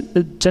see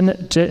a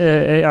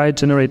AI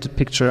generated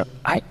picture,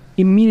 I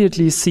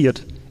immediately see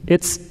it.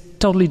 It's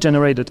totally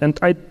generated, and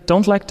I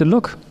don't like the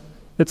look.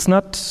 It's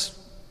not.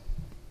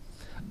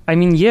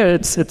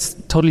 It's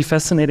totally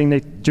fascinating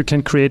that you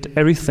can create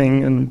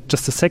everything in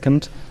just a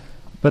second,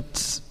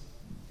 but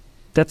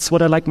that's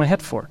what I like my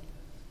head for.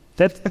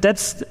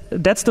 That's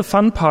the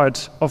fun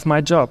part of my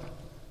job,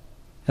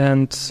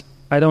 and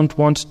I don't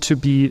want to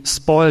be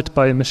spoiled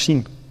by a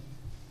machine,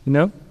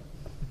 I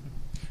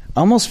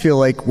almost feel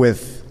like when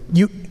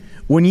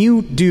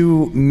you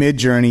do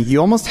Midjourney,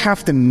 you almost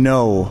have to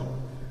know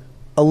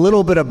a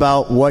little bit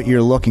about what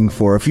you're looking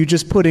for. If you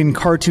just put in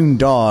cartoon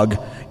dog,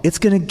 it's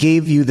going to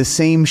give you the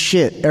same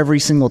shit every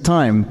single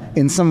time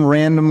in some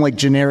random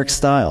generic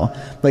style.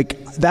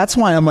 That's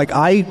why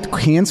I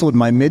canceled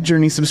my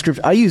Midjourney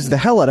subscription. I use the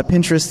hell out of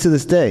Pinterest to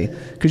this day,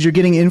 because you're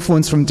getting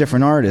influence from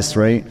different artists,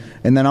 right?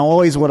 And then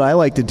what I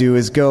like to do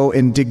is go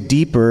and dig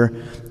deeper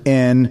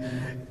and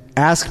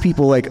ask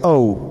people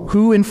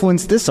who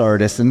influenced this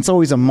artist? And it's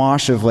always a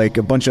mosh of a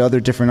bunch of other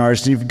different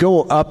artists. You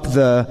go up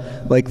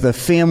the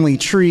family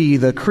tree,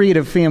 the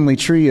creative family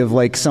tree of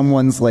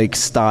someone's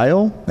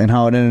style and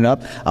how it ended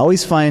up. I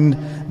always find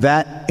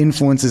that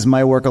influences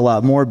my work a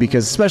lot more,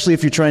 because especially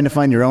if you're trying to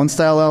find your own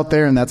style out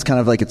there, and that's kind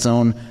of its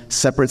own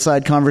separate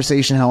side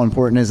conversation, how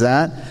important is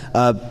that?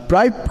 But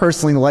I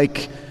personally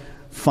like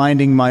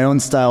finding my own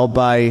style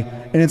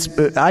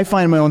I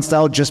find my own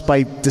style just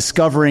by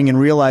discovering and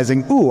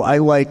realizing, I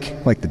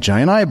like the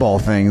giant eyeball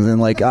things,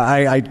 and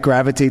I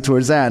gravitate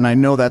towards that, and I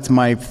know that's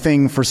my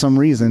thing for some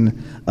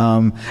reason.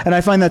 And I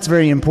find that's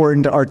very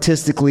important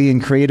artistically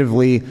and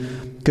creatively,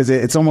 because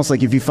it's almost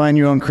like if you find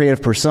your own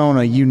creative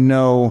persona,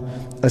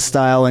 a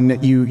style,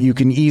 and you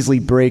can easily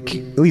break,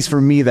 at least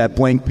for me, that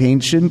blank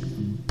page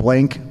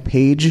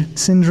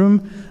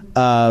syndrome,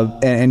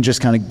 and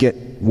just kind of get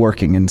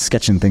working and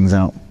sketching things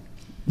out.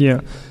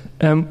 Yeah.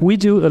 We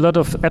do a lot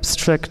of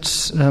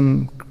abstract,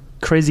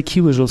 crazy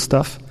key visual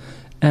stuff,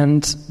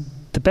 And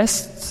the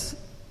best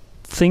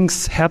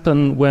things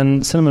happen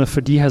when Cinema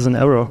 4D has an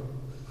error.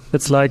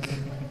 It's like,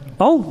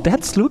 oh,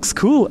 that looks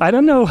cool. I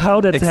don't know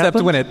how that happened.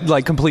 Except when it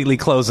like completely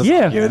closes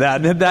on you.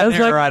 That error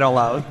like, I don't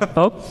love.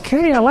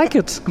 Okay, I like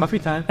it. Coffee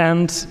time.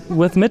 And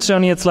with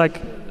Midjourney, it's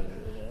like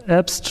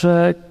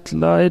abstract,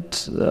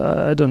 light,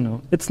 I don't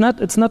know. It's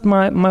not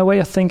my way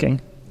of thinking.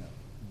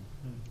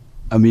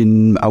 I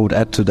mean, I would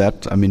add to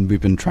that. I mean,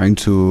 we've been trying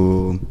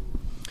to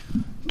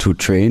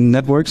train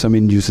networks. I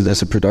mean, use it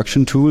as a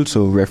production tool,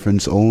 so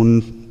reference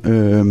own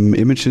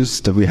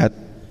images that we had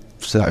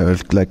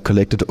like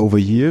collected over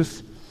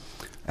years,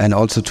 and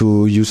also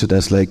to use it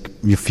as like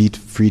you feed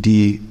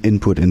 3D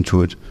input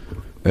into it,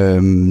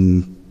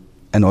 and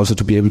also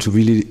to be able to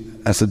really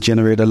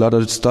generate a lot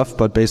of stuff,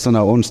 but based on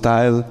our own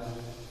style,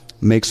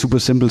 make super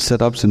simple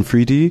setups in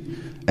 3D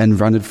and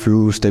run it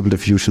through Stable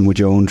Diffusion with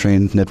your own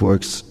trained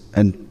networks.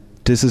 And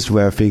this is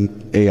where I think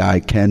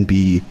AI can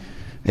be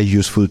a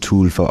useful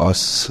tool for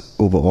us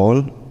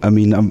overall. I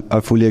mean, I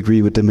fully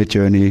agree with the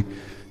Midjourney.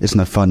 It's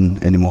not fun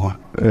anymore.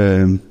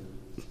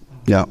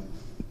 Yeah.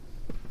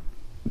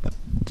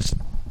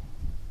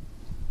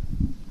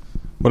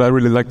 What I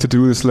really like to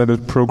do is let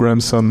it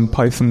program some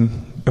Python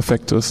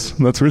effectors.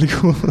 That's really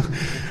cool.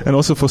 And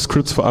also for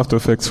scripts for After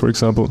Effects, for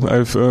example. I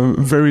have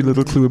very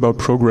little clue about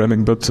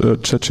programming, but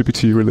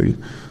ChatGPT really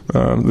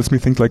lets me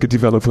think like a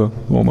developer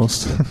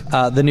almost.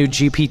 The new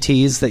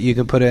GPTs that you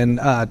can put in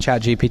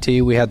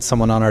ChatGPT, we had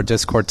someone on our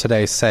Discord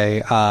today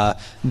say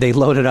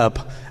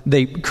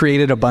they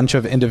created a bunch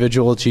of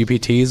individual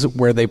GPTs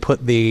where they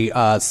put the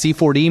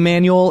C4D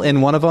manual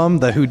in one of them,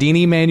 the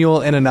Houdini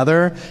manual in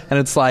another, and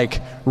it's like,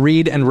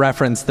 read and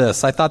reference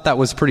this. I thought that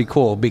was pretty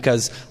cool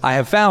because I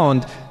have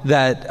found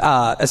that,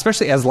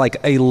 especially as like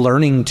a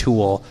learning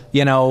tool,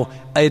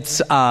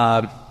 it's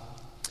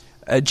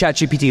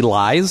ChatGPT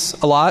lies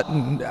a lot.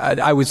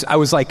 I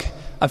was like,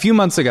 a few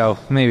months ago,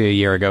 maybe a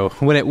year ago,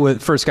 when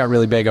it first got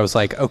really big, I was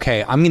like,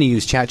 okay, I'm going to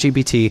use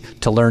ChatGPT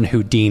to learn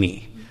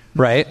Houdini,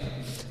 right?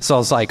 So I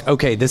was like,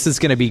 okay, this is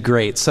going to be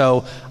great.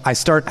 So I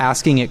start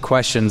asking it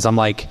questions. I'm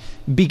like,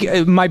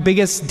 my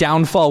biggest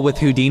downfall with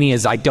Houdini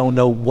is I don't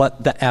know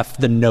what the F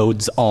the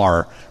nodes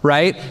are,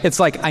 right?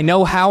 It's like, I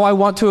know how I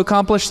want to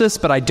accomplish this,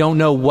 but I don't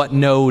know what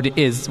node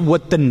is,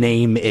 what the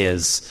name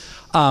is.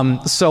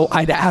 So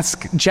I'd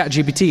ask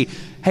ChatGPT,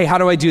 hey, how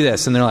do I do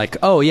this? And they're like,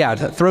 oh yeah,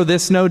 throw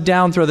this node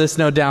down,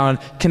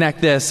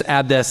 connect this,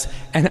 add this.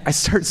 And I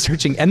start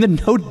searching, and the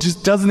node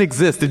just doesn't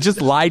exist. It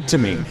just lied to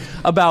me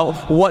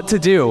about what to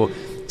do.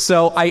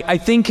 So I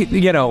think,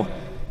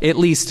 at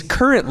least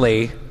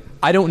currently,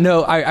 I don't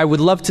know. I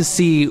would love to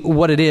see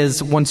what it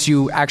is once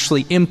you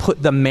actually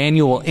input the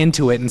manual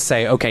into it and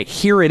say, okay,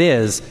 here it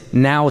is.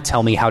 Now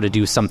tell me how to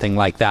do something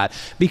like that.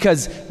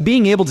 Because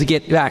being able to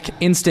get back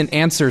instant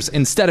answers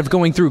instead of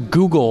going through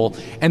Google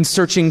and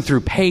searching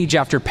through page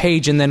after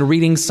page and then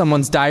reading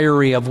someone's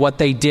diary of what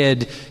they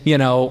did,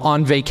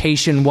 on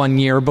vacation one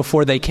year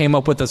before they came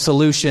up with a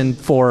solution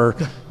for,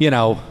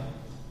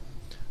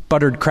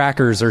 buttered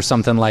crackers or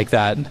something like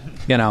that,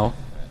 Yeah.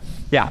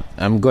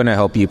 I'm going to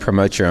help you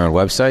promote your own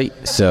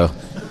website. So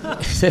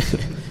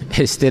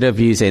instead of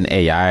using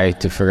AI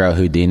to figure out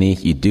Houdini,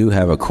 you do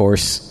have a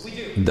course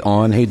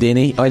on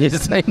Houdini on your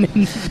site.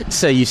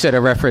 So you should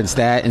have referenced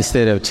that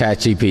instead of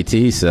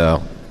ChatGPT.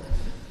 So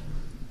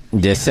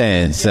just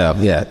saying. So,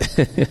 yeah.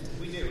 We do.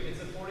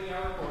 It's a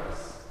 40-hour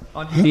course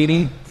on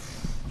Houdini.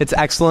 It's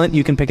excellent.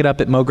 You can pick it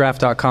up at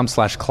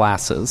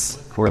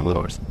mograph.com/classes.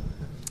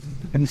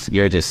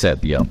 You're just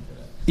set, yo.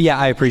 Yeah,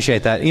 I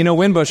appreciate that.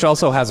 Winbush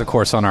also has a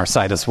course on our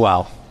site as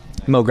well.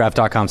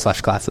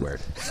 mograph.com/classes.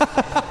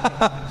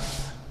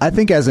 I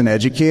think as an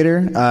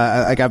educator,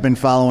 I've been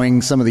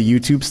following some of the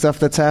YouTube stuff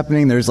that's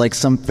happening. There's like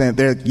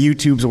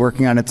YouTube's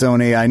working on its own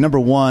AI. Number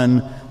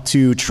one,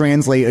 to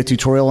translate a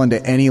tutorial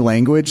into any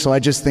language. So I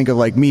just think of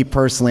like me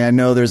personally. I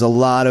know there's a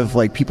lot of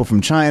like people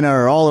from China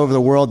or all over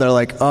the world that are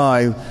like, oh,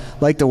 I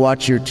like to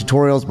watch your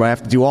tutorials, but I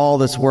have to do all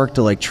this work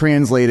to like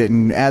translate it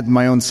and add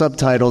my own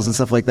subtitles and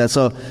stuff like that.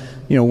 So,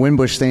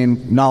 Winbush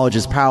saying knowledge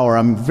is power.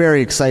 I'm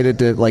very excited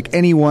to like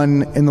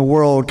anyone in the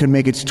world can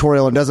make a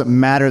tutorial. It doesn't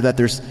matter that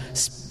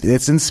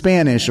it's in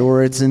Spanish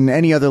or it's in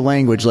any other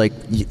language. Like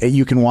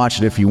you can watch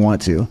it if you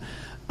want to.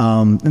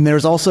 And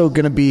there's also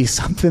going to be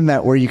something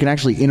where you can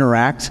actually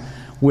interact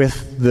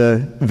with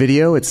the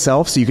video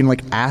itself. So you can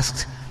like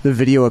ask the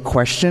video a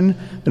question,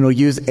 and it'll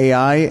use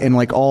AI and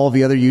like all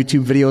the other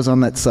YouTube videos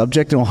on that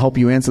subject, and it'll help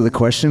you answer the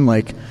question.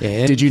 Like,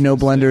 did you know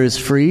Blender is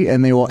free?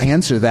 And they will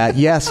answer that.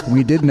 Yes,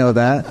 we did know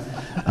that.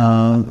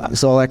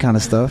 So all that kind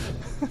of stuff.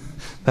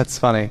 That's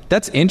funny.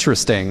 That's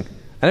interesting.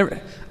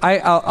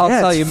 I'll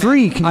tell you. It's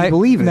free. Can you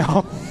believe it?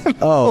 No.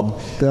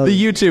 The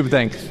YouTube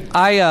thing.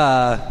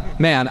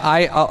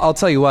 I'll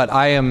tell you what.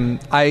 I am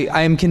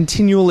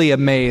continually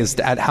amazed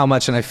at how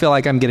much, and I feel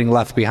like I'm getting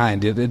left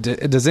behind.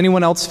 Does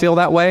anyone else feel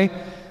that way?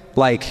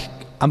 Like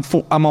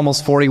I'm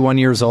almost 41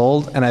 years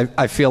old, and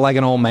I feel like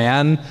an old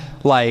man.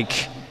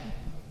 Like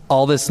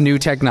all this new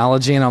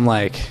technology, and I'm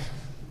like,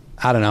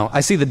 I don't know.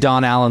 I see the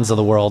Don Allens of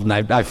the world,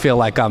 and I feel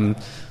like I'm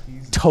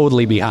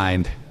totally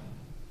behind.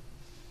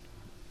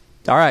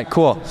 All right,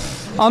 cool.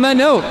 On that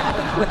note,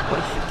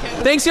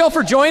 thanks y'all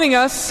for joining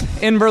us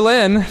in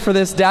Berlin for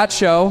this DAT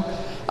show.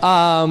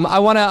 I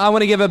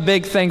want to give a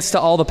big thanks to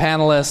all the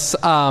panelists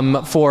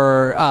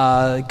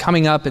for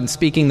coming up and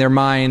speaking their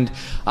mind,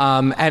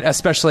 and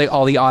especially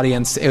all the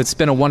audience. It's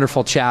been a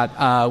wonderful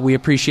chat. We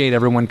appreciate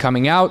everyone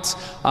coming out.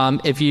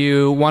 If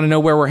you want to know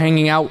where we're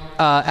hanging out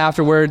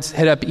afterwards,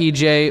 hit up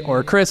EJ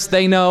or Chris.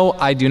 They know.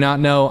 I do not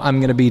know.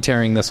 I'm going to be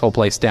tearing this whole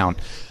place down.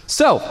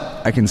 So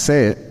I can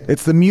say it.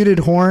 It's the Muted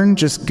Horn.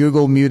 Just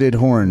Google Muted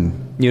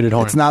Horn. Muted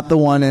Horn. It's not the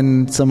one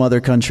in some other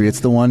country.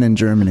 It's the one in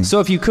Germany. So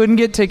if you couldn't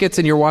get tickets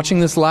and you're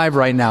watching this live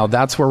right now,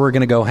 that's where we're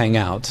going to go hang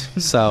out.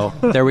 So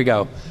there we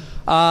go.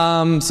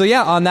 So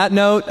yeah, on that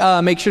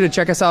note, make sure to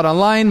check us out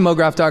online,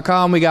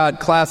 mograph.com. We got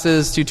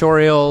classes,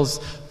 tutorials,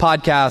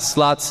 podcasts,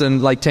 lots,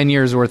 and like 10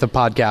 years worth of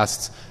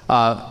podcasts.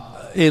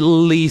 At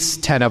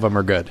least 10 of them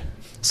are good.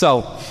 So,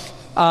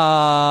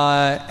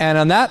 and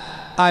on that,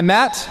 I'm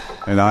Matt.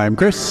 And I'm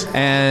Chris.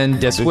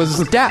 And this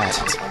was DAT.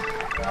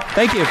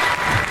 Thank you.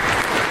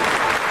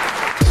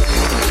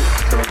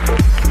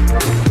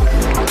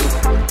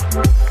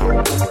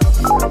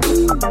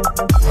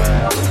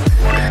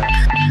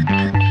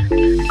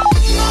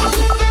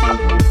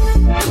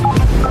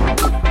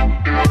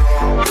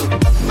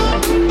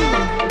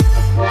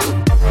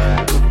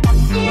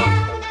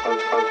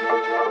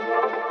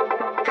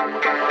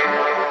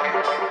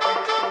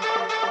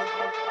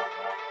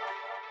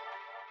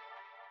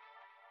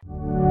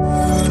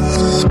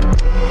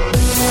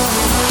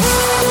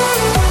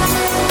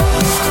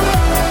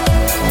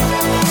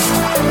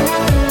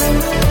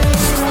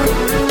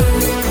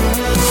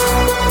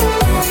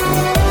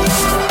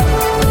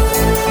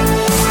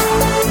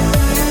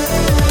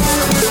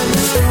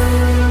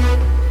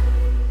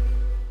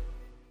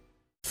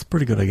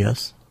 Pretty good, I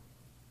guess.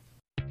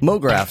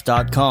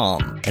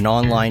 MoGraph.com, an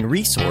online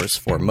resource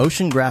for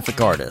motion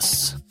graphic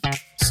artists.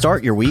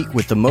 Start your week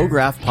with the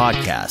MoGraph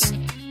podcast.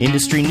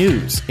 Industry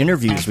news,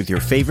 interviews with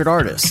your favorite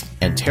artists,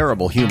 and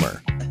terrible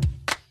humor.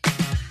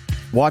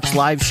 Watch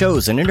live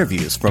shows and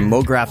interviews from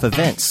MoGraph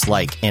events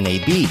like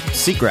NAB,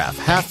 SIGGRAPH,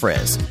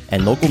 Half-Res,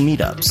 and local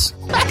meetups.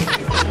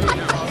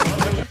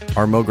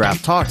 Our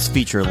MoGraph Talks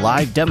feature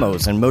live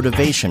demos and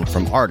motivation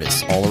from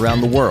artists all around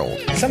the world.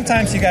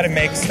 Sometimes you gotta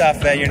make stuff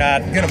that you're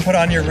not gonna put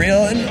on your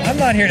reel, and I'm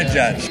not here to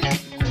judge.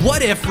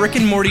 What if Rick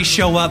and Morty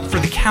show up for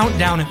the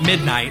countdown at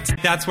midnight?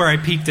 That's where I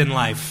peaked in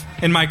life,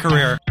 in my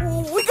career.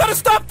 We gotta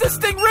stop this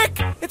thing, Rick!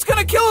 It's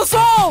gonna kill us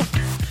all!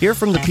 Hear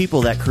from the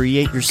people that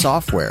create your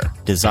software,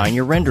 design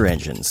your render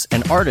engines,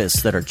 and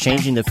artists that are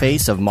changing the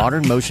face of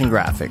modern motion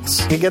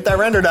graphics. You get that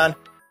render done.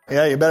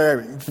 Yeah, you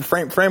better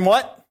frame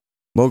what?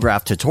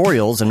 MoGraph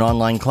tutorials and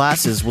online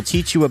classes will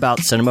teach you about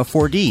Cinema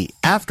 4D,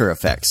 After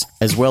Effects,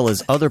 as well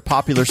as other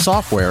popular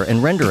software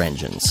and render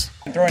engines.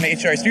 Throw in the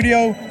HDR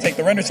Studio, take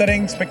the render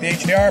settings, pick the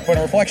HDR, put in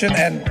a reflection,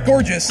 and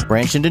gorgeous.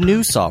 Branch into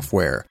new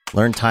software.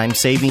 Learn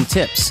time-saving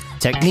tips,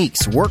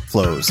 techniques,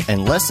 workflows,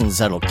 and lessons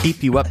that'll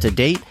keep you up to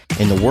date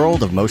in the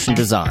world of motion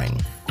design.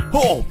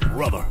 Oh,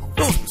 brother,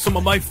 those are some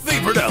of my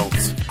favorite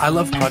elves. I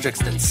love projects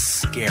that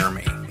scare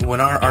me.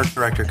 When our art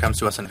director comes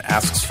to us and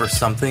asks for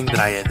something that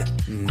I had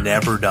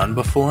never done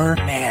before,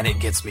 man, it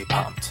gets me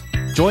pumped.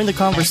 Join the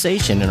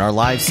conversation in our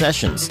live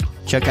sessions.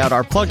 Check out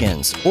our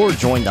plugins or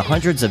join the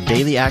hundreds of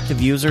daily active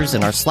users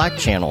in our Slack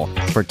channel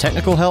for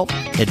technical help,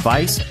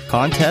 advice,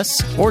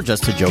 contests, or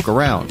just to joke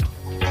around.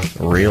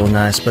 Real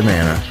nice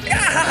banana.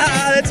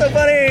 Ah, that's so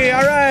funny.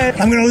 All right.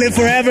 I'm going to live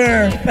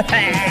forever.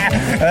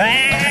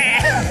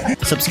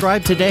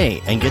 Subscribe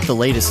today and get the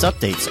latest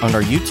updates on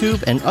our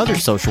YouTube and other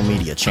social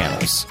media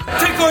channels.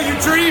 Take all your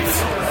dreams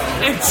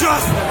and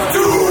just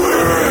do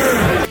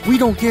it! We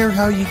don't care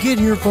how you get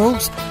here,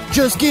 folks.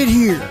 Just get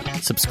here.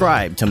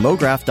 Subscribe to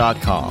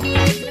MoGraph.com.